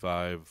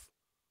 35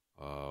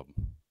 or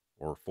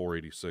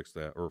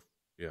 486th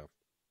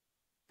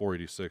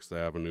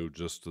Avenue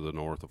just to the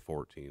north of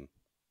 14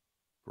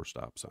 for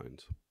stop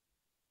signs.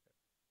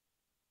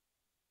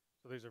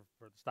 So these are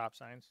for the stop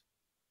signs?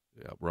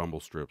 Yeah, rumble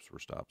strips for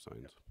stop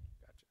signs.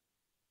 Gotcha.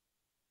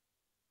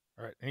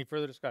 All right, any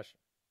further discussion?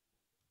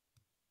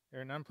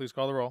 Hearing none, please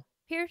call the roll.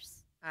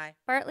 Pierce, Aye.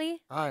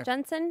 Bartley, Aye.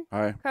 Jensen,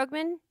 Aye.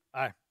 Krogman,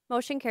 Aye.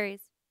 motion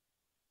carries.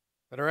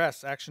 Letter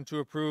S, action to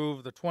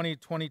approve the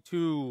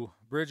 2022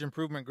 Bridge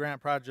Improvement Grant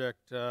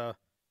Project,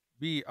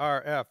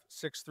 BRF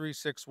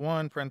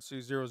 6361,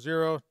 parentheses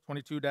 00,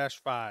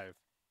 22-5.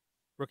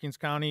 Brookings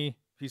County,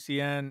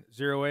 PCN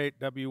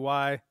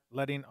 08WY,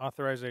 letting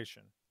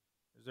authorization.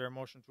 Is there a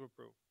motion to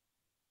approve?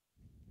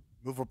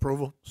 Move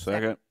approval.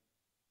 Second.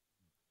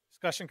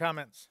 Discussion,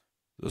 comments?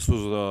 This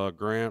was a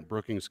grant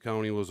Brookings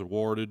County was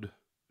awarded.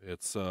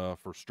 It's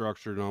for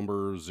structure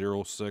number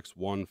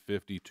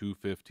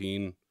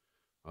 0615215.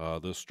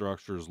 This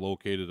structure is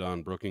located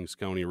on Brookings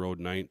County Road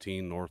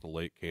 19 north of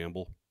Lake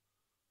Campbell.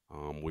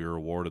 We were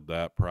awarded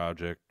that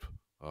project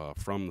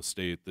from the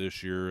state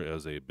this year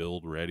as a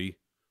build ready.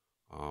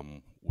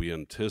 We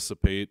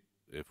anticipate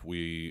if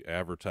we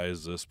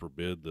advertise this for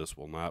bid, this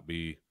will not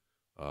be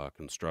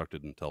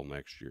constructed until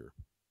next year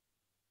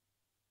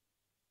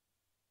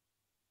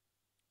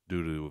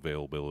due to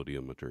availability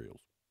of materials.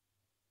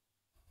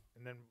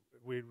 And then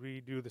we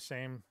redo the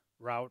same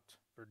route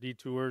for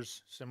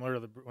detours, similar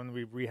to when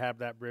we rehabbed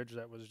that bridge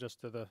that was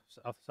just to the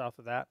south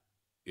of that?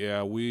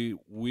 Yeah, we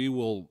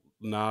will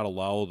not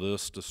allow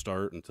this to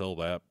start until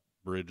that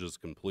bridge is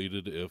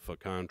completed if a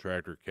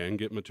contractor can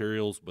get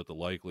materials, but the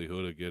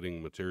likelihood of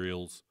getting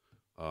materials,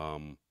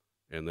 and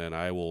then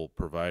I will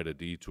provide a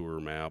detour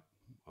map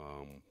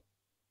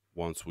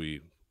once we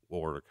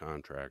award a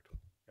contract.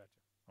 Gotcha.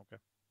 Okay.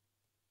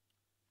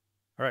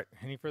 All right.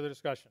 Any further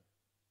discussion?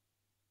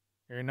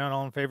 Hearing none,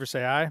 all in favor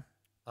say aye.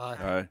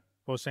 Aye.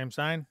 Opposed, same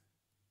sign.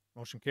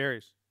 Motion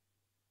carries.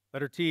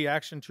 Letter T,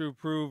 action to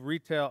approve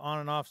retail on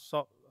and off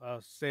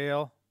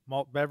sale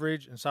malt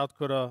beverage and South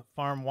Dakota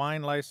farm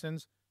wine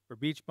license for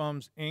Beach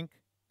Bums Inc.,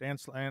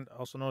 Dance Land,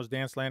 also known as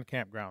Dance Land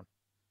Campground.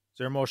 Is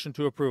there a motion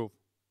to approve?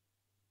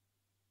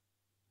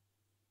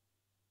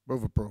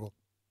 Move approval.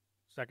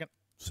 Second?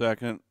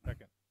 Second.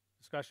 Second.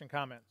 Discussion,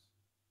 comments?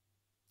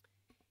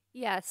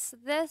 Yes,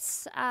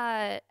 this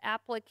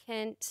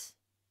applicant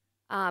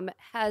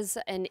has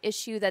an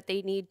issue that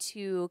they need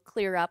to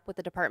clear up with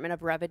the Department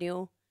of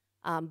Revenue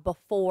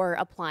before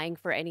applying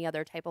for any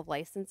other type of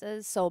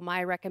licenses. So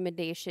my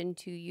recommendation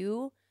to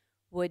you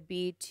would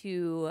be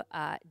to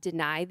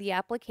deny the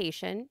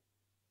application,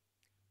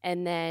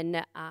 and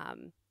then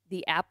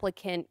the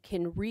applicant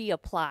can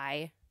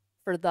reapply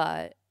for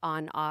the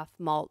on-off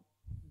malt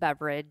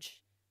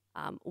beverage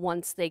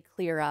once they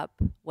clear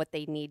up what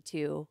they need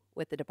to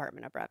with the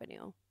Department of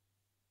Revenue.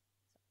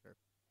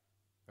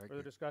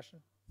 Further discussion?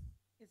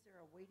 Is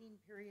there a waiting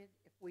period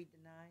if we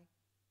deny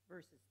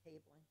versus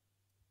tabling?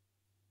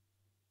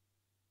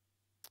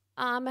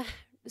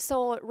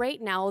 So right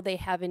now they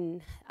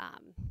haven't.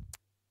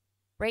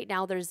 Right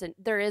now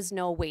there is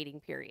no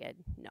waiting period.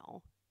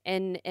 No,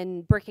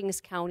 in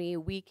Brookings County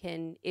we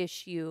can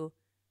issue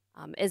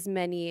as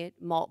many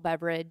malt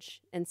beverage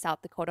and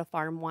South Dakota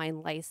farm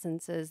wine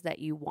licenses that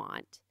you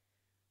want.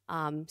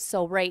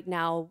 So right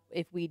now,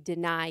 if we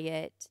deny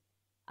it,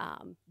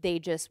 they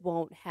just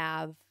won't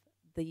have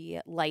the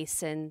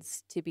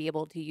license to be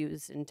able to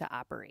use and to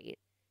operate.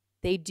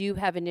 They do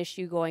have an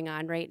issue going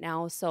on right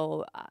now,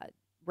 so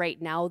right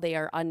now they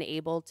are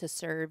unable to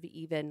serve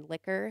even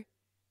liquor.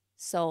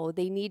 So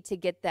they need to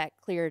get that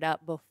cleared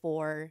up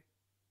before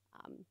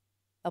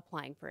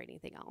applying for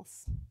anything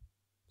else.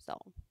 So.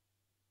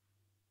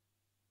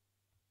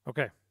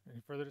 Okay.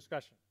 Any further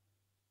discussion?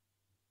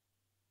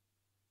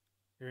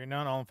 Hearing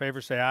none, all in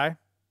favor say aye.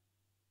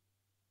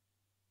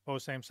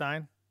 Opposed, same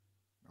sign.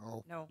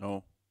 No. No.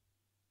 No.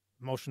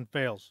 Motion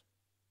fails.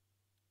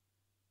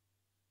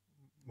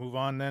 Move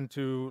on then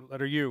to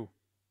letter U.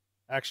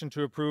 Action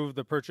to approve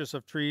the purchase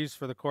of trees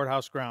for the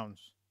courthouse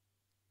grounds.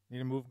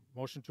 Need a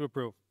motion to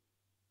approve.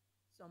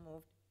 So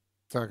moved.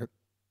 Second.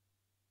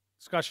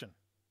 Discussion.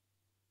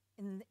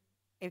 And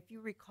if you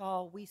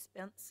recall, we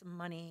spent some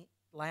money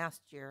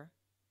last year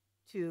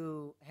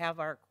to have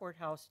our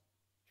courthouse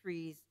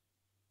trees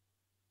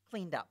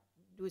cleaned up,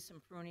 do some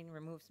pruning,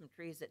 remove some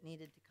trees that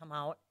needed to come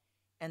out.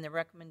 And the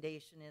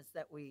recommendation is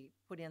that we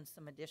put in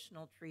some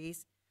additional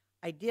trees.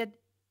 I did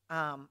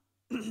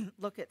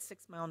look at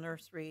 6 Mile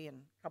Nursery and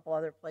a couple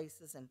other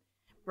places and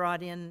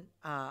brought in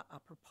a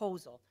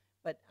proposal,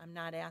 but I'm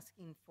not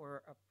asking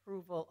for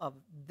approval of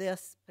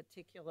this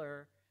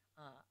particular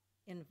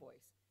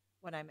invoice.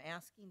 what I'm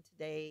asking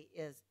today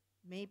is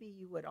maybe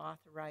you would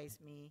authorize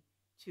me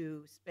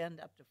to spend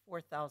up to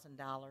 $4,000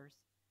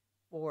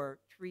 for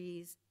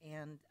trees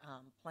and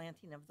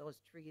planting of those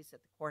trees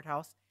at the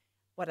courthouse.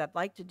 What I'd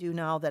like to do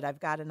now that I've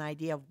got an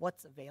idea of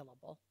what's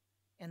available,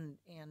 and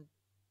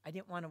I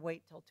didn't want to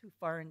wait till too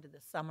far into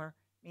the summer,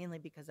 mainly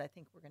because I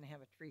think we're going to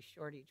have a tree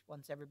shortage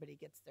once everybody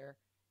gets their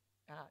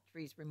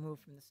trees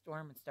removed from the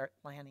storm and start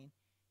planting.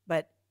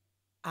 But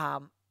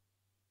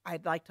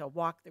I'd like to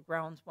walk the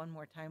grounds one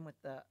more time with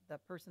the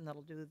person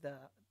that'll do the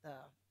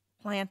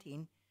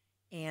planting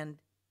and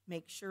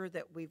make sure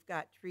that we've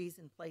got trees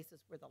in places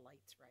where the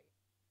light's right.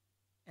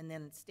 And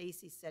then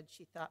Stacy said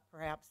she thought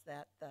perhaps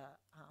that the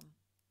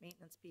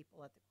maintenance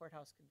people at the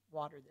courthouse could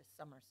water this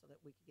summer so that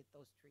we could get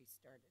those trees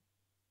started.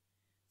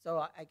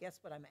 So I guess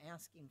what I'm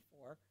asking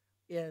for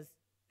is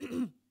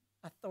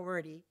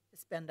authority to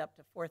spend up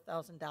to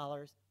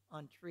 $4,000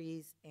 on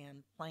trees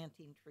and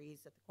planting trees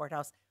at the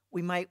courthouse.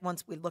 We might,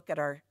 once we look at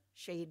our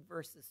shade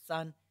versus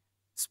sun,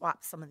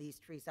 swap some of these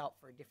trees out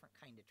for a different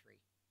kind of tree.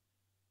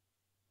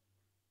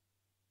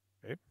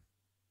 Okay.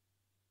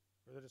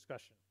 Further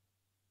discussion?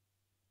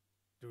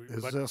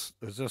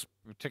 Is this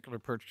particular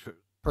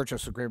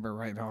purchase agreement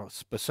right now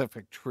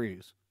specific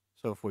trees?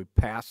 So if we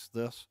pass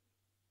this,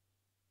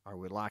 are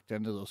we locked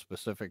into those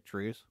specific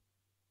trees?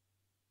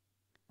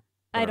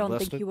 I don't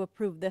think you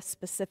approve this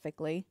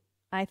specifically.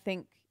 I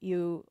think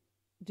you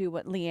do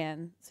what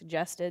Leanne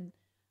suggested,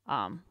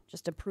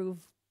 just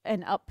approve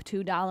an up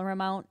to dollar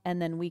amount,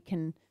 and then we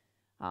can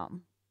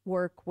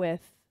work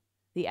with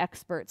the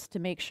experts to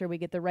make sure we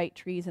get the right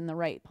trees in the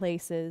right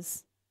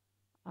places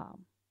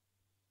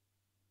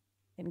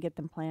and get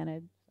them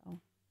planted. So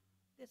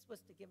This was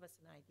to give us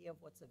an idea of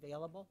what's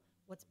available.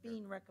 What's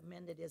being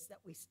recommended is that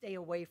we stay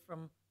away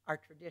from our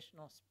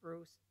traditional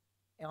spruce,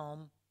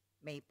 elm,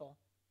 maple,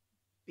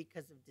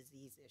 because of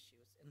disease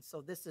issues. And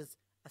so this is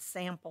a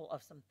sample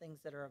of some things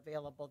that are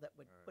available that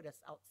would put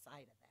us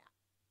outside of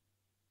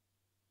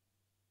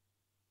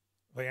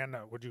that.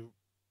 Leanne, would you,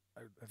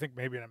 I think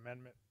maybe an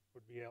amendment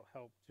would be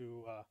help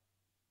to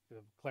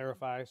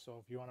clarify.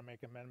 So if you want to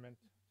make amendment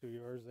to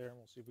yours there, and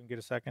we'll see if we can get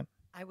a second.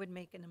 I would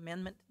make an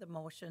amendment to the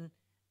motion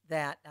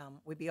that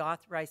we be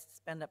authorized to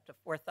spend up to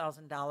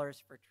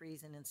 $4,000 for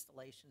trees and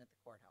installation at the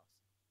courthouse.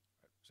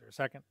 Is there a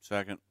second?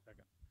 Second.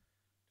 Second.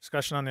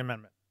 Discussion on the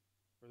amendment.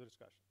 Further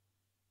discussion.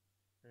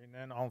 Hearing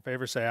none, all in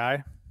favor say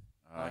aye.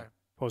 Aye.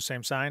 Opposed,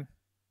 same sign.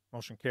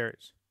 Motion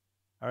carries.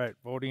 All right,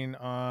 voting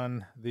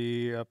on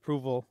the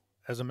approval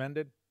as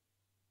amended.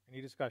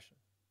 Any discussion?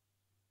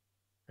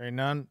 Hearing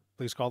none,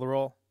 please call the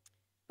roll.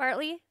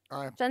 Bartley?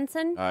 Aye.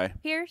 Jensen? Aye.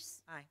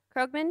 Pierce? Aye.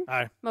 Krogman?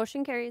 Aye.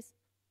 Motion carries.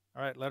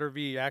 All right, letter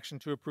V, action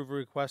to approve a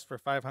request for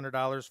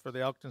 $500 for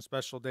the Elkton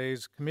Special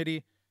Days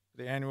Committee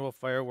for the annual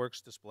fireworks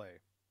display.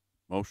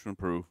 Motion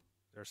approved.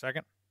 Is there a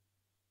second?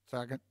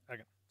 Second.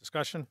 Second.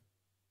 Discussion?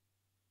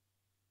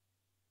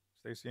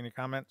 Stacy, any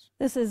comments?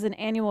 this is an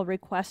annual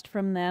request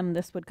from them.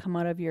 This would come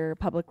out of your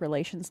public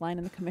relations line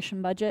in the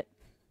commission budget.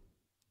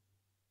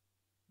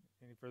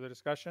 Any further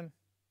discussion?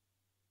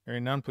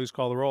 Hearing none, please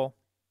call the roll.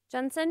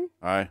 Jensen?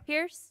 Aye.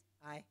 Pierce?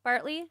 Aye.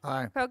 Bartley?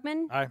 Aye.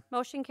 Krogman? Aye.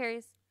 Motion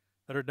carries.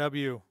 Letter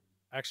W,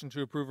 action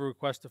to approve a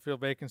request to fill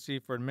vacancy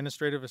for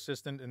administrative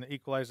assistant in the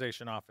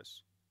equalization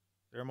office.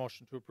 Is there a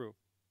motion to approve?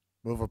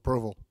 Move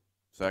approval.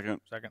 Second.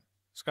 Second.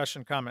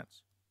 Discussion,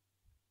 comments?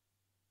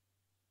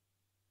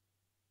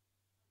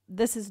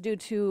 This is due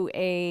to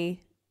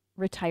a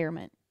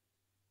retirement.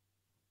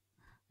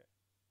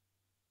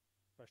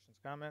 Questions,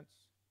 comments?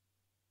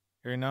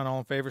 Hearing none, all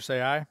in favor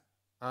say aye.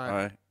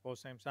 Aye.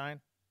 Opposed, same sign.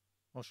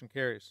 Motion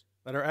carries.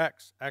 Letter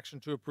X,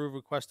 action to approve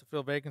request to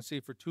fill vacancy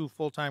for 2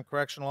 full-time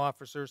correctional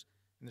officers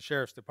in the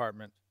Sheriff's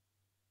Department.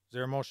 Is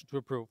there a motion to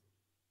approve?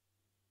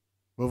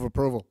 Move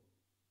approval.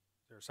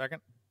 Is there a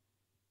second?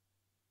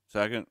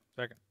 Second.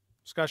 Second.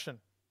 Discussion,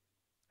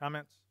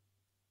 comments?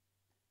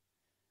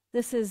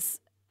 This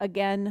is,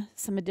 again,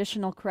 some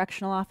additional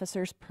correctional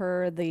officers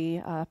per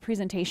the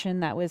presentation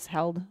that was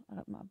held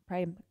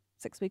probably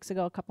 6 weeks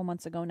ago, a couple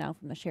months ago now,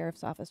 from the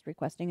sheriff's office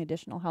requesting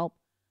additional help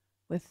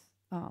with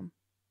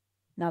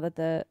now that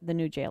the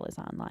new jail is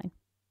online.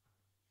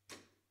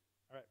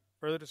 All right,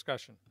 further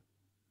discussion?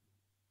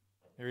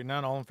 Hearing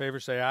none, all in favor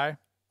say aye.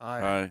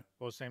 Aye.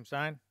 Opposed, same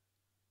sign.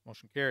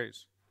 Motion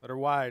carries. Letter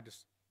Y,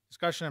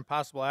 discussion and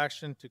possible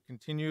action to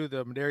continue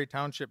the Madera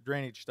Township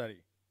drainage study.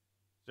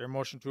 Is there a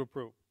motion to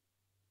approve?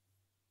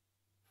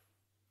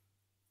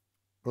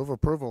 Move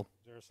approval.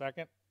 Is there a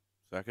second?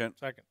 Second.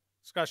 Second.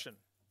 Discussion,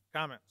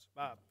 comments?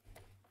 Bob?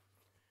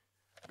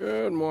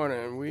 Good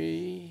morning.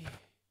 We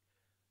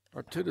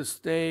are to the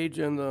stage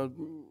in the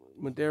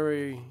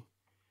Madera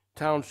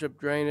Township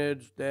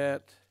drainage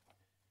that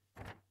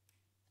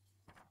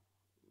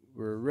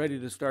we're ready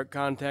to start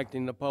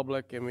contacting the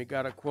public, and we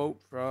got a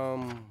quote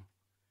from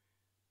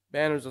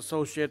Banner's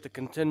Associate to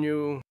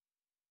continue.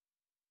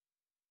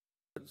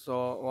 So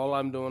all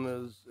I'm doing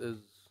is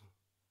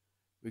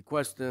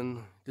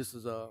requesting, this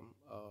is a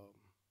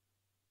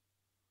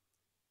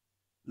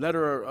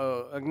letter,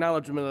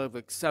 acknowledgement of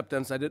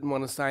acceptance. I didn't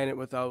want to sign it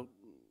without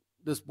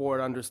this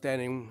board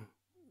understanding,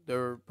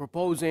 they're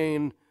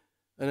proposing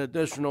an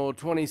additional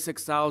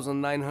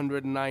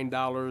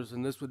 $26,909,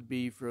 and this would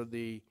be for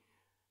the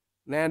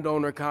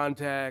landowner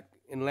contact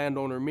and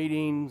landowner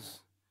meetings.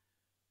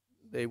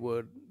 They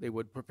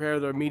would prepare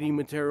their meeting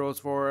materials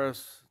for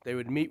us. They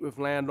would meet with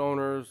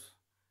landowners.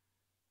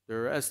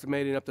 They're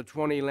estimating up to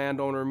 20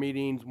 landowner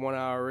meetings, 1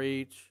 hour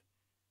each.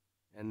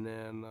 And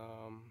then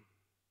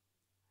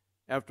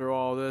after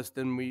all this,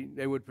 then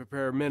they would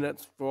prepare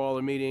minutes for all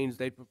the meetings.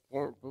 They'd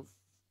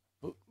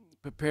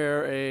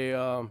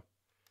prepare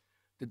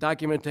the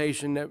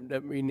documentation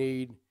that we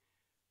need.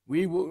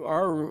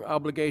 Our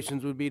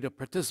obligations would be to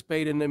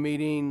participate in the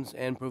meetings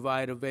and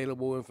provide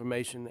available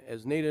information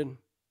as needed.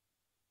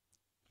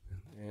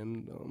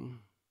 And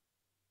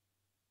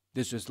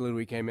this just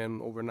literally came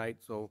in overnight,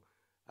 so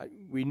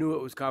we knew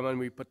it was coming.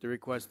 We put the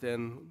request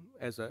in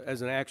as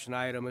an action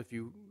item if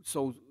you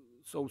so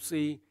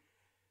see.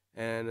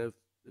 And if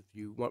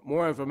you want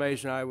more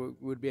information, I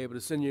would be able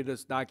to send you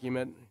this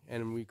document,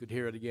 and we could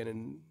hear it again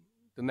in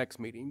the next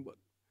meeting. But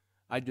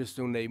I just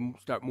assume they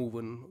start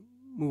moving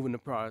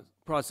the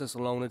process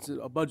along. It's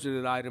a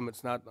budgeted item.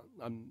 It's not.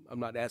 I'm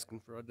not asking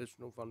for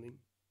additional funding.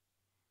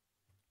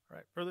 All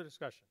right, further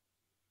discussion?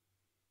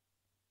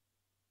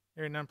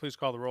 Hearing none, please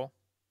call the roll.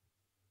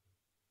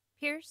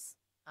 Pierce.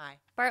 Aye.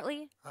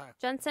 Bartley. Aye.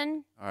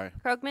 Jensen. Aye.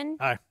 Krogman.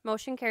 Aye.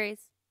 Motion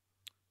carries.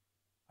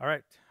 All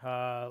right,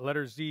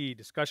 letter Z,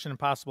 discussion and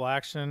possible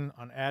action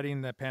on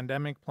adding the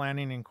pandemic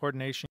planning and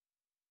coordination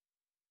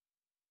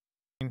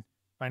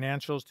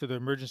financials to the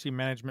emergency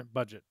management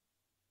budget.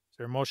 Is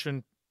there a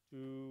motion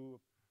to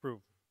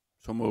approve?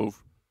 So move.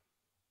 Is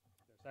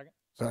there a second?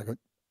 Second.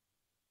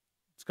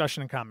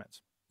 Discussion and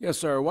comments. Yes,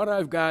 sir. What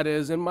I've got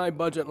is in my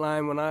budget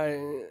line,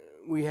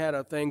 we had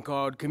a thing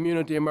called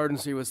Community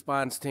Emergency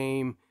Response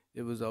Team.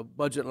 It was a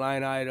budget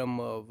line item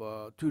of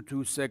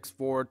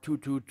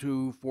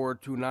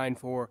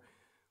 2264-222-4294.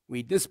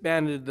 We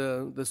disbanded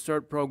the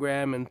CERT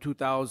program in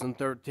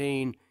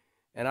 2013,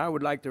 and I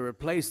would like to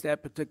replace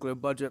that particular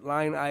budget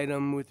line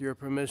item, with your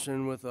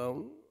permission, with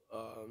a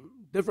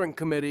different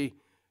committee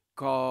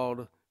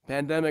called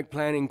Pandemic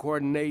Planning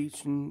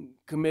Coordination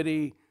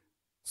Committee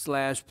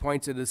 /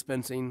 Points of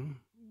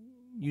Dispensing,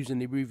 using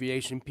the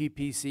abbreviation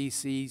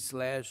PPCC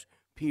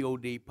 /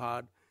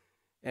 POD.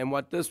 And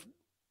what this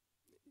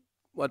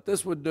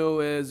would do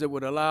is it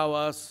would allow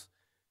us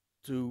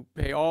to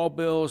pay all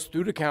bills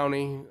through the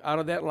county out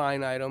of that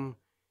line item.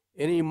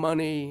 Any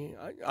money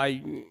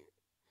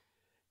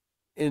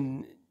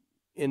in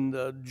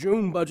the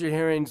June budget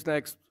hearings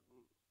next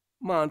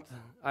month,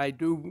 I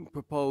do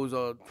propose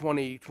a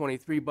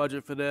 2023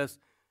 budget for this,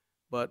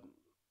 but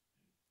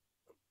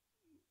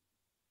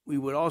we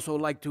would also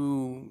like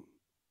to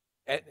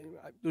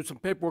there's some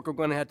paperwork we're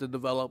going to have to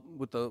develop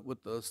with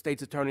the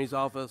state's attorney's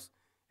office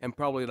and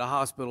probably the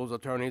hospital's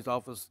attorney's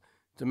office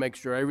to make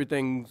sure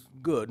everything's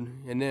good.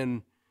 And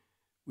then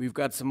we've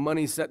got some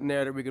money sitting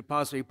there that we could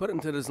possibly put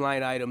into this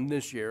line item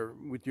this year,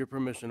 with your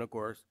permission, of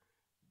course.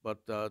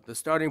 But the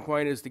starting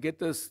point is to get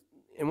this,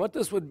 and what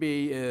this would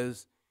be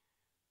is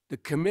the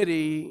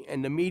committee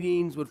and the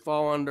meetings would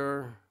fall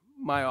under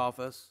my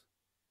office.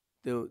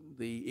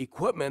 The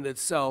equipment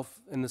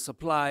itself and the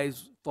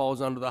supplies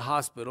falls under the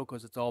hospital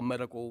because it's all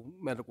medical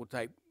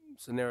type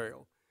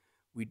scenario.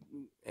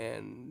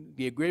 And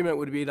the agreement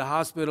would be the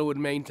hospital would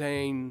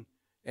maintain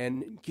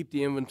and keep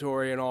the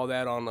inventory and all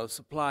that on the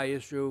supply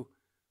issue.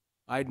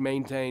 I'd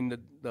maintain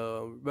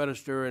the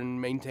register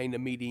and maintain the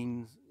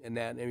meetings and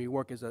that, and we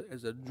work as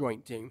a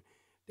joint team.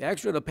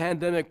 The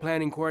Pandemic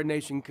Planning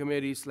Coordination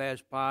Committee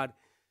 / POD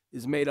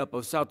is made up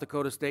of South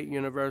Dakota State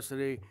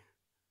University,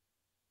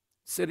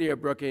 City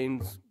of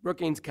Brookings,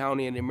 Brookings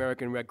County, and the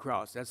American Red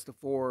Cross. That's the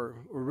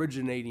 4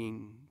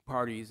 originating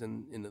parties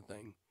in the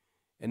thing.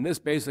 And this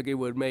basically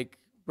would make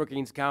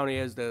Brookings County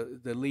as the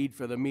lead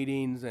for the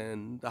meetings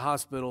and the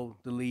hospital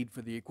the lead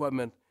for the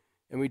equipment.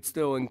 And we'd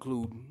still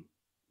include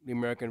the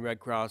American Red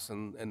Cross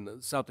and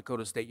the South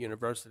Dakota State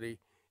University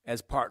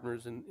as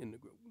partners in the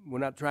group. We're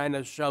not trying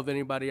to shove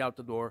anybody out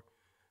the door.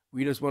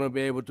 We just want to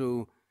be able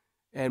to,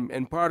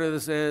 and part of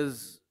this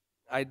is,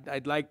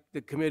 I'd like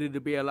the committee to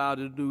be allowed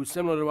to do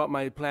similar to what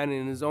my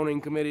planning and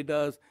zoning committee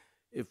does.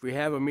 If we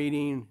have a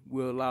meeting,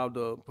 we're allowed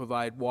to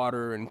provide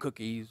water and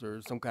cookies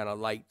or some kind of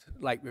light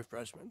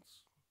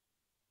refreshments.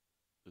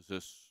 Does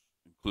this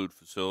include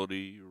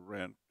facility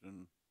rent,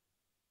 and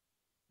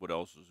what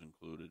else is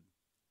included?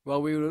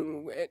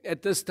 Well,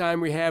 at this time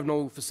we have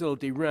no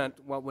facility rent.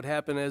 What would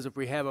happen is if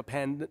we have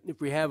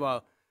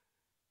a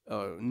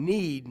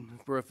need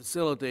for a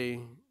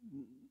facility,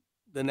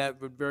 then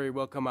that would very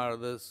well come out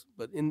of this.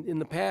 But in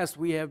the past,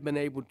 we have been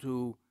able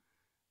to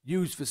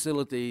use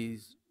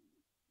facilities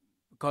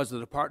because of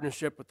the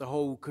partnership with the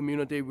whole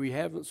community.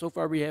 So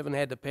far we haven't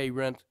had to pay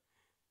rent.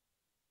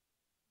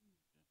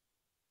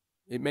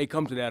 It may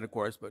come to that, of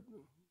course,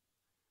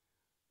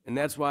 and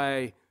that's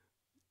why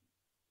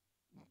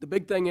the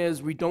big thing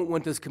is we don't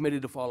want this committee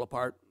to fall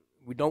apart.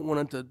 We don't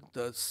want it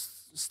to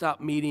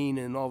stop meeting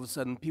and all of a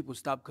sudden people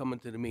stop coming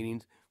to the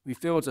meetings. We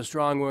feel it's a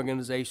strong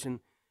organization.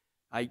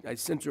 I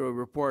sent you a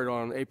report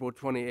on April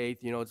 28th.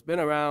 You know, it's been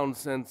around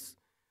since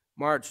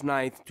March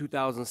 9th,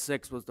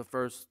 2006 was the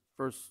first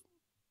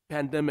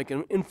pandemic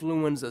and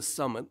influenza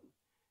summit.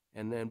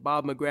 And then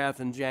Bob McGrath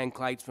and Jan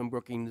Kleitz from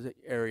Brookings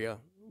area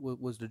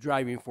was the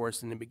driving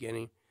force in the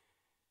beginning.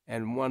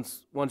 And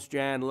once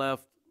Jan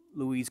left,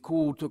 Louise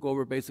Kuhl took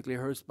over basically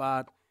her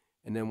spot.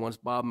 And then once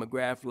Bob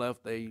McGrath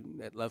left,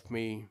 that left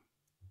me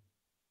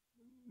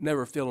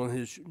never filling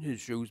his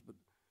shoes, but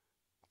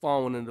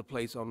falling into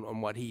place on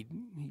what he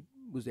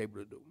was able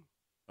to do.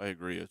 I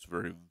agree. It's a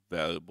very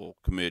valuable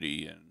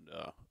committee, and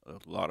a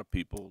lot of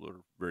people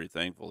are very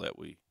thankful that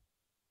we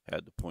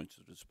had the points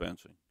of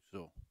dispensing.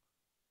 So,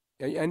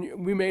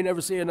 and we may never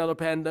see another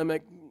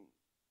pandemic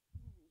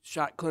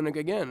shot clinic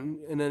again.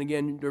 And then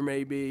again, there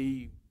may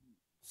be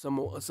some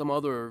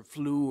other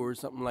flu or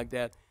something like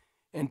that.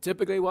 And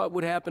typically, what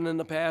would happen in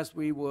the past,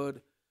 we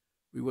would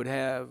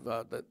have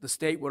the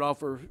state would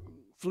offer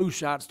flu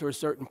shots to a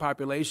certain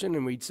population,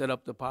 and we'd set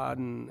up the pod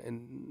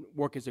and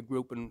work as a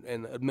group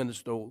and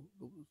administer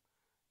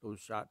those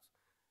shots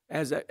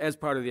as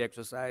part of the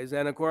exercise.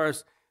 And of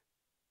course,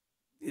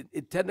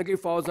 it technically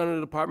falls under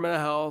the Department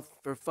of Health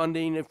for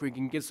funding. If we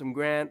can get some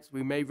grants,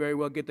 we may very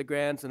well get the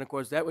grants, and of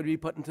course, that would be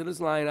put into this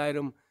line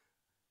item.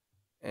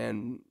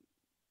 And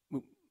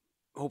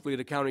hopefully,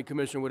 the county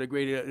commission would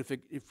agree to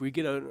if we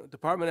get a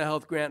Department of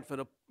Health grant for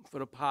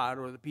the pod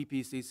or the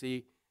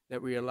PPCC,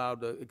 that we're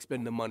allowed to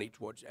expend the money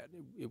towards that.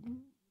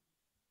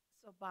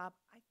 So, Bob,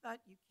 I thought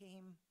you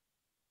came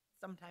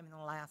sometime in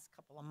the last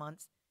couple of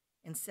months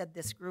and said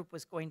this group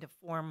was going to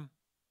form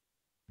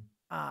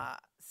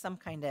some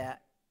kind of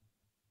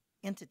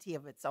entity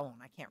of its own.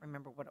 I can't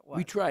remember what it was.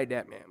 We tried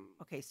that, ma'am.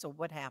 Okay, so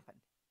what happened?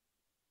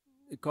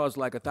 It cost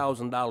like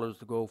 $1,000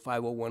 to go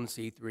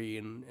 501c3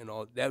 and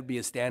all. That would be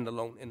a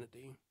standalone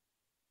entity.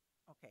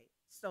 Okay,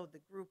 so the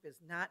group is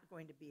not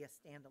going to be a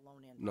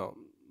standalone entity? No.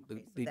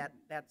 Okay, so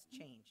that's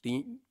changed.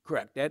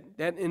 Correct. The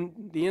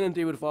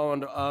entity would fall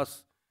under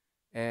us,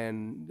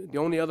 and the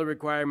only other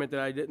requirement that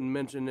I didn't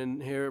mention in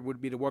here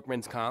would be the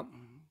workman's comp.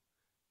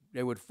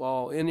 They would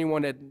fall,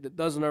 anyone that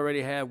doesn't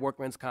already have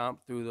workman's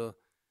comp through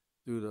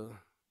the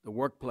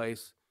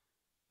workplace,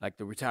 like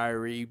the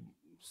retiree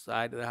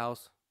side of the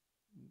house,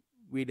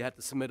 we'd have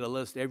to submit a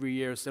list every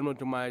year, similar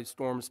to my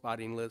storm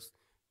spotting list,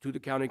 to the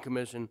county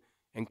commission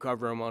and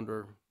cover them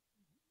under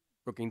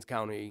Brookings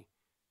County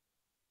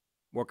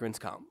workman's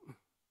comp.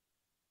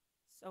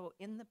 So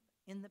in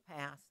the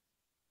past,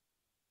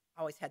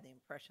 I always had the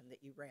impression that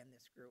you ran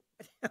this group,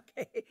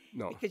 okay?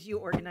 No. Because you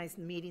organized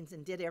the meetings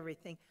and did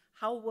everything.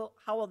 How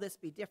will this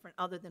be different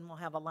other than we'll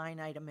have a line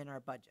item in our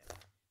budget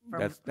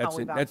from how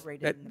we've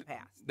operated in the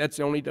past? That's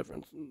the only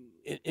difference.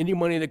 Any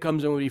money that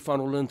comes in will be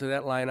funneled into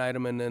that line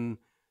item, and then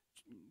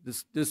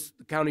the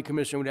county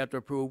commission would have to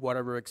approve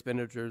whatever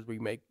expenditures we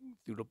make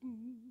through the.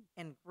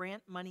 And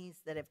grant monies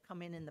that have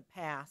come in the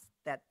past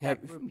that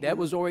group that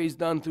was used? always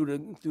done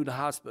through the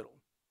hospital.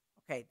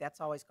 Okay, that's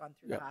always gone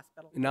through the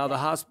hospital? Now, the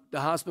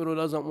hospital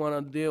doesn't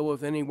want to deal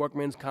with any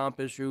workman's comp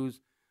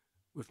issues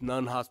with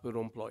non-hospital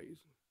employees.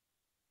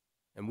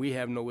 And we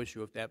have no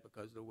issue with that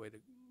because of the way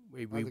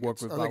we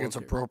work with volunteers. I think it's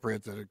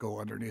appropriate that it go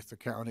underneath the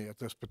county at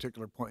this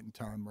particular point in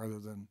time rather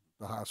than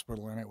the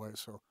hospital anyway,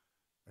 so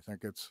I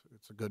think it's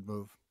a good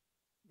move.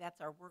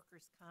 That's our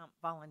workers' comp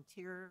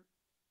volunteer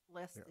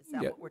list? Is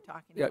that what we're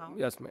talking about?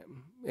 Yes,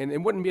 ma'am. And it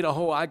wouldn't be the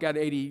whole, I got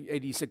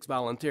 86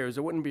 volunteers.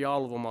 It wouldn't be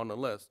all of them on the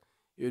list.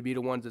 It would be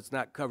the ones that's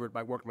not covered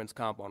by workman's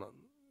comp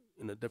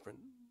in a different,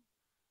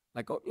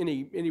 like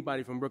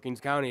anybody from Brookings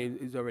County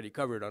is already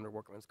covered under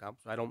workman's comp,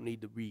 so I don't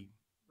need to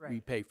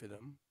repay for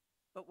them.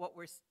 But what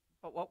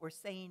we're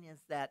saying is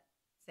that,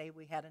 say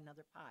we had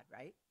another pod,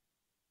 right?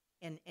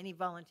 And any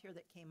volunteer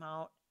that came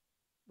out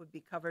would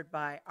be covered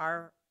by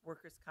our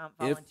workers' comp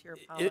volunteer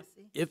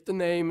policy? If the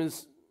name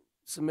is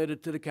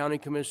submitted to the county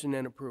commission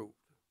and approved.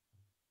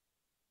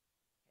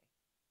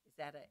 Is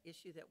that an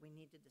issue that we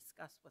need to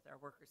discuss with our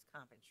workers'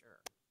 comp insurer?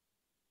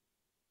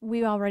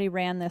 We already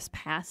ran this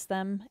past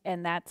them,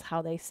 and that's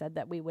how they said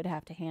that we would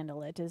have to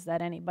handle it, is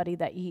that anybody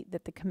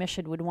that the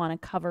commission would want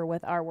to cover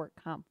with our work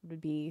comp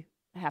would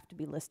have to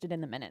be listed in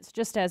the minutes,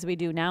 just as we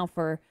do now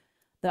for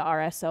the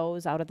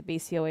RSOs out of the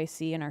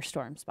BCOAC and our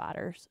storm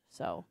spotters.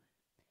 So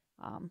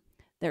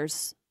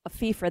there's a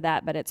fee for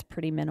that, but it's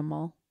pretty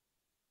minimal.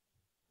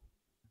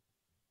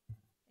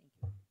 Thank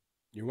you.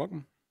 You're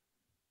welcome.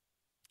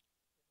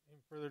 Any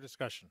further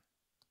discussion?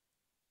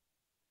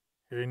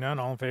 Hearing none,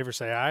 all in favor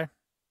say aye.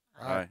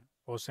 Aye.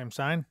 Opposed, same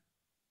sign.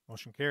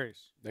 Motion carries.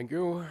 Thank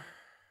you.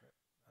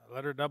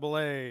 Letter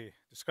AA,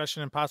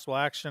 discussion and possible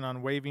action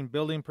on waiving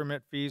building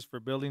permit fees for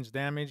buildings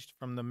damaged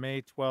from the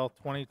May 12,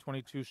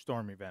 2022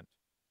 storm event.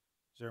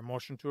 Is there a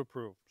motion to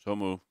approve? So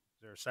move.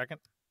 Is there a second?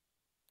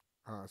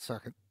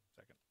 Second.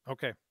 Second.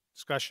 Okay.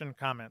 Discussion,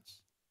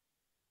 comments.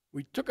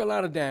 We took a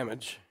lot of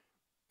damage,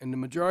 and the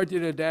majority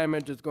of the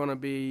damage is going to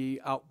be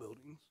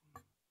outbuildings.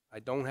 I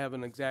don't have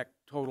an exact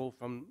total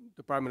from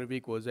Department of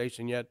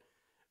Equalization yet.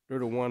 They're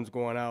the ones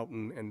going out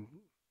and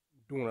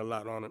doing a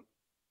lot on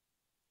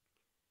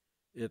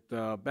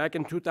it. Back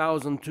in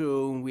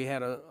 2002, we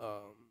had a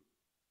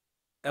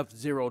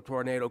F0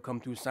 tornado come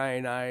through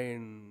Sinai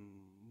and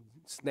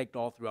snaked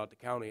all throughout the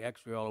county,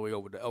 actually all the way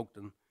over to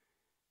Elkton.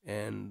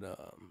 And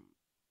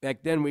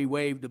back then, we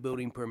waived the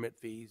building permit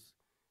fees.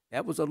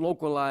 That was a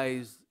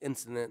localized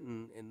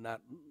incident and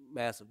not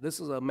massive. This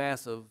is a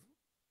massive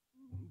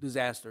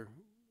disaster.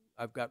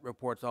 I've got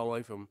reports all the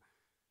way from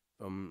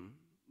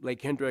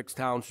Lake Hendricks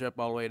Township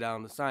all the way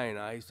down to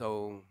Sinai.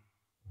 So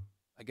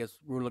I guess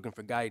we're looking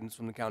for guidance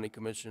from the county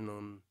commission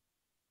on.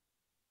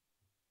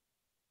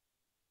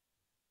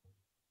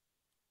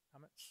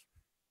 Comments?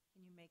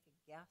 Can you make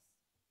a guess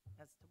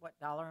as to what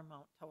dollar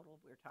amount total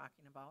we're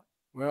talking about?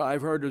 Well,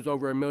 I've heard there's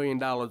over $1 million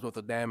worth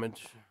of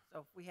damage. So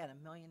if we had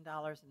 $1 million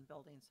in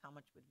buildings, how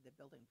much would the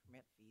building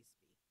permit fees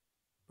be?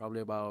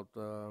 Probably about,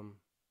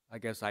 I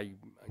guess I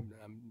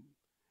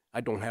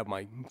don't have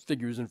my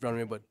figures in front of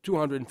me, but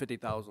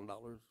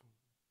 $250,000.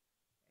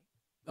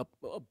 Up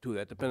to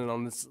that, depending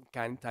on this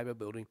type of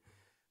building.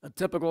 A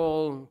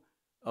typical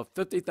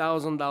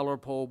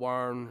 $50,000 pole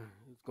barn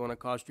is going to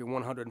cost you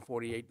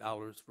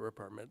 $148 for a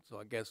permit. So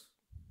I guess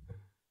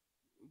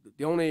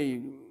the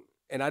only,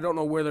 and I don't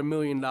know where the $1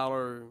 million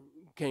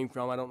came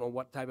from. I don't know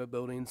what type of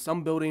building.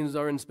 Some buildings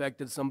are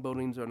inspected, some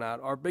buildings are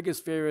not. Our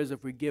biggest fear is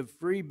if we give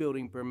free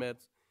building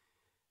permits,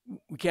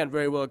 we can't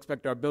very well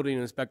expect our building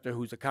inspector,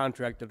 who's a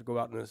contractor, to go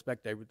out and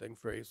inspect everything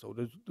free. So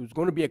there's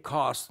going to be a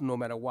cost, no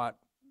matter what,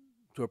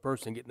 to a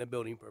person getting a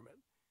building permit.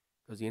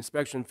 Because the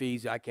inspection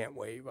fees, I can't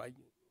waive,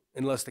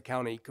 unless the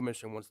county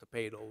commission wants to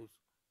pay those.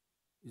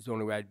 Is the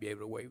only way I'd be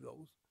able to waive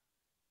those.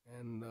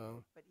 And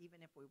But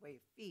even if we waive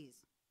fees,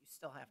 you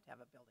still have to have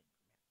a building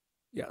permit.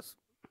 yes,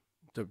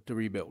 to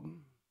rebuild.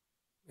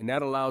 And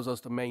that allows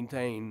us to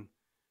maintain,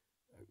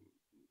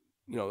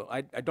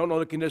 I don't know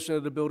the condition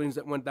of the buildings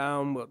that went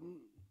down, but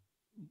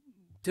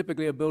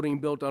typically a building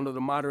built under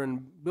the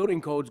modern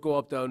building codes go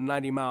up to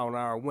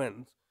 90-mile-an-hour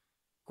winds.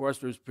 Of course,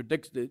 it was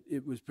predicted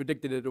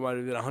it might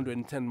have been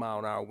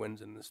 110-mile-an-hour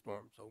winds in the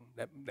storm, so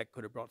that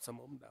could have brought some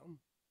of them down.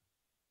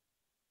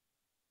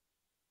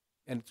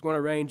 And it's going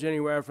to range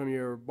anywhere from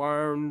your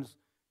barns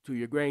to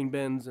your grain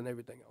bins and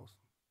everything else.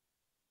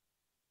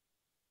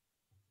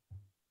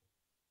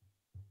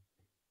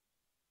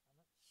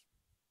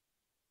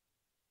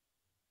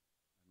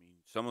 I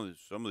mean,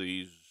 some of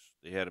these,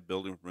 they had a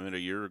building permit a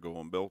year ago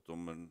and built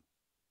them, and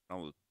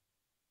now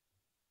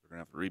they're gonna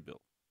have to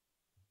rebuild.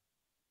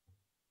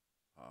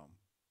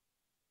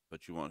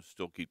 But you want to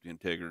still keep the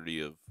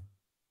integrity of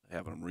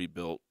having them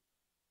rebuilt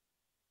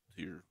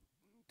to your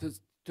To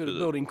the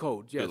building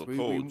codes, yes. to the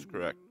codes,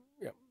 correct?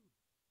 Yeah.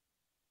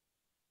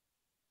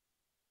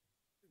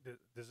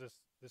 Does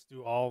this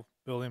do all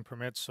building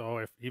permits?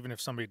 So even if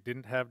somebody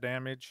didn't have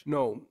damage,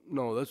 No,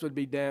 this would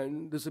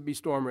be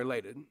storm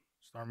related.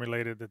 storm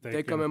related, that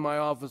They come in my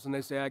office and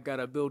they say, I got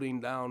a building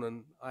down,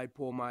 and I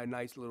pull my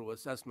nice little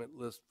assessment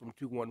list from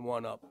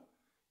 211 up,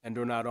 and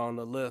they're not on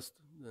the list,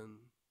 then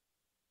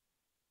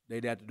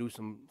they'd have to do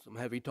some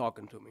heavy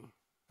talking to me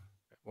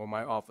or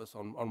my office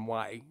on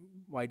why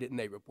didn't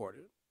they report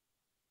it.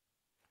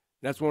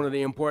 That's one of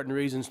the important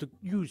reasons to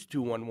use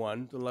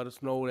 211, to let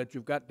us know that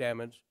you've got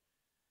damage.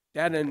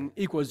 That and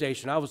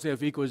equalization. Obviously,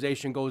 if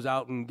equalization goes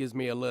out and gives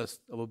me a list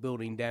of a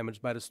building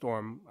damaged by the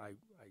storm,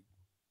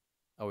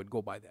 I would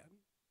go by that.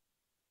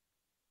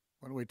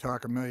 When we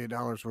talk $1 million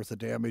worth of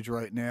damage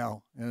right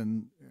now,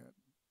 and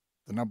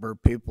the number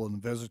of people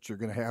and visits you're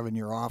going to have in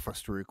your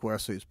office to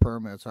request these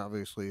permits,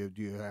 obviously,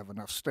 do you have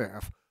enough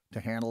staff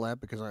to handle that?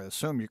 Because I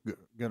assume you're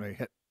going to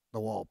hit the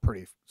wall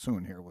pretty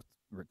soon here with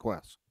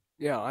requests.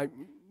 Yeah, I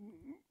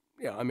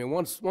mean,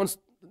 once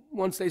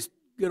they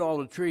get all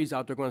the trees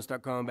out, they're going to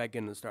start coming back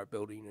in and start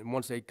building. And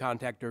once they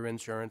contact their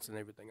insurance and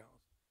everything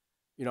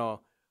else,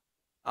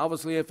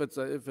 obviously, if it's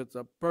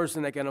a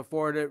person that can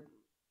afford it,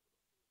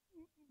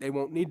 they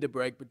won't need the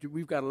break. But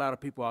we've got a lot of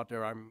people out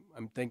there.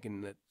 I'm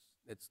thinking that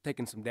it's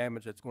taking some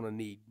damage that's going to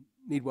need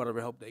whatever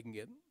help they can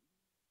get.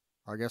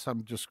 I guess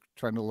I'm just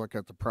trying to look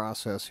at the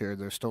process here.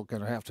 They're still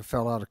going to have to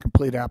fill out a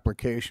complete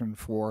application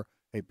for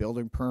a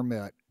building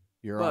permit.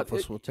 Your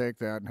office will take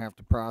that and have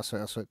to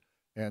process it.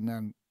 And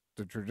then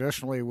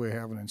traditionally we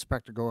have an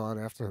inspector go out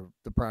after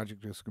the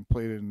project is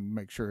completed and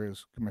make sure,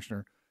 as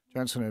Commissioner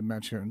Jensen had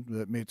mentioned,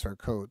 that it meets our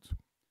codes.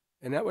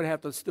 And that would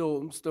have to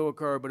still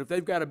occur. But if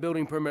they've got a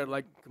building permit,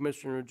 like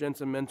Commissioner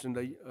Jensen mentioned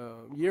a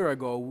year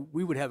ago,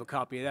 we would have a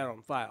copy of that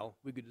on file.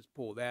 We could just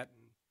pull that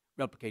and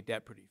replicate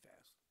that pretty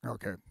fast.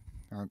 Okay.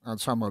 On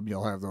some of them,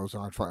 you'll have those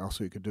on file,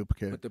 so you could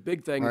duplicate it. But the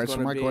big thing All is right,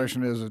 going so to be... my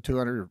question is, the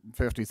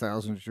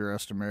 $250,000 that you're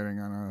estimating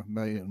on $1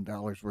 million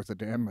worth of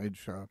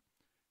damage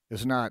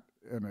is not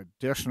an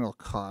additional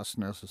cost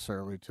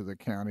necessarily to the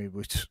county,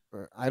 which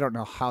I don't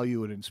know how you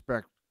would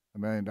inspect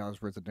 $1 million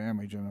worth of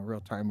damage in a real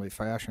timely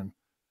fashion.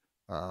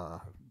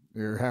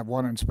 You have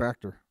one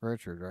inspector,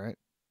 Richard, right?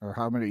 Or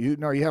how many? You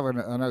have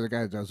another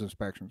guy that does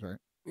inspections, right?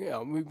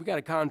 Yeah, we got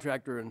a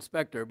contractor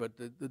inspector, but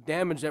the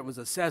damage that was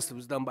assessed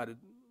was done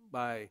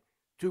by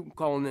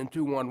calling in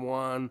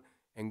 211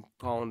 and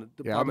calling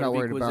the Department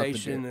of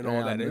Equalization and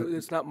all that.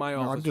 It's not my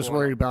office. I'm just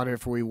worried about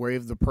if we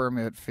waive the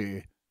permit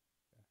fee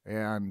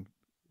and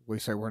we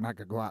say we're not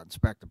going to go out and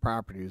inspect the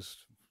properties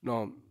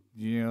No,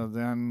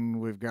 then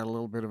we've got a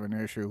little bit of an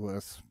issue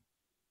with,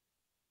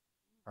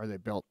 are they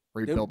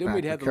rebuilt then back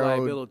we'd to have the code?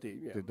 liability,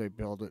 yeah. Did they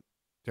build it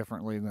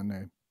differently than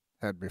they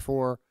had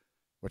before?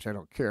 Which I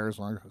don't care as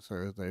long as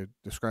they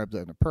describe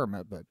that in a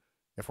permit. But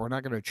if we're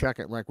not going to check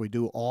it like we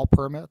do all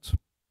permits,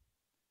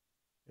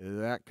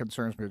 that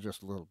concerns me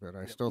just a little bit.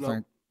 I still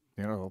think,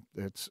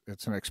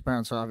 it's an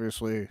expense,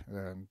 obviously,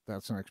 and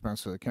that's an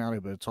expense to the county,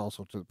 but it's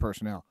also to the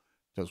personnel.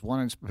 Does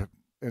one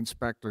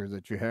inspector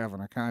that you have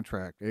in a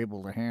contract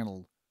able to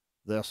handle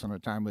this in a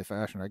timely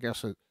fashion? I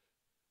guess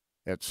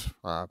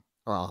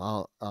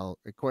I'll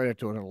equate it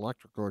to an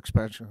electrical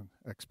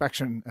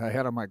inspection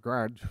ahead of my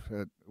garage.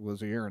 It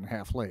was a year and a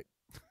half late.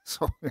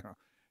 So,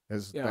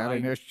 is that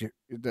an issue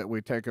that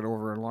we take it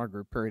over a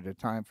longer period of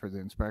time for the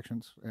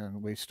inspections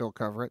and we still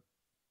cover it?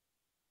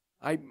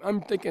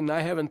 I'm thinking,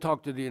 I haven't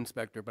talked to the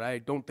inspector, but I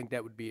don't think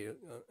that would be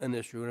an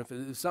issue. And if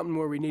it's something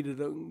where we needed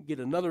to get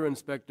another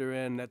inspector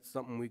in, that's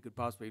something we could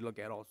possibly look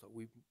at also.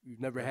 We've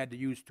never had to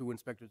use 2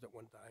 inspectors at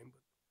one time.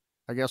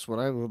 I guess what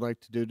I would like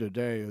to do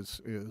today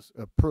is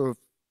approve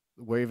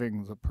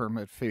waiving the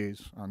permit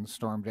fees on the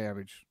storm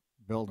damaged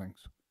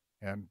buildings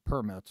and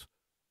permits,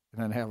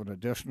 and then have an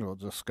additional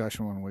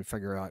discussion when we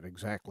figure out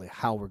exactly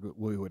how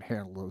we would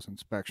handle those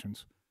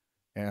inspections.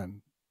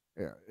 And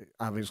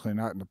obviously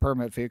not in the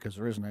permit fee because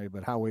there isn't any,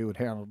 but how we would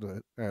handle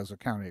it as a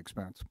county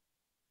expense.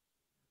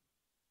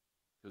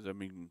 Because, I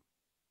mean,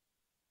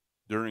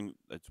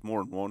 it's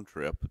more than one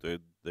trip.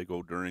 They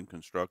go during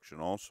construction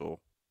also.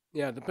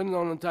 Yeah, depending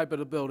on the type of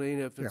the building.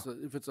 If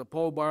it's a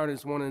pole barn,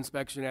 it's one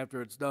inspection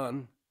after it's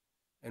done.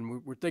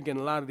 And we're thinking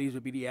a lot of these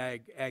would be the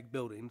ag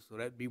buildings, so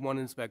that'd be one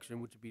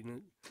inspection, which would be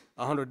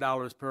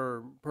 $100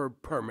 per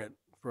permit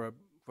for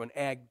an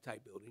ag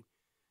type building.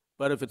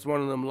 But if it's one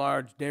of them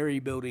large dairy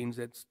buildings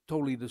that's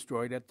totally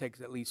destroyed, that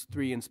takes at least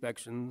 3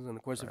 inspections. And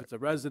of course, if it's a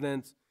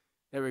residence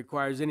that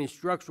requires any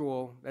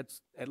structural,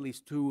 that's at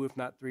least 2, if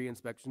not 3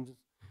 inspections.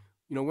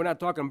 We're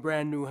not talking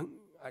brand new.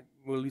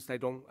 Well, at least I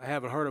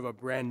haven't heard of a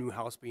brand new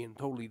house being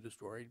totally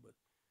destroyed. But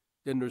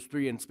then there's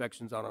 3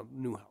 inspections on a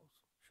new house.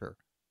 Sure.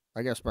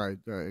 I guess my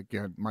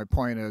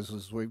point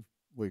is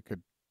we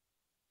could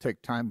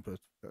take time to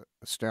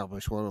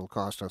establish what it'll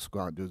cost us to go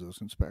out and do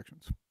those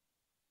inspections.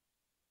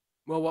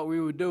 Well, what we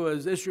would do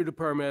is issue the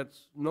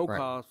permits, no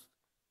cost,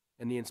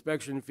 and the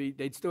inspection fee,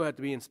 they'd still have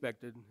to be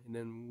inspected, and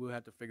then we'll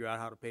have to figure out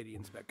how to pay the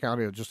inspector.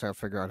 County will just have to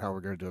figure out how we're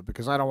going to do it,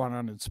 because I don't want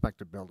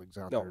uninspected buildings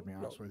out there, to be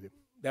honest with you.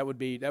 That would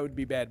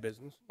be bad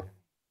business.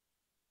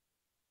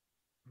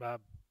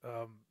 Bob,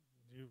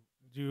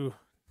 do you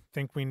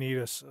think we need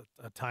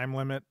a time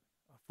limit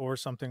for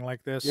something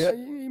like this? Yeah,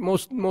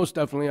 most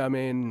definitely. I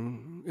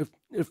mean,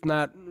 if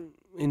not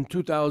in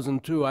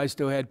 2002, I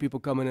still had people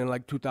coming in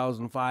like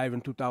 2005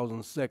 and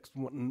 2006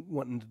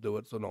 wanting to do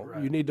it. So no,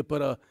 you need to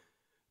put a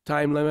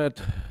time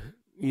limit,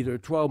 either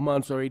 12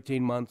 months or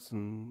 18 months,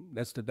 and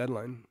that's the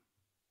deadline.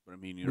 But I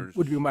mean,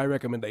 would be my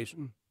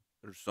recommendation.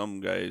 There's some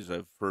guys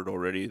I've heard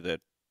already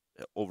that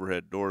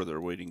overhead door,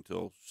 they're waiting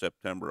till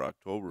September,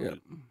 October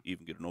to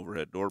even get an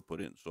overhead door put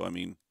in. So I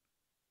mean,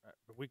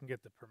 but we can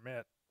get the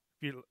permit.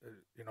 If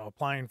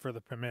applying for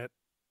the permit,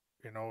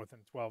 within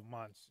 12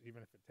 months,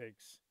 even if it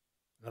takes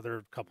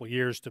another couple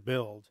years to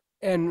build.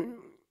 And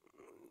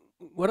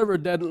whatever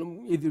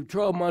deadline, either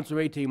 12 months or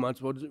 18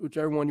 months,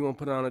 whichever one you want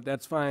to put on it,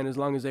 that's fine, as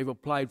long as they've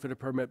applied for the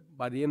permit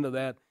by the end of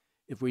that.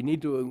 If we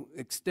need to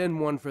extend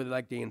one for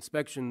like the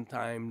inspection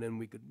time, then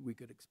we could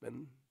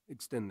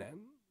extend that.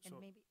 And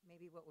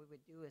maybe what we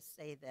would do is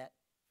say that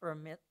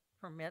permits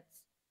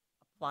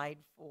applied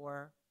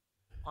for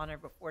on or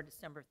before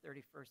December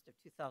 31st of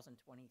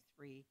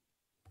 2023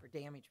 for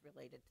damage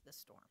related to the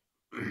storm.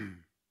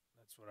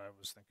 That's what I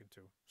was thinking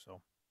too.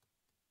 So,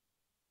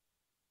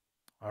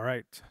 all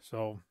right.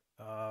 So,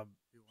 you want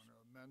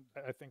to amend?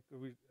 I think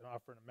we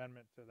offer an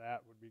amendment to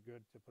that would be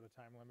good, to put a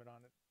time limit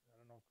on it. I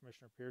don't know,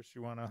 Commissioner Pierce,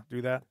 you want to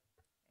do that?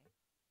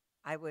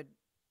 I would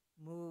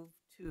move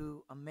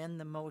to amend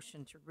the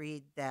motion to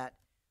read that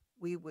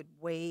we would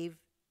waive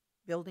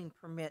building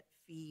permit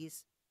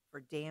fees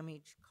for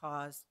damage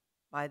caused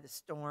by the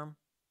storm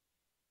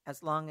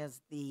as long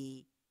as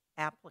the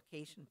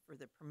application for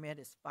the permit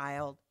is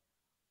filed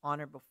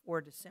on or before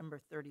December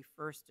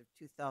 31st of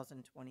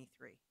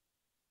 2023. Is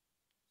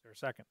there a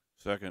second?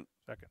 Second.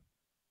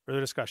 Further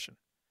discussion.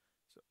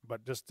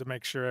 But just to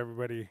make sure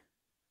everybody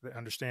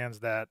understands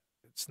that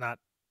it's not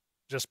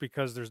just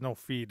because there's no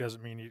fee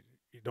doesn't mean you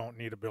don't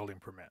need a building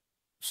permit.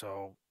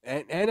 So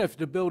and if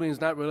the building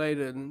is not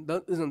related and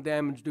isn't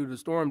damaged due to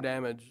storm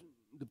damage,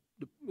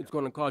 it's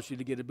going to cost you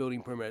to get a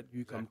building permit.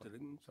 You come to the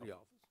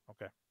office.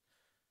 Okay.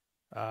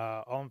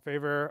 All in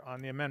favor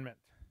on the amendment,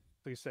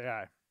 please say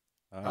aye.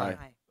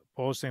 Aye.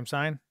 Opposed, same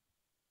sign.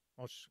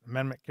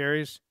 Amendment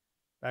carries.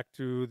 Back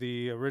to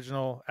the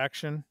original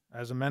action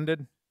as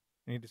amended.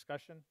 Any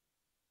discussion?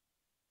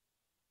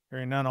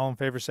 Hearing none, all in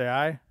favor say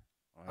aye.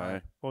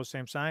 Aye. Opposed,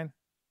 same sign.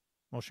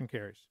 Motion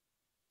carries.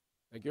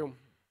 Thank you.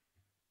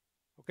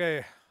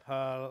 Okay,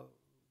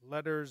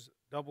 letters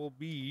double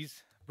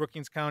B's,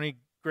 Brookings County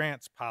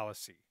grants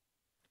policy.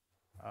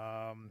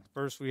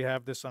 First, we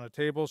have this on a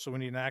table, so we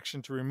need an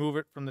action to remove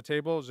it from the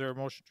table. Is there a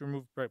motion to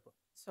remove the paper?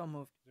 So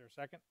moved. Is there a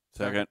second?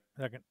 Second.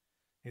 Second.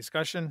 Any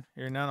discussion?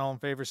 Hearing none, all in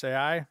favor say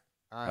aye.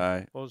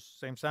 Aye. Opposed,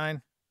 same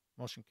sign.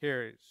 Motion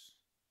carries.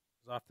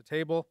 It's off the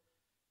table.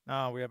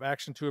 Now, we have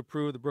action to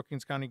approve the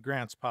Brookings County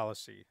grants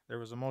policy. There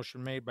was a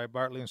motion made by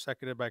Bartley and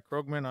seconded by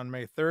Krogman on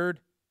May 3rd.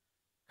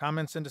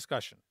 Comments and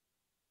discussion.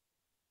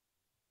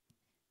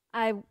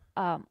 I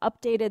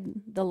updated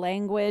the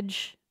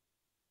language.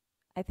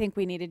 I think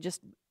we needed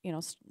just,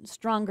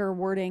 stronger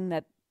wording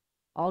that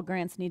all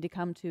grants need to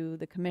come to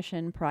the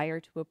commission prior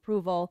to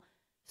approval.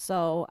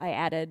 So I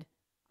added,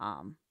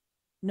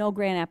 no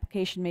grant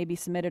application may be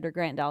submitted or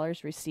grant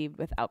dollars received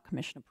without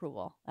commission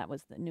approval. That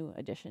was the new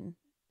addition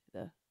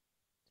to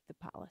the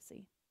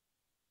policy.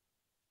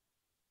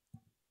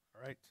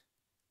 All right.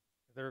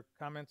 Other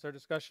comments or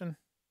discussion?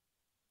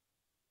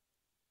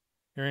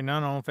 Hearing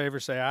none, all in favor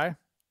say aye.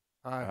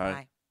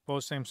 Aye.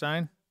 Opposed, same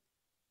sign.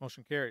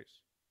 Motion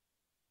carries.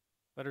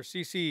 Letter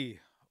CC,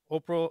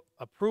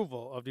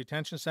 approval of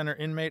detention center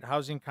inmate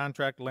housing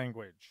contract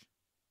language.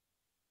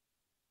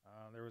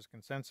 There was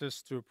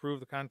consensus to approve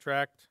the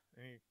contract.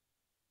 Any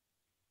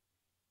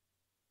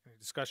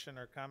discussion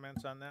or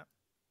comments on that?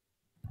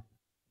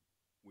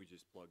 We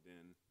just plugged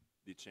in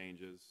the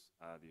changes.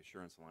 The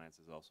Assurance Alliance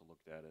has also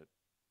looked at it.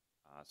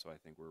 So I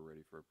think we're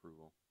ready for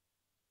approval.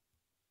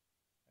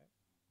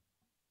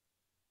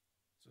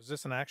 So is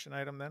this an action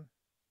item then?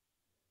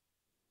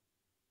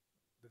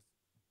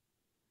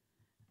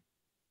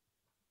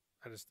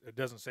 It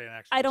doesn't say an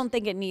action. I don't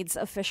think it needs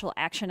official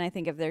action. I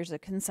think if there's a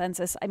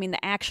consensus, the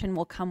action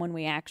will come when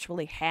we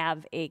actually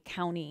have a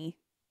county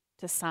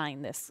to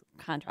sign this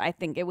contract. I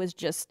think it was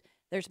just,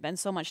 there's been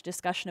so much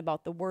discussion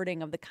about the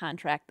wording of the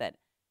contract that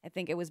I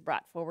think it was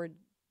brought forward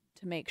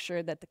to make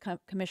sure that the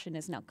commission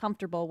is now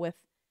comfortable with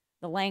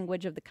the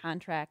language of the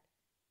contract.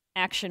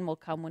 Action will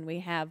come when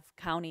we have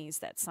counties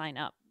that sign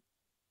up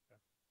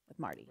with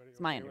Marty. It's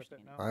my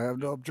understanding. I have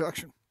no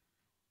objection.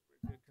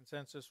 Good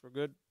consensus, we're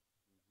good?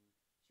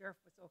 Sheriff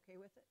was okay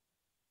with it?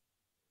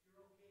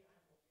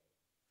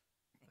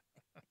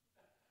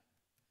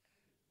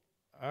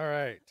 All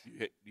right.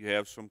 Do you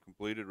have some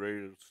completed, ready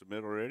to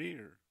submit already,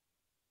 or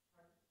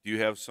do you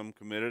have some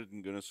committed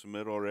and going to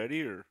submit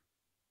already, or?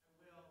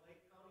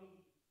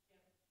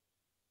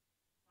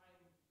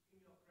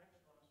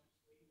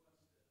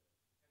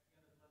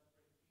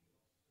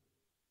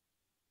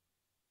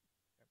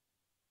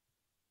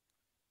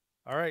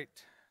 All right.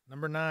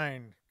 Number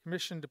 9,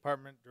 Commission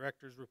Department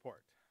Director's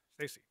Report.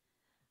 Stacy.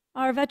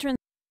 Our veterans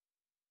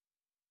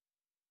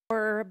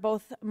for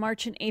both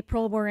March and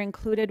April were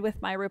included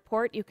with my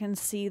report. You can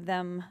see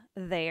them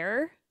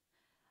there.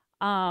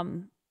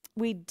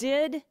 We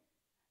did,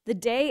 the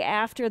day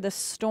after the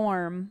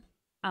storm,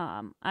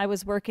 I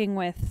was working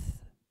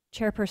with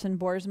Chairperson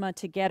Boersma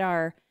to get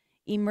our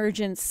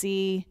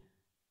emergency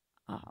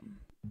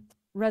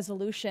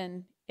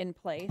resolution in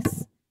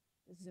place.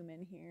 Zoom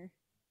in here.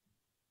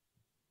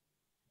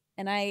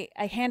 And I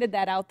handed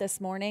that out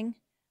this morning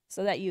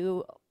so that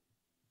you,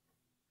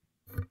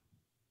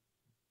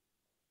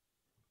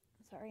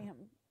 sorry,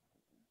 I'm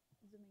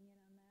zooming in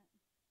on that.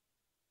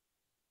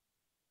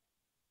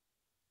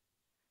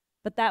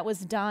 But that was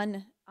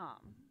done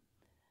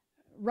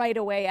right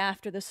away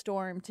after the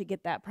storm to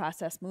get that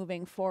process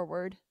moving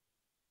forward.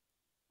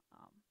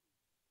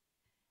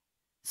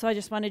 So I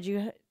just wanted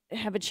you to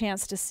have a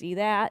chance to see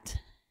that.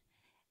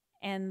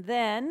 And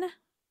then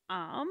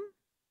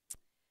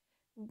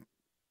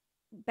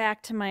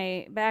back to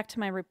my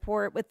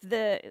report with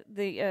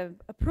the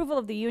approval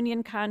of the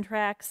union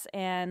contracts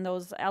and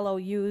those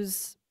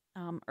LOUs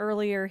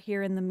earlier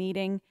here in the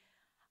meeting.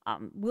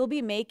 We'll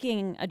be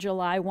making a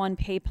July 1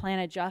 pay plan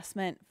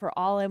adjustment for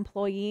all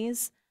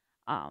employees.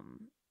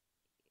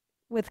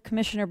 With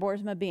Commissioner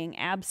Boersma being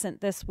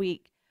absent this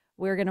week,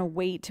 we're going to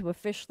wait to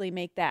officially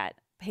make that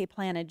pay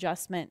plan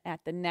adjustment at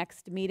the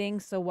next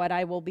meeting. So what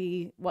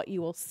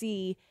you will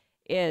see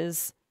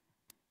is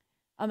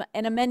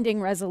an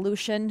amending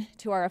resolution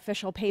to our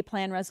official pay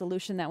plan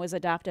resolution that was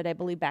adopted, I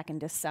believe, back in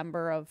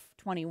December of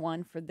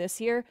 21 for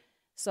this year.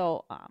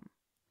 So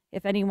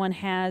if anyone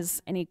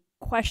has any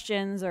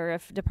questions or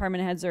if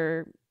department heads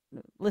are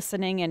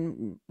listening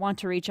and want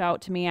to reach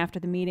out to me after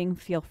the meeting,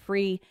 feel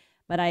free.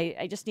 But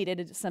I just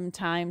needed some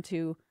time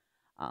to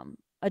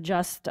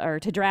adjust or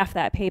to draft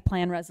that pay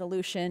plan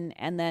resolution,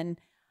 and then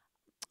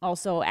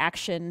also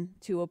action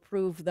to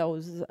approve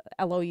those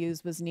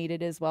LOUs was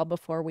needed as well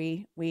before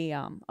we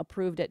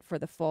approved it for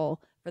the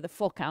full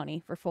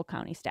county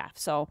staff.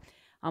 So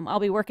I'll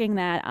be working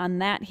on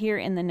that here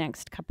in the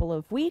next couple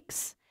of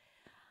weeks.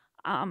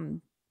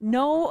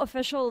 No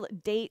official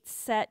date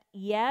set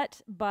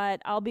yet,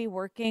 but I'll be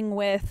working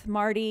with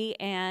Marty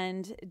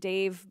and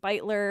Dave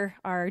Beitler,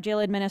 our jail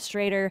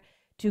administrator,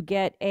 to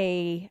get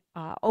a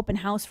open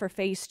house for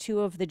phase 2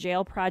 of the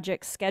jail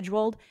project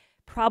scheduled.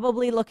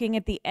 Probably looking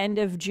at the end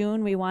of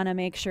June. We want to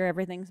make sure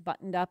everything's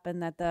buttoned up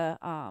and that the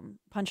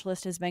punch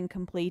list has been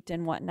complete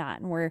and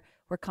whatnot, and we're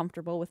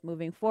comfortable with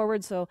moving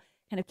forward. So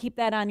kind of keep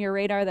that on your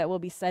radar that we'll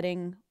be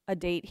setting a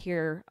date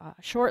here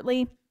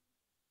shortly.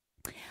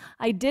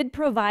 I did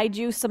provide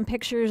you some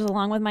pictures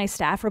along with my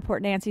staff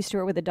report. Nancy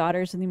Stewart with the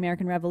Daughters of the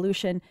American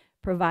Revolution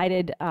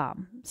provided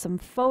some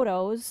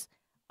photos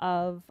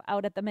of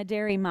out at the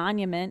Maderi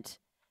Monument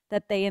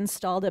that they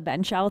installed a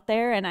bench out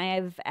there, and I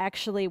have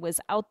actually was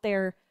out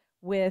there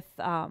with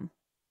Todd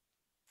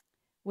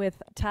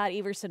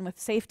Everson with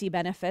Safety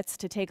Benefits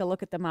to take a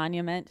look at the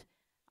monument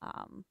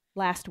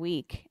last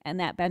week,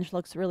 and that bench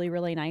looks really,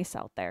 really nice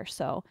out there.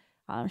 So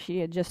she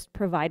had just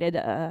provided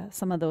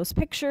some of those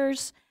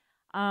pictures.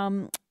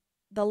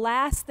 The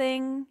last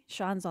thing,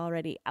 Sean's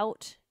already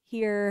out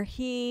here.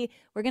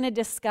 We're going to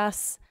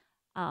discuss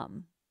a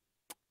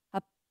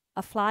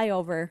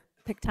flyover,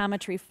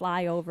 pictometry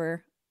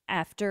flyover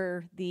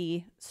after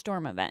the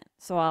storm event.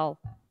 So I'll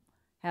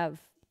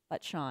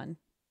let Sean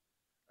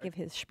give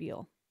his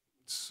spiel.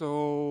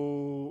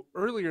 So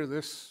earlier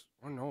it's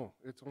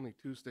only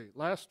Tuesday.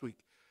 Last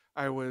week,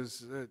 I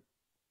was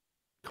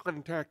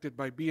contacted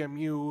by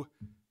BMU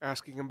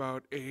asking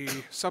about a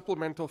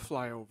supplemental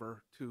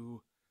flyover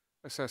to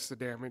assess the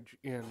damage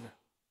in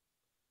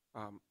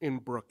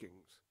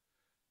Brookings.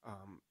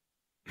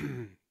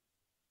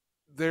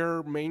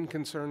 Their main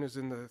concern is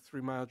in the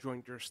 3 Mile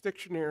Joint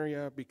Jurisdiction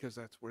area because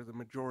that's where the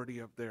majority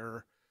of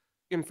their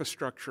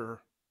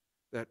infrastructure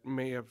that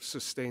may have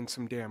sustained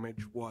some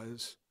damage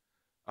was.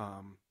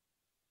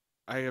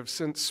 I have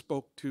since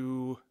spoke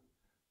to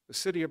the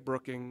city of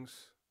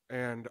Brookings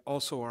and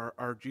also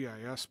our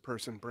GIS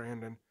person,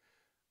 Brandon,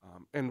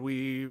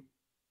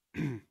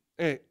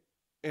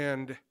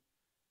 and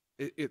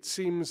it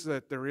seems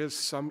that there is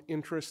some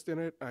interest in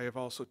it. I have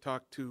also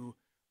talked to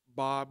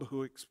Bob,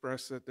 who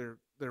expressed that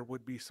there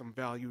would be some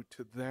value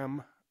to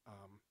them.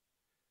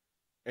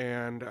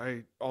 And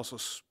I also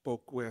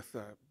spoke with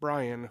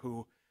Brian,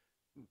 who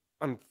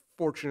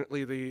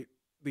unfortunately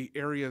the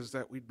areas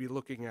that we'd be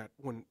looking at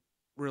wouldn't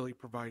really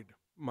provide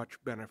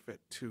much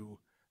benefit to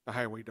the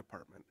highway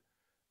department.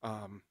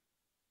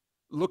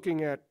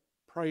 Looking at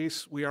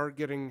price, we are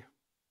getting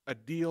a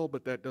deal,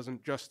 but that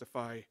doesn't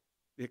justify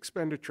the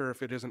expenditure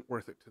if it isn't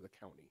worth it to the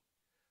county.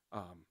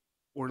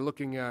 We're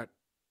looking at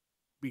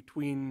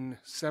between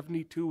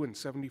 72 and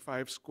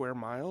 75 square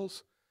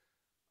miles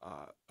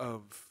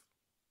of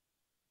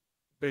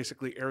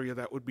basically area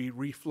that would be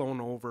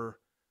reflown over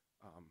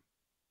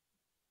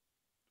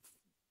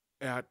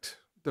at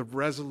the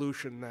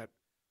resolution that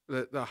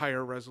the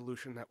higher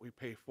resolution that we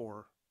pay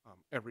for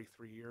every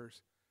 3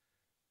 years.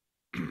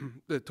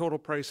 The total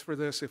price for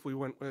this, if we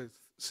went with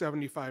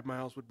 75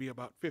 miles, would be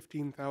about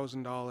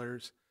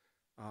 $15,000.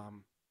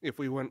 If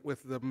we went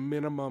with the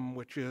minimum,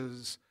 which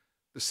is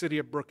the city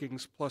of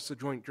Brookings plus the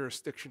joint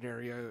jurisdiction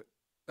area,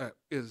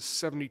 is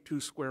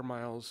 72 square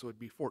miles, so it'd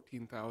be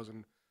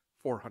 $14,400.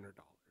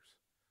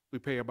 We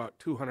pay about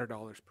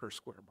 $200 per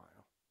square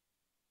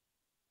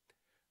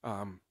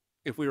mile.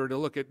 If we were to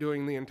look at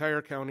doing the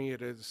entire county,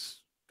 it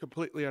is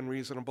completely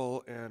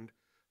unreasonable and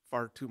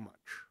far too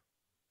much.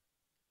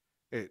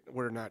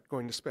 We're not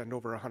going to spend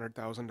over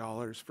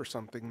 $100,000 for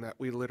something that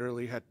we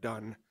literally had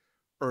done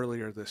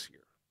earlier this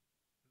year.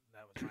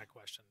 That was my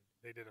question.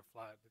 Did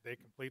they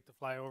complete the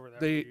flyover?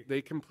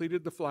 They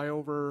completed the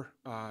flyover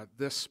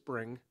this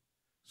spring,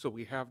 so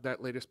we have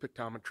that latest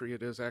pictometry.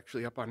 It is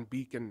actually up on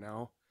Beacon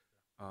now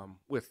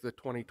with the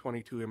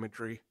 2022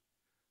 imagery.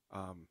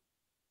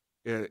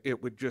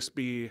 It would just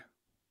be,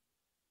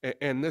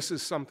 and this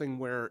is something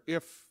where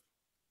if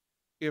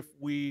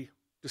we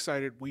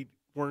decided we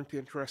weren't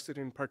interested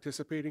in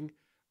participating,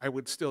 I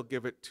would still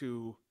give it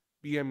to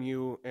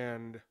BMU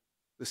and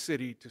the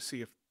city to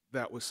see if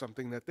that was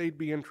something that they'd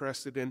be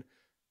interested in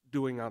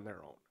doing on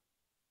their own.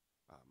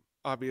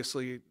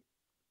 Obviously,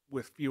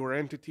 with fewer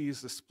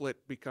entities, the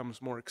split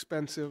becomes more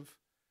expensive.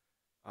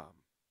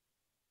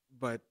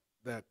 But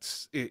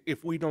that's,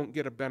 if we don't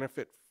get a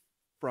benefit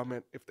from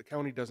it, if the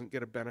county doesn't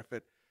get a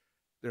benefit,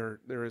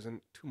 there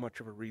isn't too much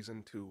of a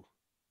reason to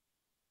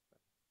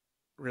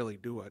really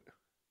do it.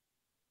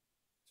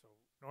 So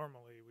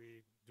normally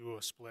we do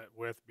a split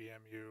with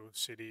BMU,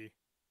 city,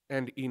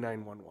 and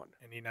E911.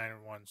 And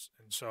E911.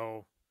 And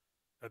so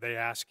are they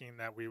asking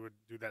that we would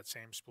do that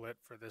same split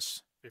for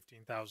this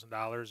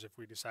 $15,000 if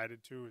we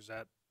decided to? Is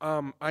that?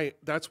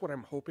 That's what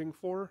I'm hoping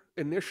for.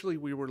 Initially,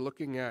 we were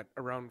looking at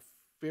around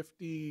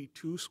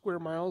 52 square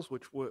miles,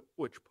 which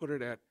put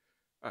it at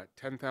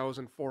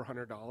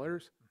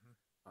 $10,400.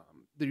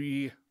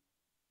 The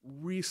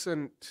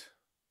recent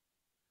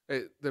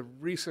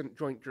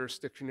joint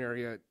jurisdiction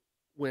area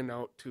went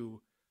out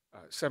to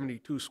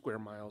 72 square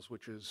miles,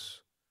 which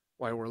is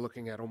why we're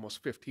looking at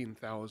almost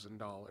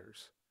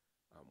 $15,000.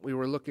 We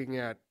were looking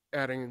at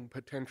adding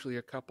potentially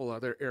a couple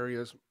other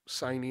areas,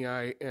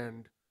 Sinai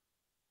and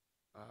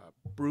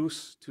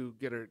Bruce, to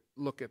get a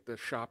look at the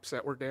shops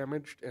that were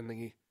damaged and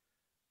the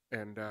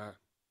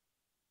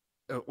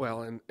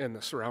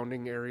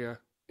surrounding area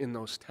in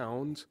those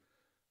towns.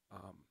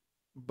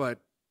 But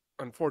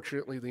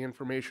unfortunately, the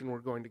information we're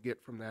going to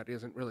get from that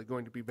isn't really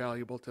going to be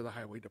valuable to the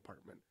highway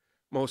department.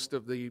 Most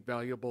of the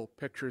valuable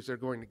pictures they're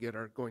going to get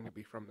are going to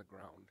be from the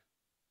ground.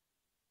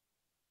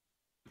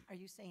 Are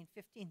you saying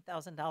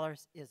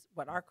 $15,000 is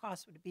what our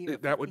cost would be? Or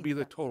That would be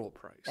the 15,000? total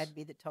price. That'd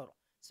be the total.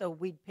 So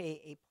we'd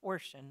pay a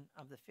portion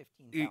of the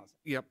 15,000.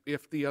 Yep,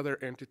 if the other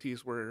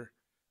entities were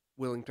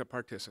willing to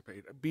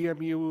participate.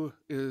 BMU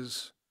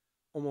is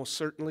almost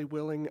certainly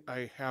willing.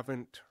 I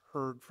haven't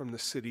heard from the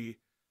city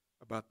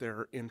about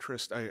their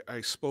interest.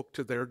 I spoke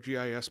to their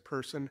GIS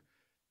person,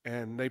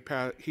 and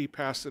he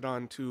passed it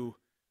on to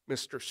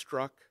Mr.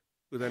 Struck,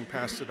 who then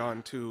passed it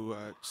on to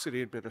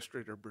City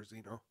Administrator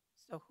Brazino.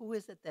 So who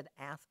is it that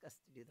asked us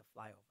to do the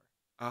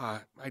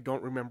flyover? I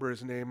don't remember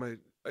his name,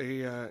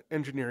 a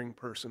engineering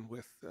person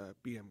with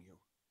BMU.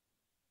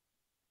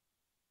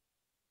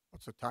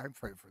 What's the time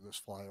frame for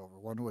this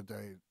flyover? When would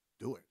they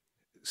do it?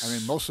 I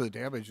mean, most of the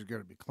damage is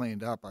going to be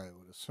cleaned up, I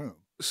would assume.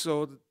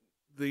 So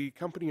the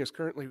company is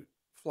currently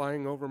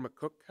flying over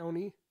McCook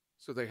County,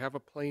 so they have a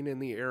plane in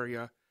the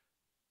area.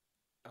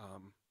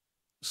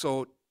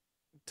 So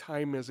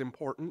time is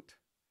important.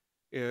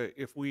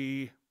 If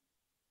we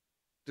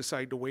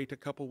decide to wait a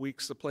couple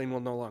weeks, the plane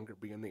will no longer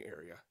be in the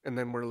area. And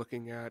then we're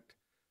looking at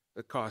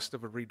the cost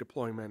of a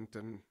redeployment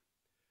and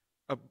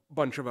a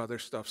bunch of other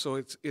stuff. So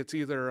it's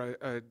either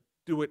a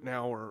do it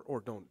now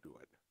or don't do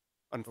it,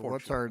 unfortunately. So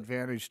what's our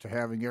advantage to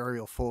having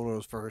aerial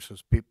photos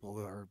versus people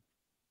who are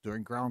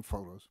doing ground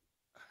photos?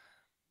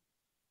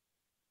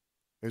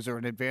 Is there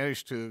an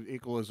advantage to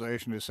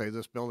equalization to say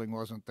this building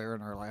wasn't there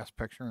in our last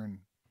picture and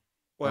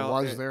it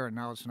was there and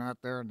now it's not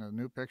there in the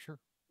new picture?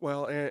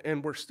 Well,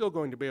 and we're still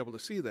going to be able to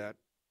see that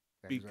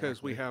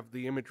because we have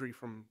the imagery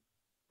from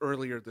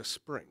earlier this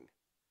spring.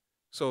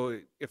 So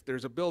if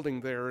there's a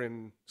building there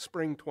in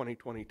spring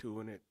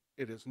 2022 and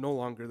it is no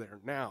longer there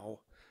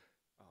now,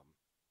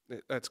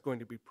 that's going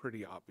to be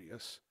pretty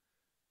obvious.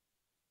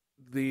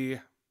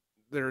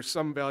 There's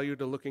some value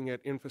to looking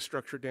at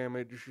infrastructure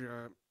damage,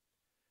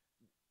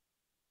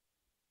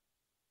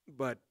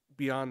 but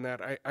beyond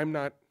that, I'm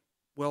not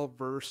well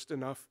versed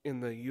enough in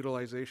the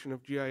utilization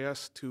of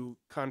GIS to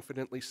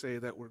confidently say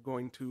that we're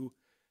going to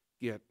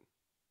get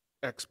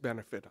X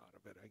benefit out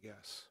of it, I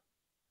guess.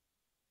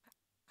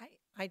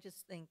 I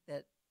just think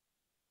that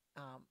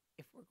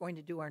if we're going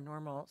to do our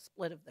normal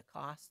split of the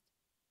cost,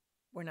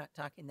 we're not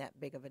talking that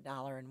big of a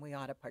dollar, and we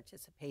ought to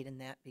participate in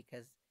that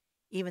because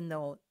even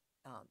though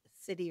the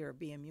city or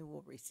BMU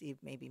will receive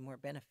maybe more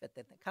benefit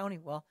than the county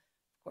will,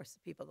 of course, the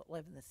people that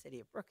live in the city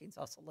of Brookings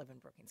also live in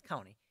Brookings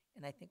County,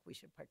 and I think we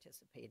should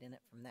participate in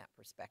it from that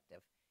perspective.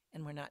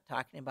 And we're not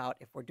talking about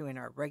if we're doing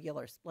our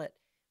regular split,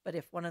 but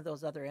if one of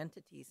those other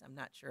entities, I'm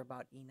not sure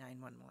about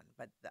E911,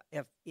 but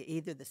if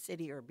either the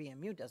city or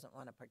BMU doesn't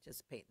want to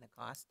participate in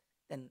the cost,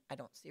 then I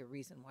don't see a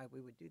reason why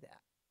we would do that.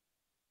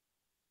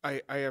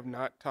 I have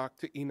not talked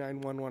to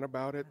E911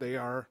 about it. They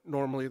are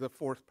normally the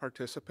fourth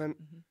participant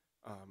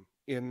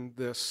in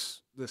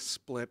this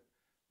split.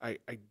 I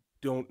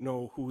don't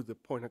know who the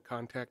point of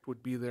contact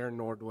would be there,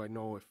 nor do I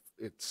know if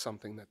it's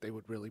something that they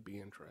would really be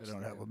interested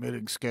in. They don't have a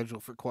meeting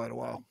scheduled for quite a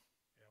while.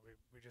 Yeah,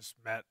 we just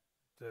met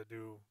to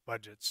do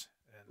budgets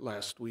and,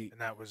 last week,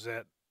 and that was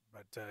it.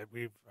 But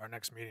our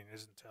next meeting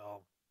isn't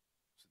until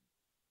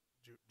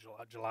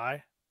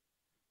July,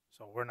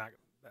 so we're not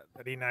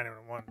that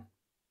E911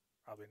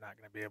 probably not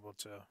going to be able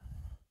to.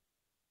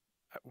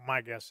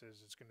 My guess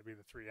is it's going to be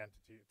the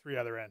three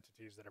other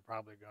entities that are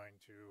probably going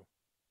to,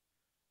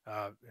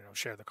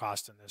 share the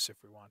cost in this if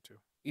we want to.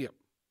 Yep.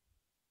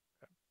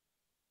 Okay.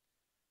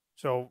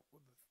 So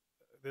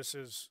this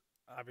is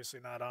obviously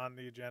not on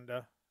the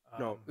agenda.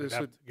 No, we'd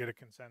have to get a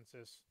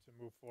consensus to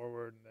move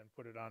forward and then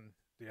put it on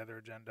the other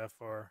agenda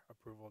for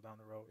approval down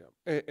the road.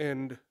 Yep.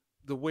 And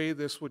the way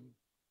this would,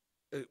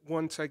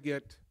 once I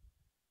get,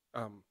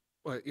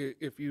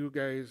 if you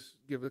guys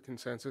give a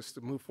consensus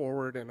to move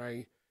forward and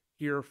I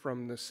hear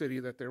from the city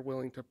that they're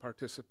willing to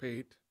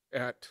participate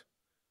at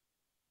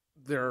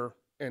their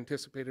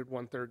anticipated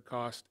 1/3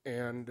 cost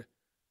and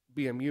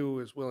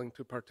BMU is willing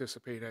to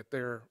participate at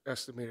their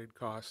estimated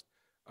cost,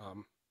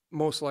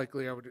 most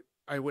likely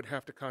I would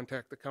have to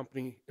contact the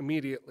company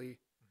immediately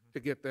to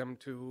get them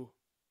to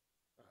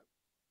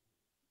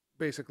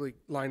basically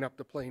line up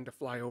the plane to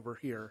fly over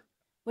here.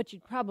 What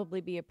you'd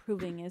probably be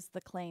approving is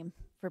the claim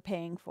for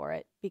paying for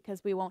it,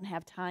 because we won't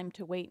have time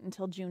to wait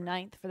until June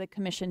 9th for the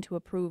commission to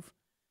approve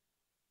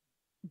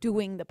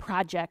doing the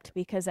project,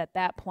 because at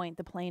that point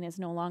the plane is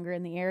no longer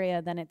in the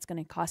area, then it's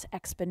going to cost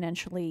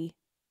exponentially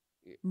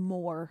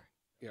more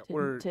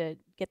to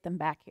get them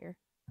back here.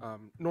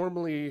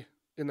 Normally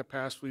in the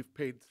past we've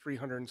paid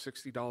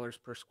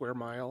 $360 per square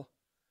mile.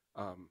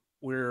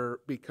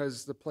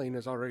 Because the plane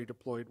is already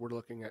deployed, we're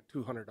looking at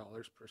 $200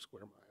 per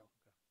square mile.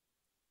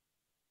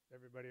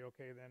 Everybody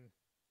okay then?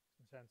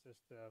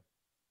 Consensus to,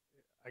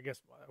 I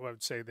guess I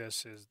would say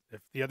this is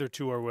if the other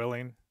two are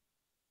willing,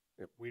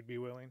 we'd be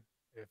willing.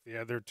 If the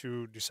other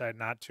two decide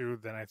not to,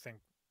 then I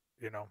think,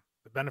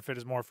 the benefit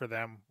is more for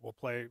them.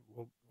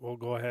 We'll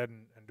go ahead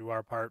and do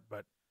our part, but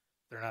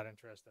if they're not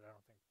interested, I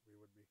don't think we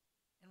would be.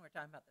 And we're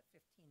talking about the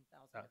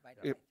 15,000 divided by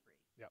 3.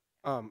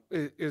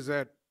 Yep. Is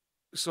that,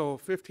 so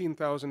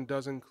 15,000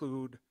 does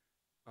include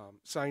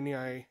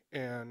Sinai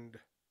and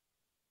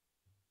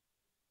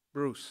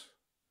Bruce.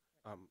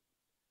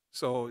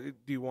 So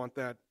do you want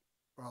that?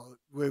 Well,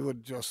 we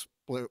would just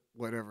split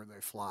whatever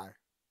they fly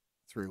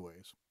 3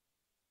 ways.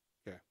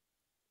 Okay.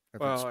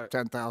 If Well, it's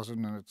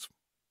 10,000 and it's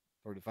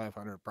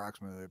 3,500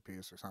 approximately a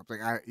piece or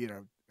something,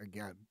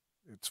 again,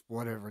 it's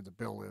whatever the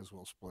bill is,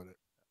 we'll split it.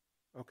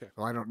 Okay.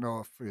 So I don't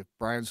know if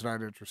Brian's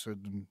not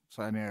interested in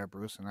signing it,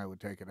 Bruce and I would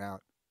take it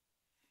out.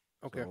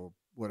 Okay. So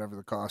whatever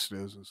the cost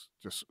is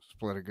just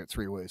splitting it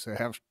 3 ways. They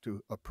have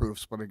to approve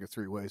splitting it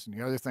 3 ways. And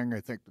the other thing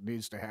I think that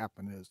needs to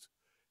happen is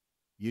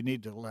you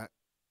need to let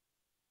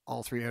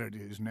all 3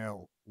 entities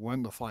know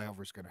when the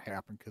flyover is going to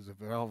happen. Because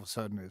if it all of a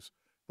sudden is,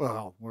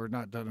 well, we're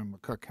not done in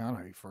McCook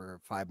County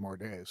for 5 more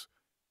days,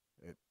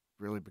 it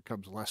really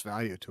becomes less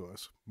value to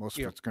us. Most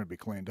of Yep. it's going to be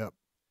cleaned up.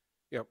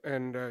 Yep.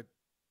 And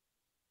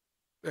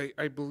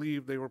I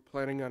believe they were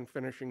planning on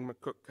finishing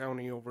McCook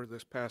County over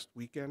this past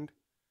weekend.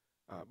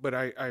 But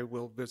I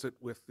will visit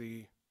with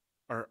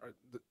our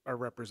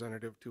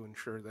representative to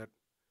ensure that.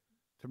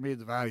 To me,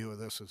 the value of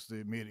this is the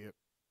immediate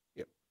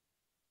Yep.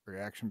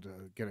 reaction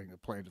to getting the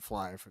plane to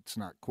fly. If it's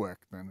not quick,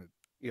 then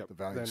Yep. the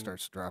value then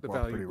starts to drop the off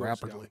value pretty goes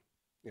rapidly. down.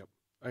 Yep.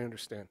 I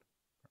understand.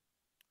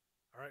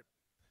 All right.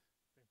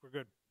 I think we're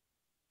good.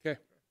 Okay.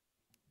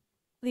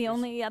 The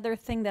only other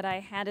thing that I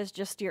had is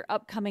just your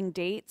upcoming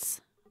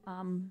dates.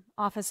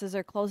 Offices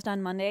are closed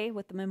on Monday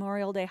with the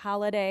Memorial Day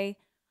holiday.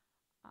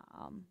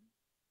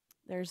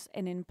 There's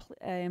an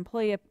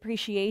employee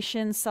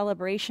appreciation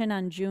celebration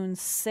on June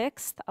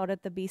 6th out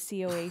at the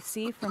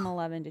BCOAC from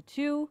 11 to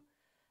 2.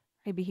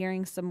 I'll be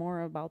hearing some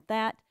more about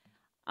that.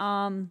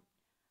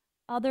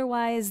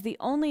 Otherwise, the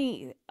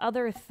only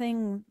other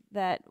thing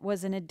that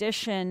was an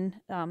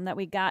addition that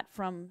we got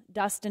from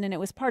Dustin, and it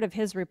was part of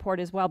his report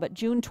as well, but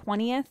June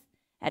 20th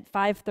at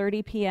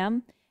 5:30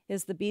 p.m.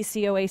 is the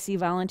BCOAC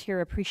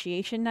Volunteer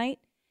Appreciation Night.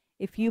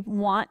 If you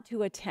want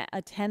to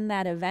attend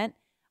that event,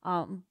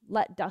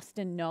 let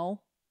Dustin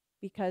know,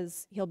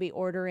 because he'll be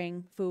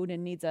ordering food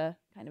and needs a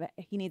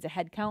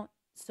head count.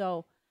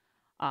 So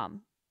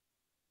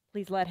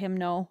please let him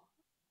know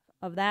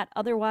of that.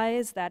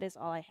 Otherwise, that is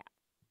all I have.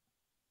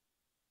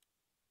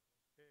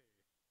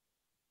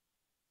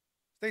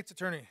 State's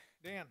Attorney,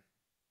 Dan.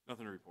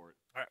 Nothing to report.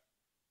 All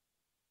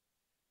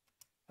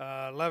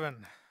right.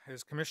 11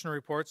 is Commissioner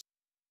reports.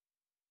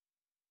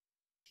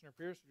 Commissioner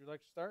Pierce, would you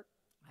like to start?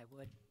 I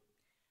would.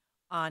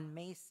 On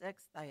May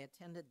 6th, I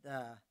attended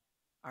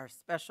our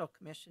special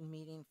commission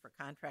meeting for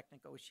contract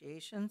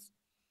negotiations.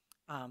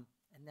 And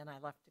then I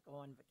left to go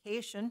on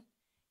vacation,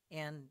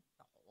 and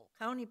the whole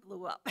county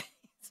blew up.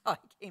 So I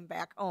came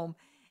back home.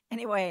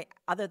 Anyway,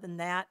 other than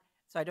that,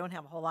 so I don't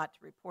have a whole lot to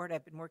report.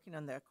 I've been working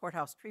on the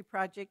courthouse tree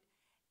project,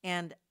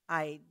 and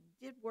I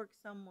did work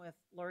some with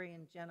Lori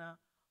and Jenna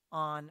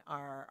on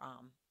our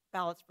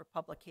ballots for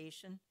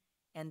publication.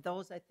 And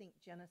those, I think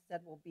Jenna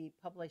said, will be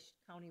published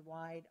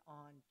countywide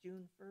on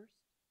June 1st.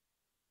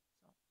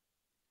 So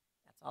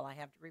that's all I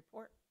have to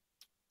report.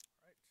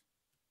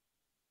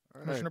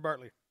 All right. Commissioner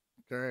Bartley.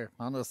 Okay.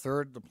 On the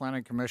 3rd, the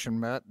Planning Commission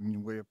met,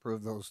 and we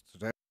approved those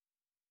today.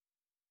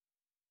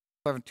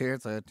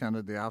 17th, I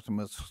attended the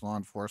Optimist Law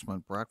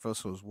Enforcement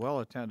Breakfast. It was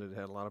well attended,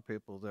 had a lot of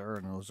people there,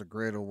 and it was a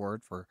great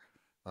award for,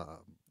 can't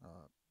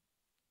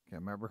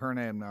remember her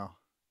name now.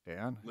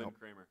 Dan? Lynn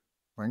Kramer.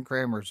 Lynn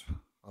Kramer's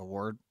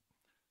award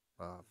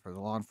for the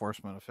Law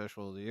Enforcement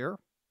Official of the Year.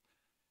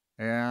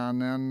 And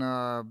then,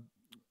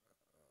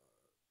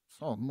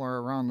 so more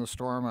around the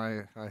storm,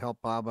 I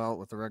helped Bob out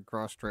with the Red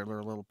Cross trailer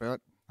a little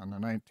bit. On the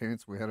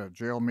 19th, we had a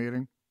jail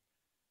meeting.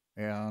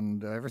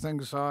 And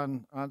everything's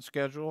on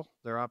schedule.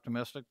 They're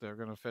optimistic. They're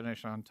going to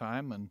finish on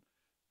time. And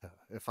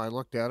if I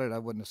looked at it, I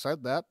wouldn't have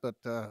said that. But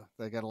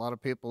they got a lot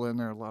of people in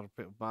there, a lot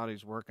of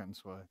bodies working.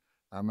 So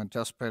I'm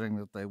anticipating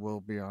that they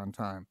will be on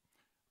time.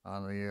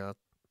 On the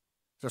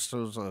just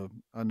as a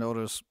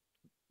notice,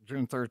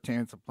 June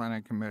 13th, the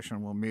Planning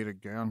Commission will meet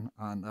again.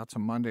 That's a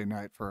Monday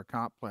night for a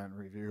comp plan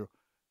review.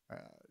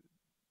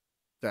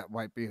 That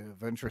might be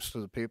of interest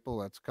to the people.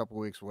 That's a couple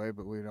weeks away,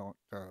 but we don't.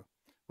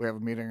 We have a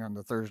meeting on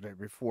the Thursday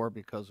before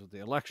because of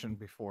the election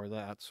before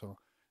that. So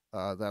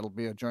that'll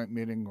be a joint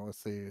meeting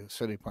with the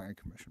City Planning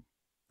Commission.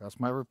 That's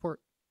my report.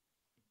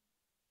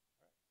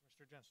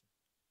 Mr. Jensen.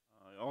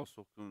 I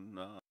also can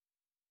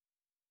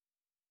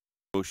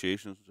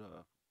negotiations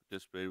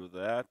participated with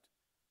that.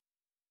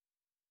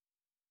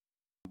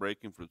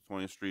 Breaking for the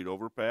 20th Street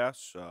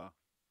overpass.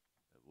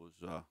 It was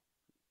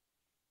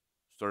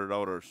started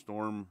out our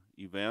storm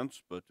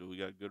events, but we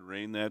got good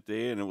rain that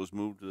day, and it was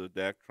moved to the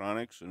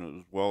Daktronics, and it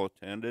was well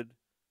attended.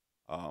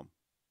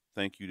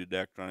 Thank you to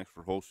Daktronics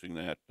for hosting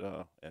that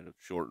at a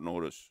short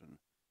notice, and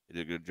they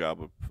did a good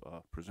job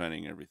of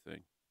presenting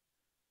everything.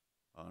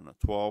 On the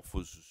 12th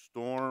was the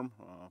storm.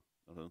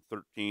 On the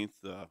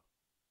 13th,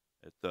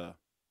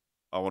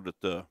 out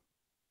at the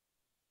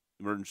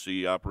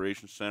Emergency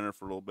Operations Center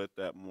for a little bit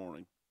that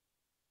morning.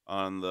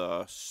 On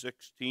the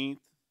 16th,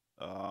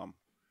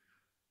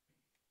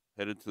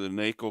 headed to the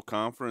NACO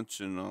conference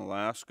in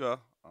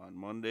Alaska on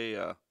Monday.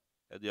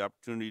 Had the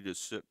opportunity to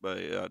sit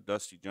by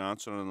Dusty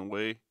Johnson on the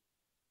way.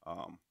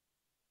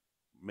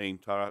 Main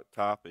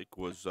topic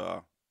was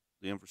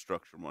the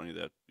infrastructure money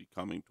that be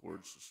coming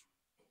towards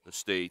the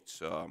states.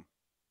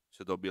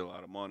 Said there'll be a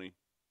lot of money.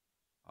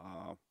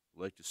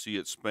 Like to see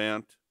it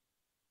spent.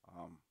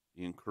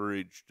 He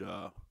encouraged.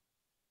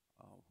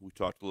 We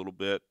talked a little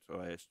bit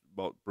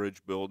about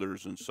bridge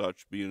builders and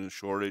such being a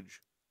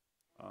shortage.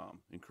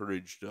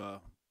 Encouraged,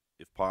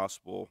 if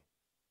possible,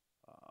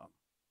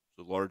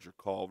 the larger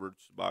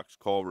culverts, box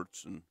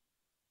culverts, and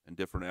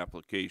different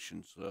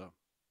applications to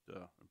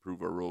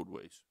improve our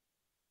roadways.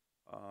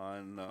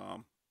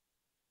 On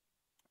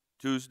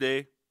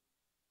Tuesday,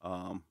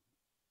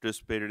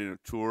 participated in a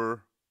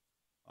tour.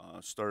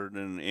 Started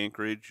in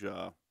Anchorage.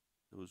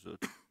 It was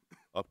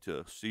up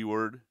to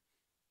Seaward,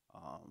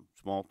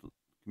 small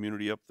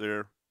community up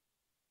there.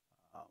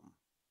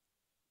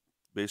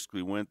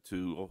 Basically went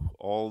to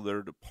all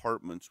their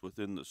departments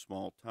within the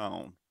small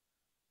town.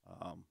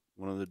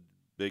 One of the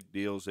big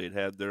deals they'd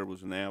had there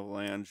was an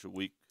avalanche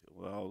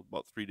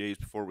about 3 days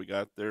before we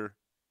got there.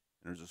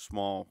 And there's a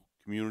small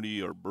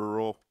community or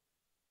borough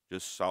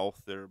just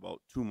south there,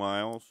 about 2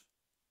 miles,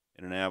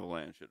 and an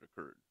avalanche had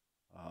occurred.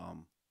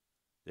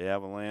 The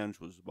avalanche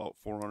was about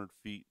 400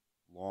 feet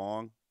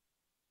long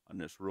on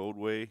this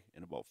roadway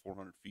and about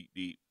 400 feet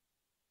deep.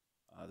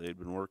 They'd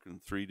been working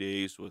 3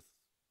 days with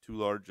 2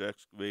 large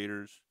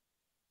excavators,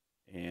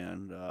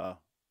 and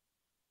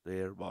they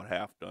had about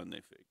half done,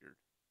 they figured.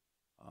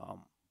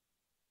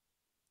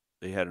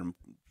 They had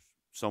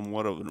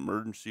somewhat of an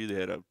emergency. They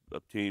had to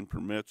obtain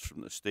permits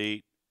from the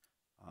state.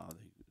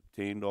 They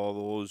obtained all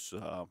those.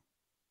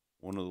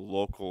 One of the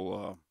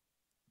local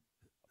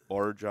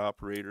barge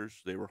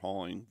operators, they were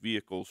hauling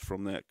vehicles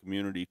from that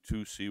community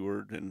to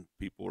Seaward, and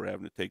people were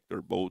having to take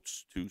their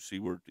boats to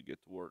Seaward to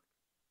get to work.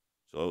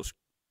 So it was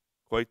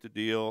quite the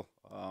deal.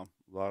 A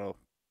lot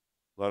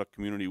of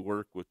community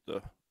work with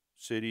the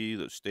city,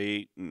 the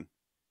state, and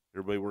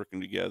everybody working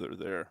together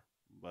there.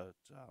 But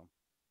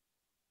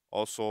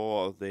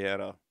also they had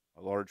a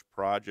large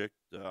project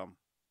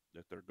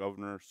that their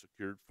governor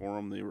secured for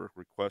them. They were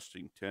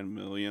requesting $10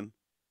 million,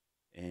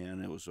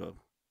 and it was a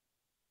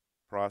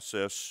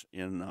process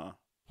in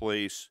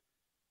place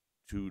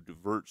to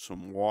divert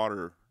some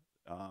water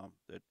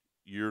that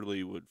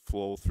yearly would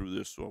flow through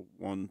this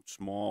one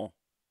small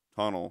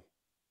tunnel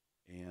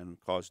and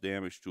cause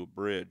damage to a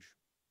bridge.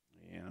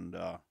 And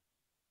the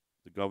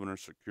governor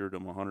secured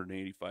them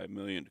 $185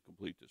 million to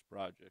complete this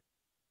project.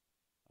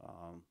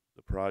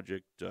 The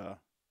project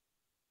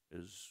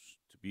is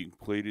to be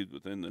completed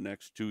within the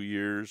next 2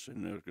 years,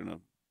 and they're going to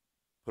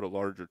put a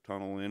larger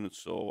tunnel in. And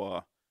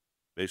so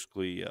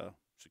basically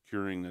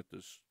securing that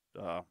this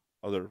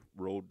other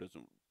road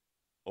doesn't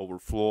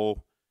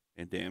overflow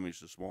and damage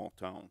the small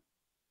town.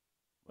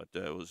 But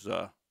it was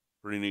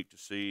pretty neat to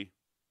see.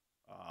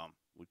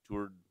 We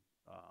toured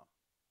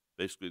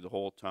basically the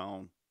whole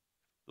town,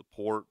 the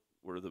port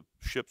where the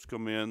ships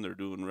come in. They're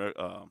doing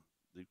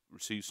they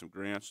received some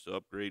grants to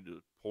upgrade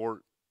the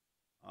port.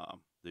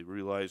 They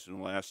realized in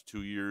the last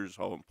 2 years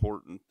how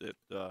important that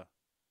the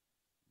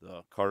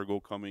cargo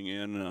coming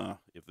in,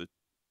 if the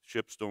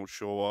ships don't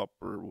show up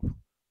or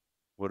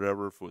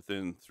whatever, if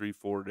within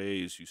 3-4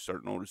 days you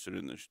start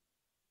noticing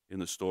in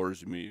the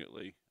stores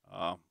immediately.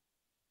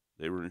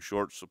 They were in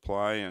short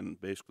supply,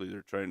 and basically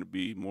they're trying to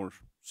be more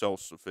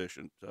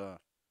self-sufficient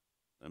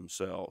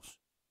themselves.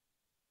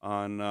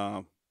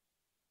 On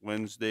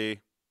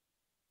Wednesday,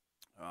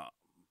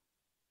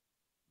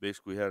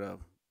 basically had a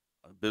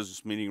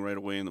business meeting right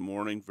away in the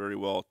morning, very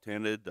well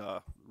attended.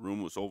 The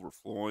room was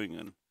overflowing,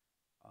 and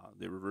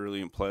they were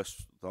really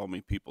impressed with how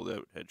many people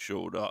that had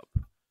showed up.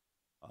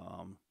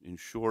 In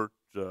short,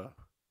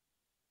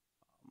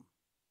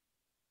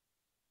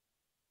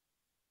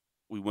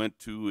 we went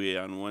to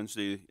on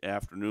Wednesday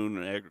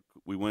afternoon.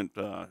 We went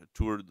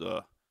toured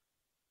the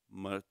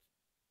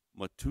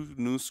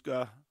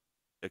Matanuska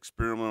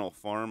Experimental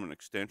Farm and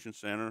Extension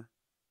Center.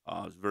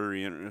 It was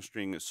very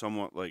interesting. It's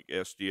somewhat like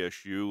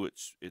SDSU.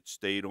 It's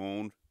state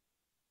owned.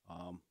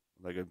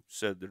 Like I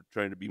said, they're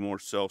trying to be more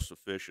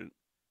self-sufficient.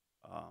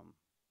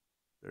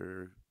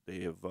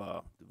 They have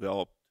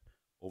developed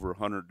over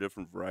 100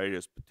 different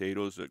varieties of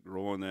potatoes that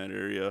grow in that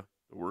area.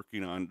 They're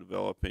working on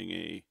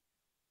developing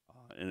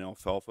an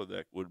alfalfa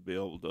that would be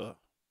able to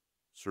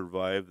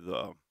survive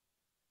the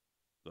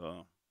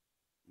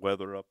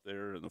weather up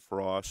there and the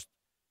frost,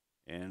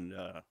 and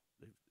a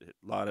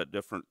lot of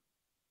different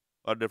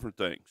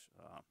things.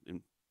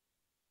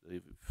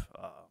 They've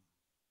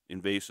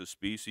invasive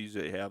species.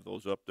 They have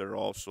those up there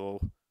also.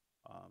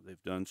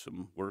 They've done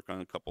some work on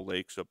a couple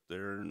lakes up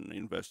there, and they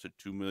invested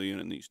 $2 million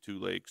in these 2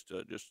 lakes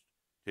to just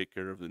take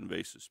care of the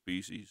invasive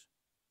species.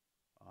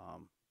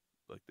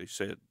 Like they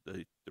said,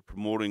 they're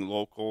promoting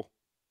local,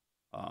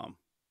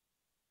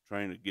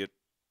 trying to get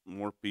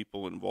more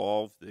people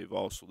involved. They've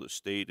also, the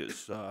state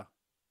has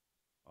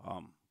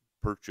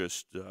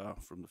purchased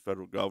from the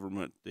federal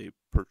government. They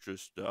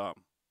purchased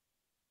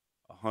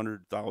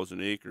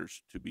 100,000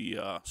 acres to be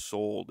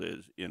sold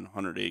as in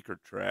 100-acre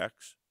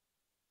tracts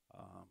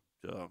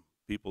to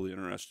people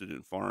interested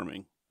in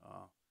farming.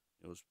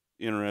 It was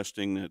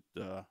interesting that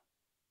the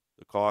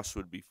cost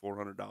would be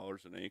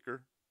 $400 an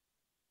acre.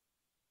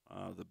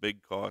 The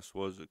big cost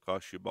was it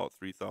cost you about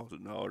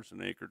 $3,000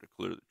 an acre to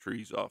clear the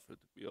trees off it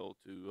to be able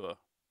to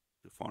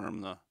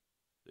farm the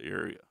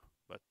area.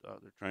 But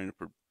they're trying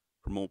to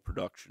promote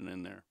production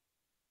in there.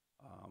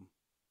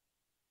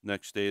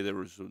 Next day there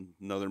was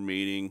another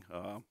meeting.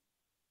 A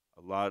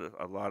lot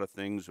of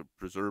things to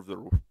preserve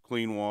the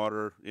clean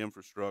water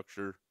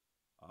infrastructure,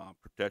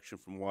 protection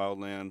from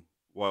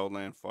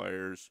wildland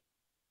fires,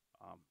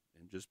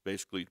 and just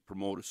basically to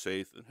promote a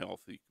safe and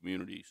healthy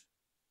communities.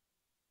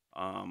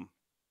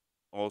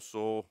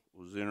 Also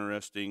was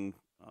interesting,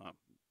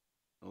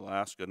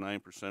 Alaska,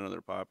 9% of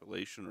their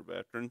population are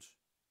veterans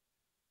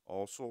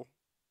also.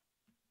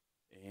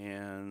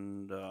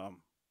 And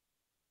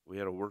we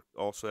had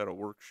also had a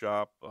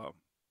workshop, the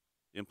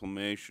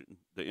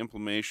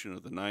implementation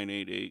of the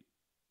 988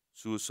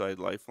 suicide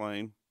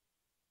lifeline,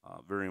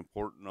 very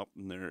important up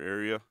in their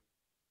area.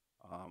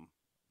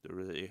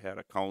 They had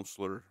a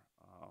counselor.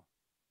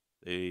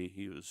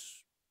 He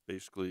was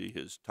basically,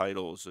 his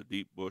title is a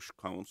deep bush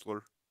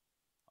counselor.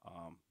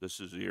 This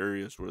is the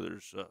areas where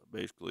there's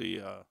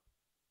basically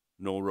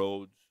no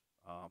roads.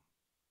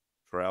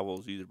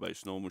 Travels either by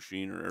snow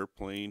machine or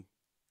airplane,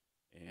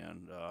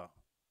 and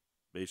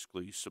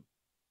basically some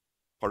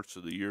parts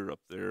of the year up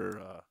there,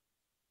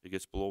 it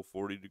gets below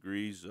 40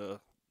 degrees.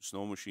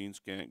 Snow machines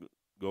can't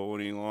go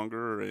any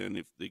longer, and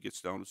if it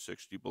gets down to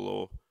 60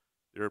 below,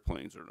 the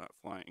airplanes are not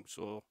flying.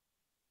 So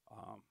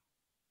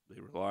they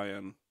rely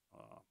on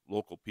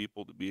local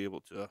people to be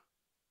able to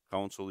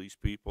counsel these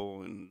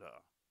people, and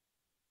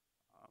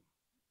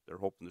they're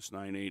hoping this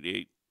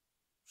 988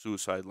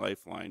 suicide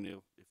lifeline,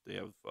 if they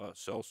have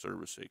cell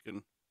service, they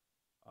can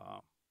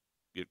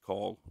get a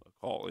call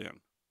in.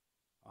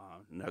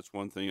 And that's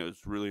one thing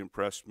that's really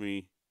impressed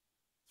me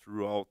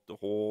throughout the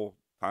whole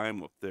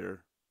time up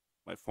there.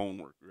 My phone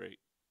worked great.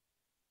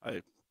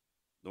 I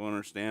don't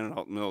understand it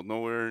out in the middle of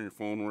nowhere, and your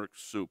phone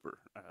works super.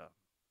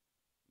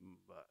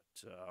 But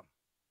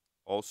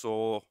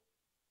also,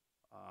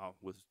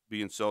 with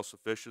being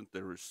self-sufficient,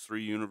 there was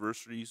 3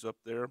 universities up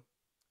there.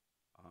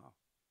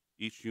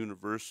 Each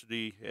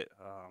university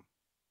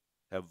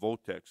have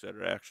VOTECs that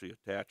are actually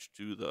attached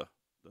to the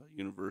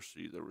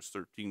university. There was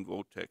 13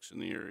 VOTECs in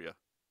the area,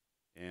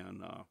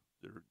 and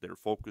they're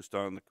focused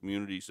on the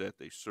communities that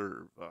they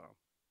serve,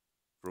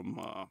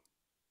 from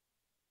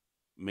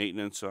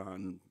maintenance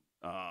on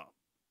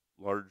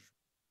large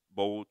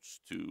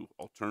boats to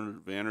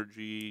alternative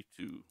energy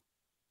to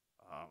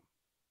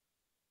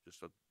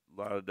just a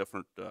lot of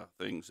different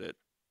things that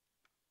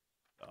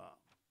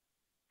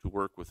to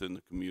work within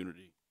the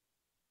community.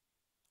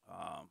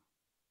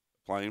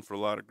 Applying for a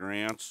lot of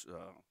grants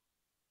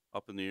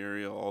up in the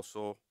area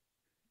also.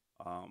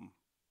 On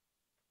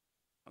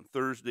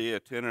Thursday, I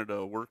attended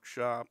a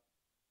workshop.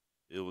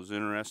 It was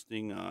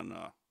interesting.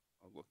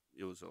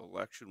 It was an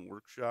election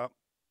workshop,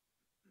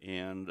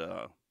 and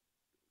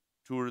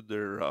toured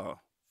their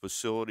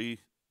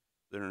facility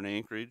there in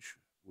Anchorage,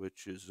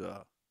 which is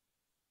the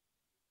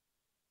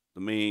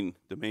main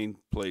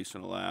place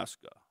in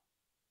Alaska,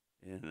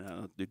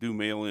 and they do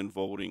mail-in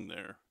voting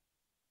there.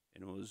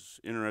 And it was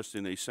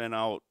interesting. They sent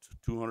out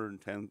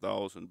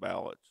 210,000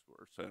 ballots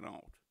were sent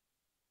out.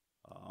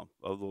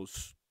 Of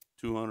those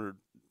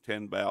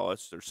 210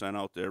 ballots, they're sent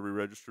out to every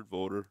registered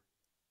voter.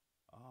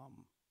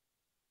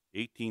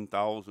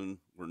 18,000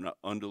 were not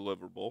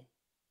undeliverable,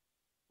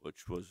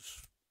 which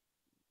was,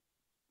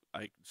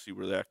 I could see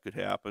where that could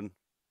happen.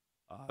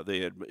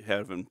 They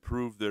have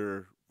improved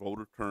their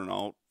voter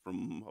turnout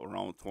from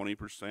around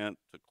 20%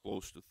 to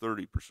close to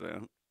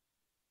 30%,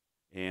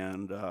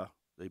 and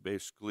they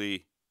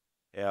basically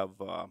have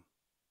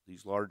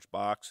these large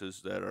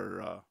boxes that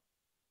are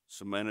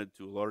cemented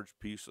to a large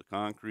piece of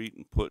concrete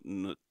and put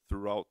in it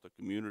throughout the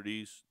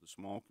communities, the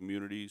small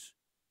communities,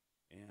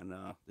 and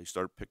they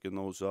start picking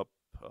those up,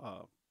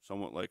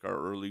 somewhat like our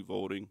early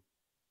voting,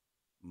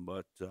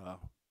 but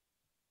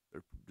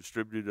they're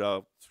distributed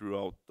out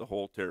throughout the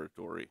whole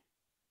territory,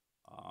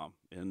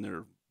 and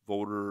their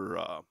voter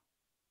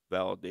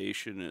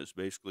validation is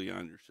basically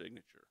on your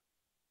signature.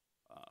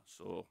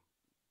 So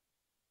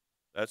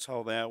that's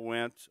how that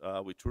went.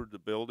 We toured the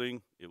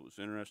building. It was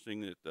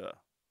interesting that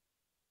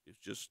it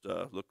just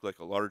looked like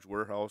a large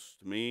warehouse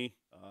to me.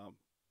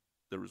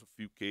 There was a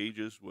few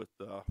cages with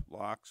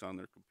locks on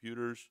their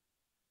computers,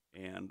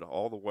 and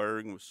all the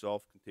wiring was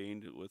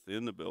self-contained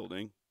within the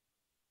building,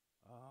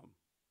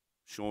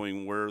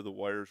 showing where the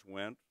wires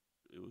went.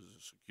 It was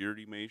a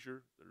security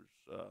measure. There's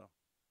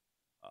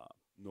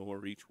know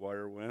where each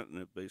wire went, and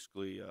it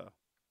basically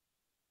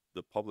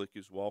the public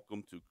is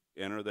welcome to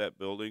enter that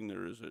building.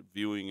 There is a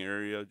viewing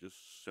area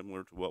just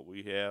similar to what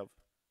we have,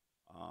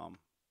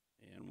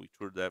 and we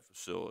toured that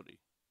facility.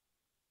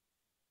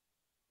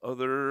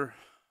 Other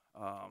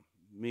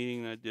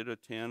meeting I did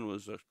attend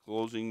was a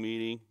closing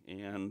meeting,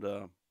 and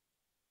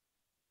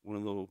one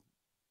of the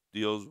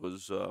deals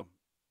was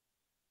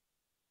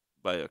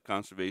by a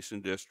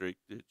conservation district.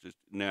 It's just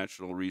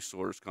natural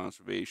resource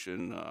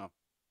conservation,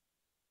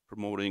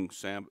 promoting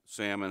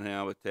salmon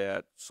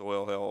habitat,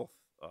 soil health,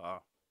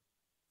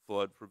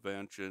 flood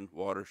prevention,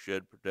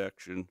 watershed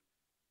protection.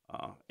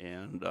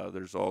 And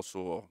there's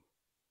also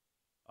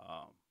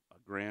a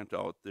grant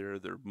out there.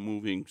 They're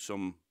moving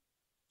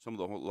a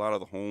lot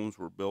of the homes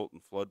were built in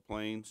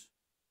floodplains,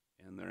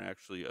 and they're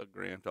actually a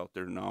grant out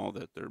there now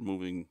that they're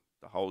moving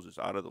the houses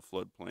out of the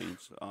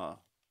floodplains to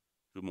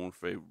a more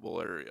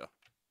favorable area.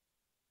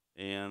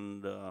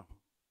 And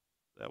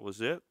that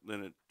was it.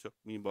 Then it took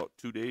me about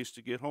 2 days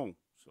to get home.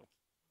 So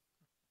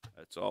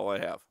that's all I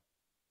have.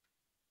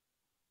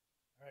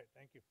 All right,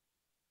 thank you.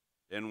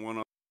 And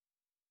one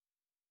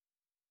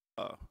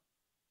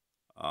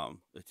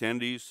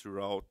attendees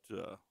throughout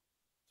the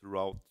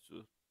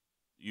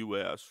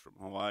U.S., from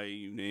Hawaii,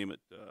 you name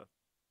it,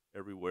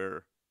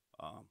 everywhere.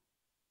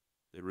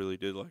 They really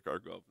did like our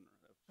governor.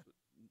 That's what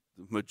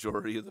the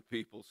majority of the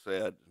people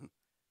said.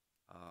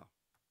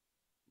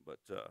 But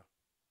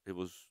it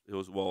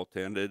was well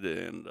attended,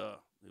 and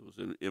it was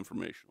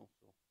informational.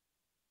 So.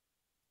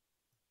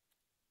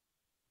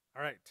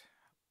 All right.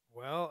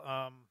 Well,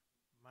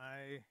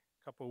 my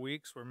couple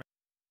weeks were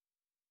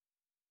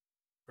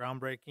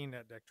groundbreaking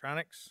at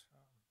Daktronics.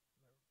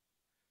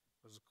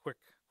 It was a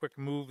quick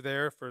move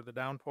there for the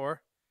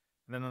downpour.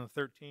 And then on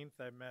the 13th,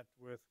 I met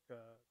with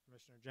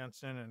Commissioner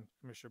Jensen and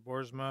Commissioner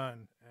Boersma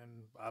and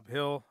Bob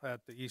Hill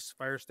at the East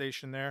Fire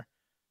Station there.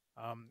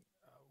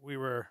 We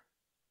were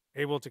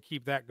able to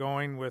keep that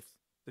going with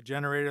the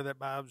generator that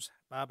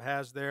Bob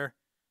has there.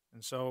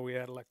 And so we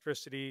had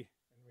electricity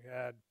and we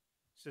had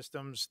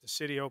systems. The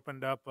city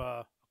opened up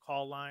a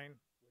call line,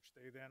 which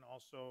they then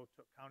also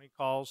took county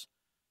calls.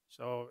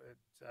 So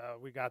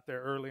we got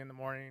there early in the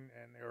morning,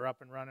 and they were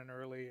up and running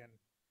early, and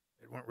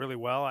it went really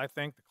well, I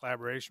think. The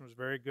collaboration was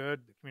very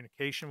good. The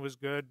communication was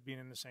good, being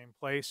in the same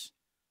place.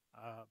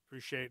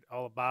 Appreciate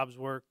all of Bob's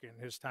work and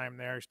his time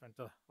there. He spent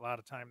a lot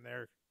of time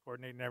there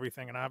coordinating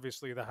everything, and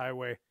obviously the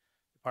highway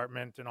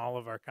department and all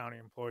of our county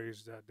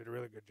employees did a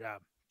really good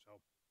job. So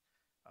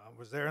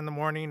was there in the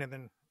morning, and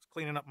then was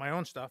cleaning up my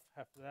own stuff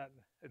after that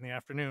in the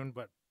afternoon.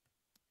 But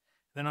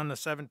then on the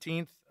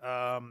 17th,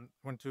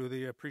 went to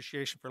the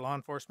Appreciation for Law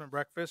Enforcement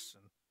breakfast,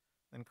 and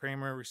then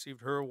Kramer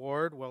received her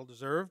award, well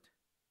deserved.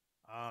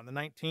 On the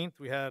 19th,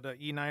 we had an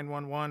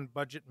E911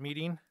 budget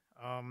meeting,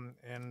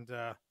 and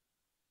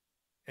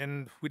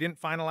we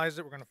didn't finalize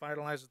it. We're going to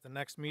finalize it at the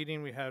next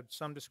meeting. We had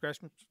some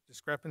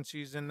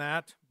discrepancies in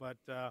that, but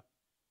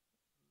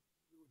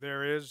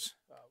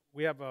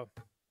we have a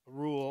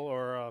rule,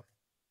 or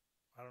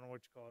I don't know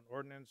what you call it, an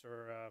ordinance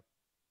or a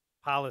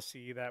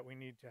policy that we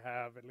need to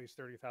have at least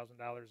 $30,000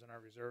 in our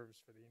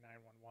reserves for the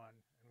E911,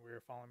 and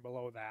we're falling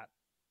below that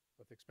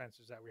with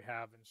expenses that we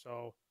have. And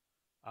so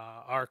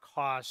our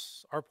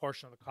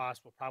portion of the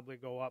cost will probably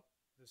go up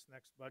this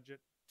next budget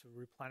to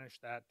replenish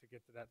that, to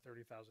get to that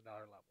 $30,000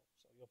 level.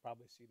 So you'll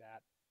probably see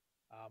that.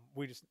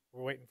 We're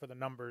waiting for the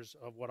numbers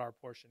of what our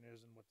portion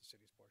is and what the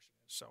city's portion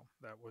is. So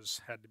that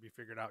had to be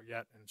figured out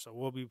yet. And so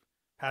we'll be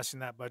passing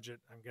that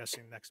budget, I'm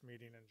guessing, next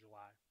meeting in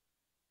July.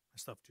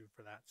 Stuff too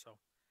for that. So,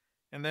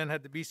 and then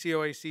had the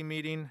BCOAC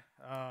meeting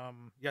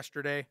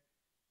yesterday,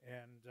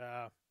 and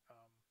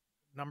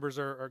numbers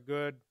are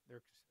good.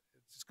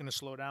 It's going to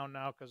slow down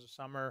now because of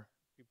summer.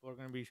 People are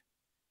going to be,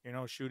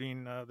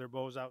 shooting their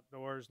bows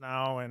outdoors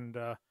now and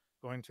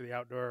going to the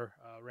outdoor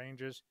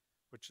ranges,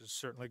 which is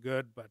certainly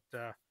good. But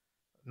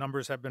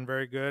numbers have been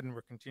very good, and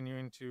we're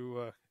continuing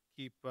to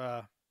keep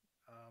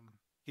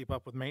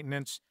up with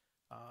maintenance.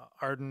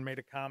 Arden made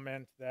a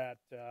comment that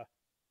a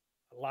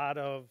lot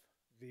of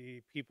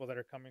the people that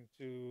are coming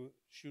to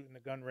shoot in the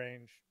gun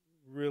range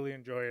really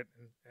enjoy it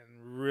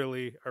and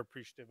really are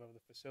appreciative of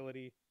the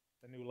facility,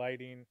 the new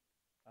lighting,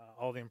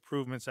 all the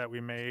improvements that we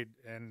made.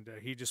 And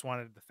he just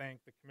wanted to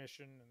thank the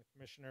commission and the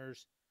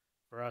commissioners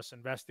for us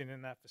investing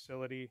in that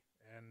facility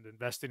and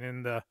investing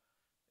in the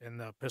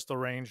pistol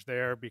range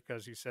there,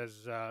 because he said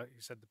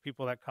the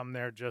people that come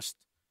there just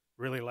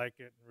really like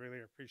it and really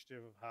are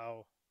appreciative of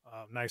how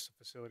nice a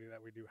facility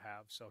that we do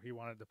have. So he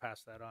wanted to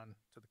pass that on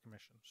to the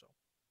commission. So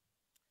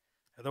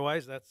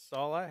otherwise, that's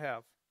all I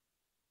have.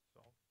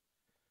 So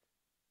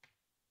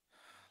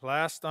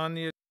last on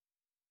the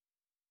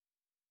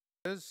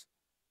is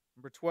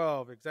number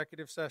 12,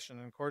 executive session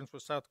in accordance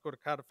with South Dakota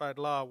Codified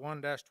Law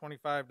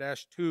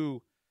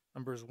 1-25-2,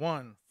 numbers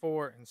 1,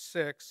 4, and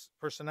 6,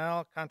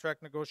 personnel,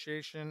 contract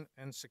negotiation,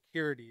 and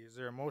security. Is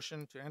there a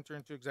motion to enter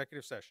into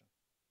executive session?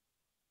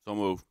 So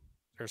moved.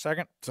 Is there a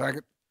second?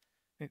 Second.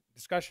 Any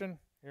discussion?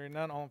 Hearing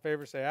none, all in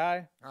favor say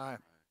aye. Aye.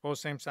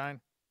 Opposed, same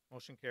sign.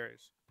 Motion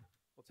carries.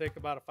 We'll take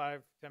about a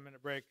 5-10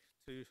 minute break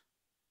to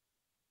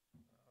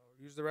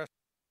use the rest.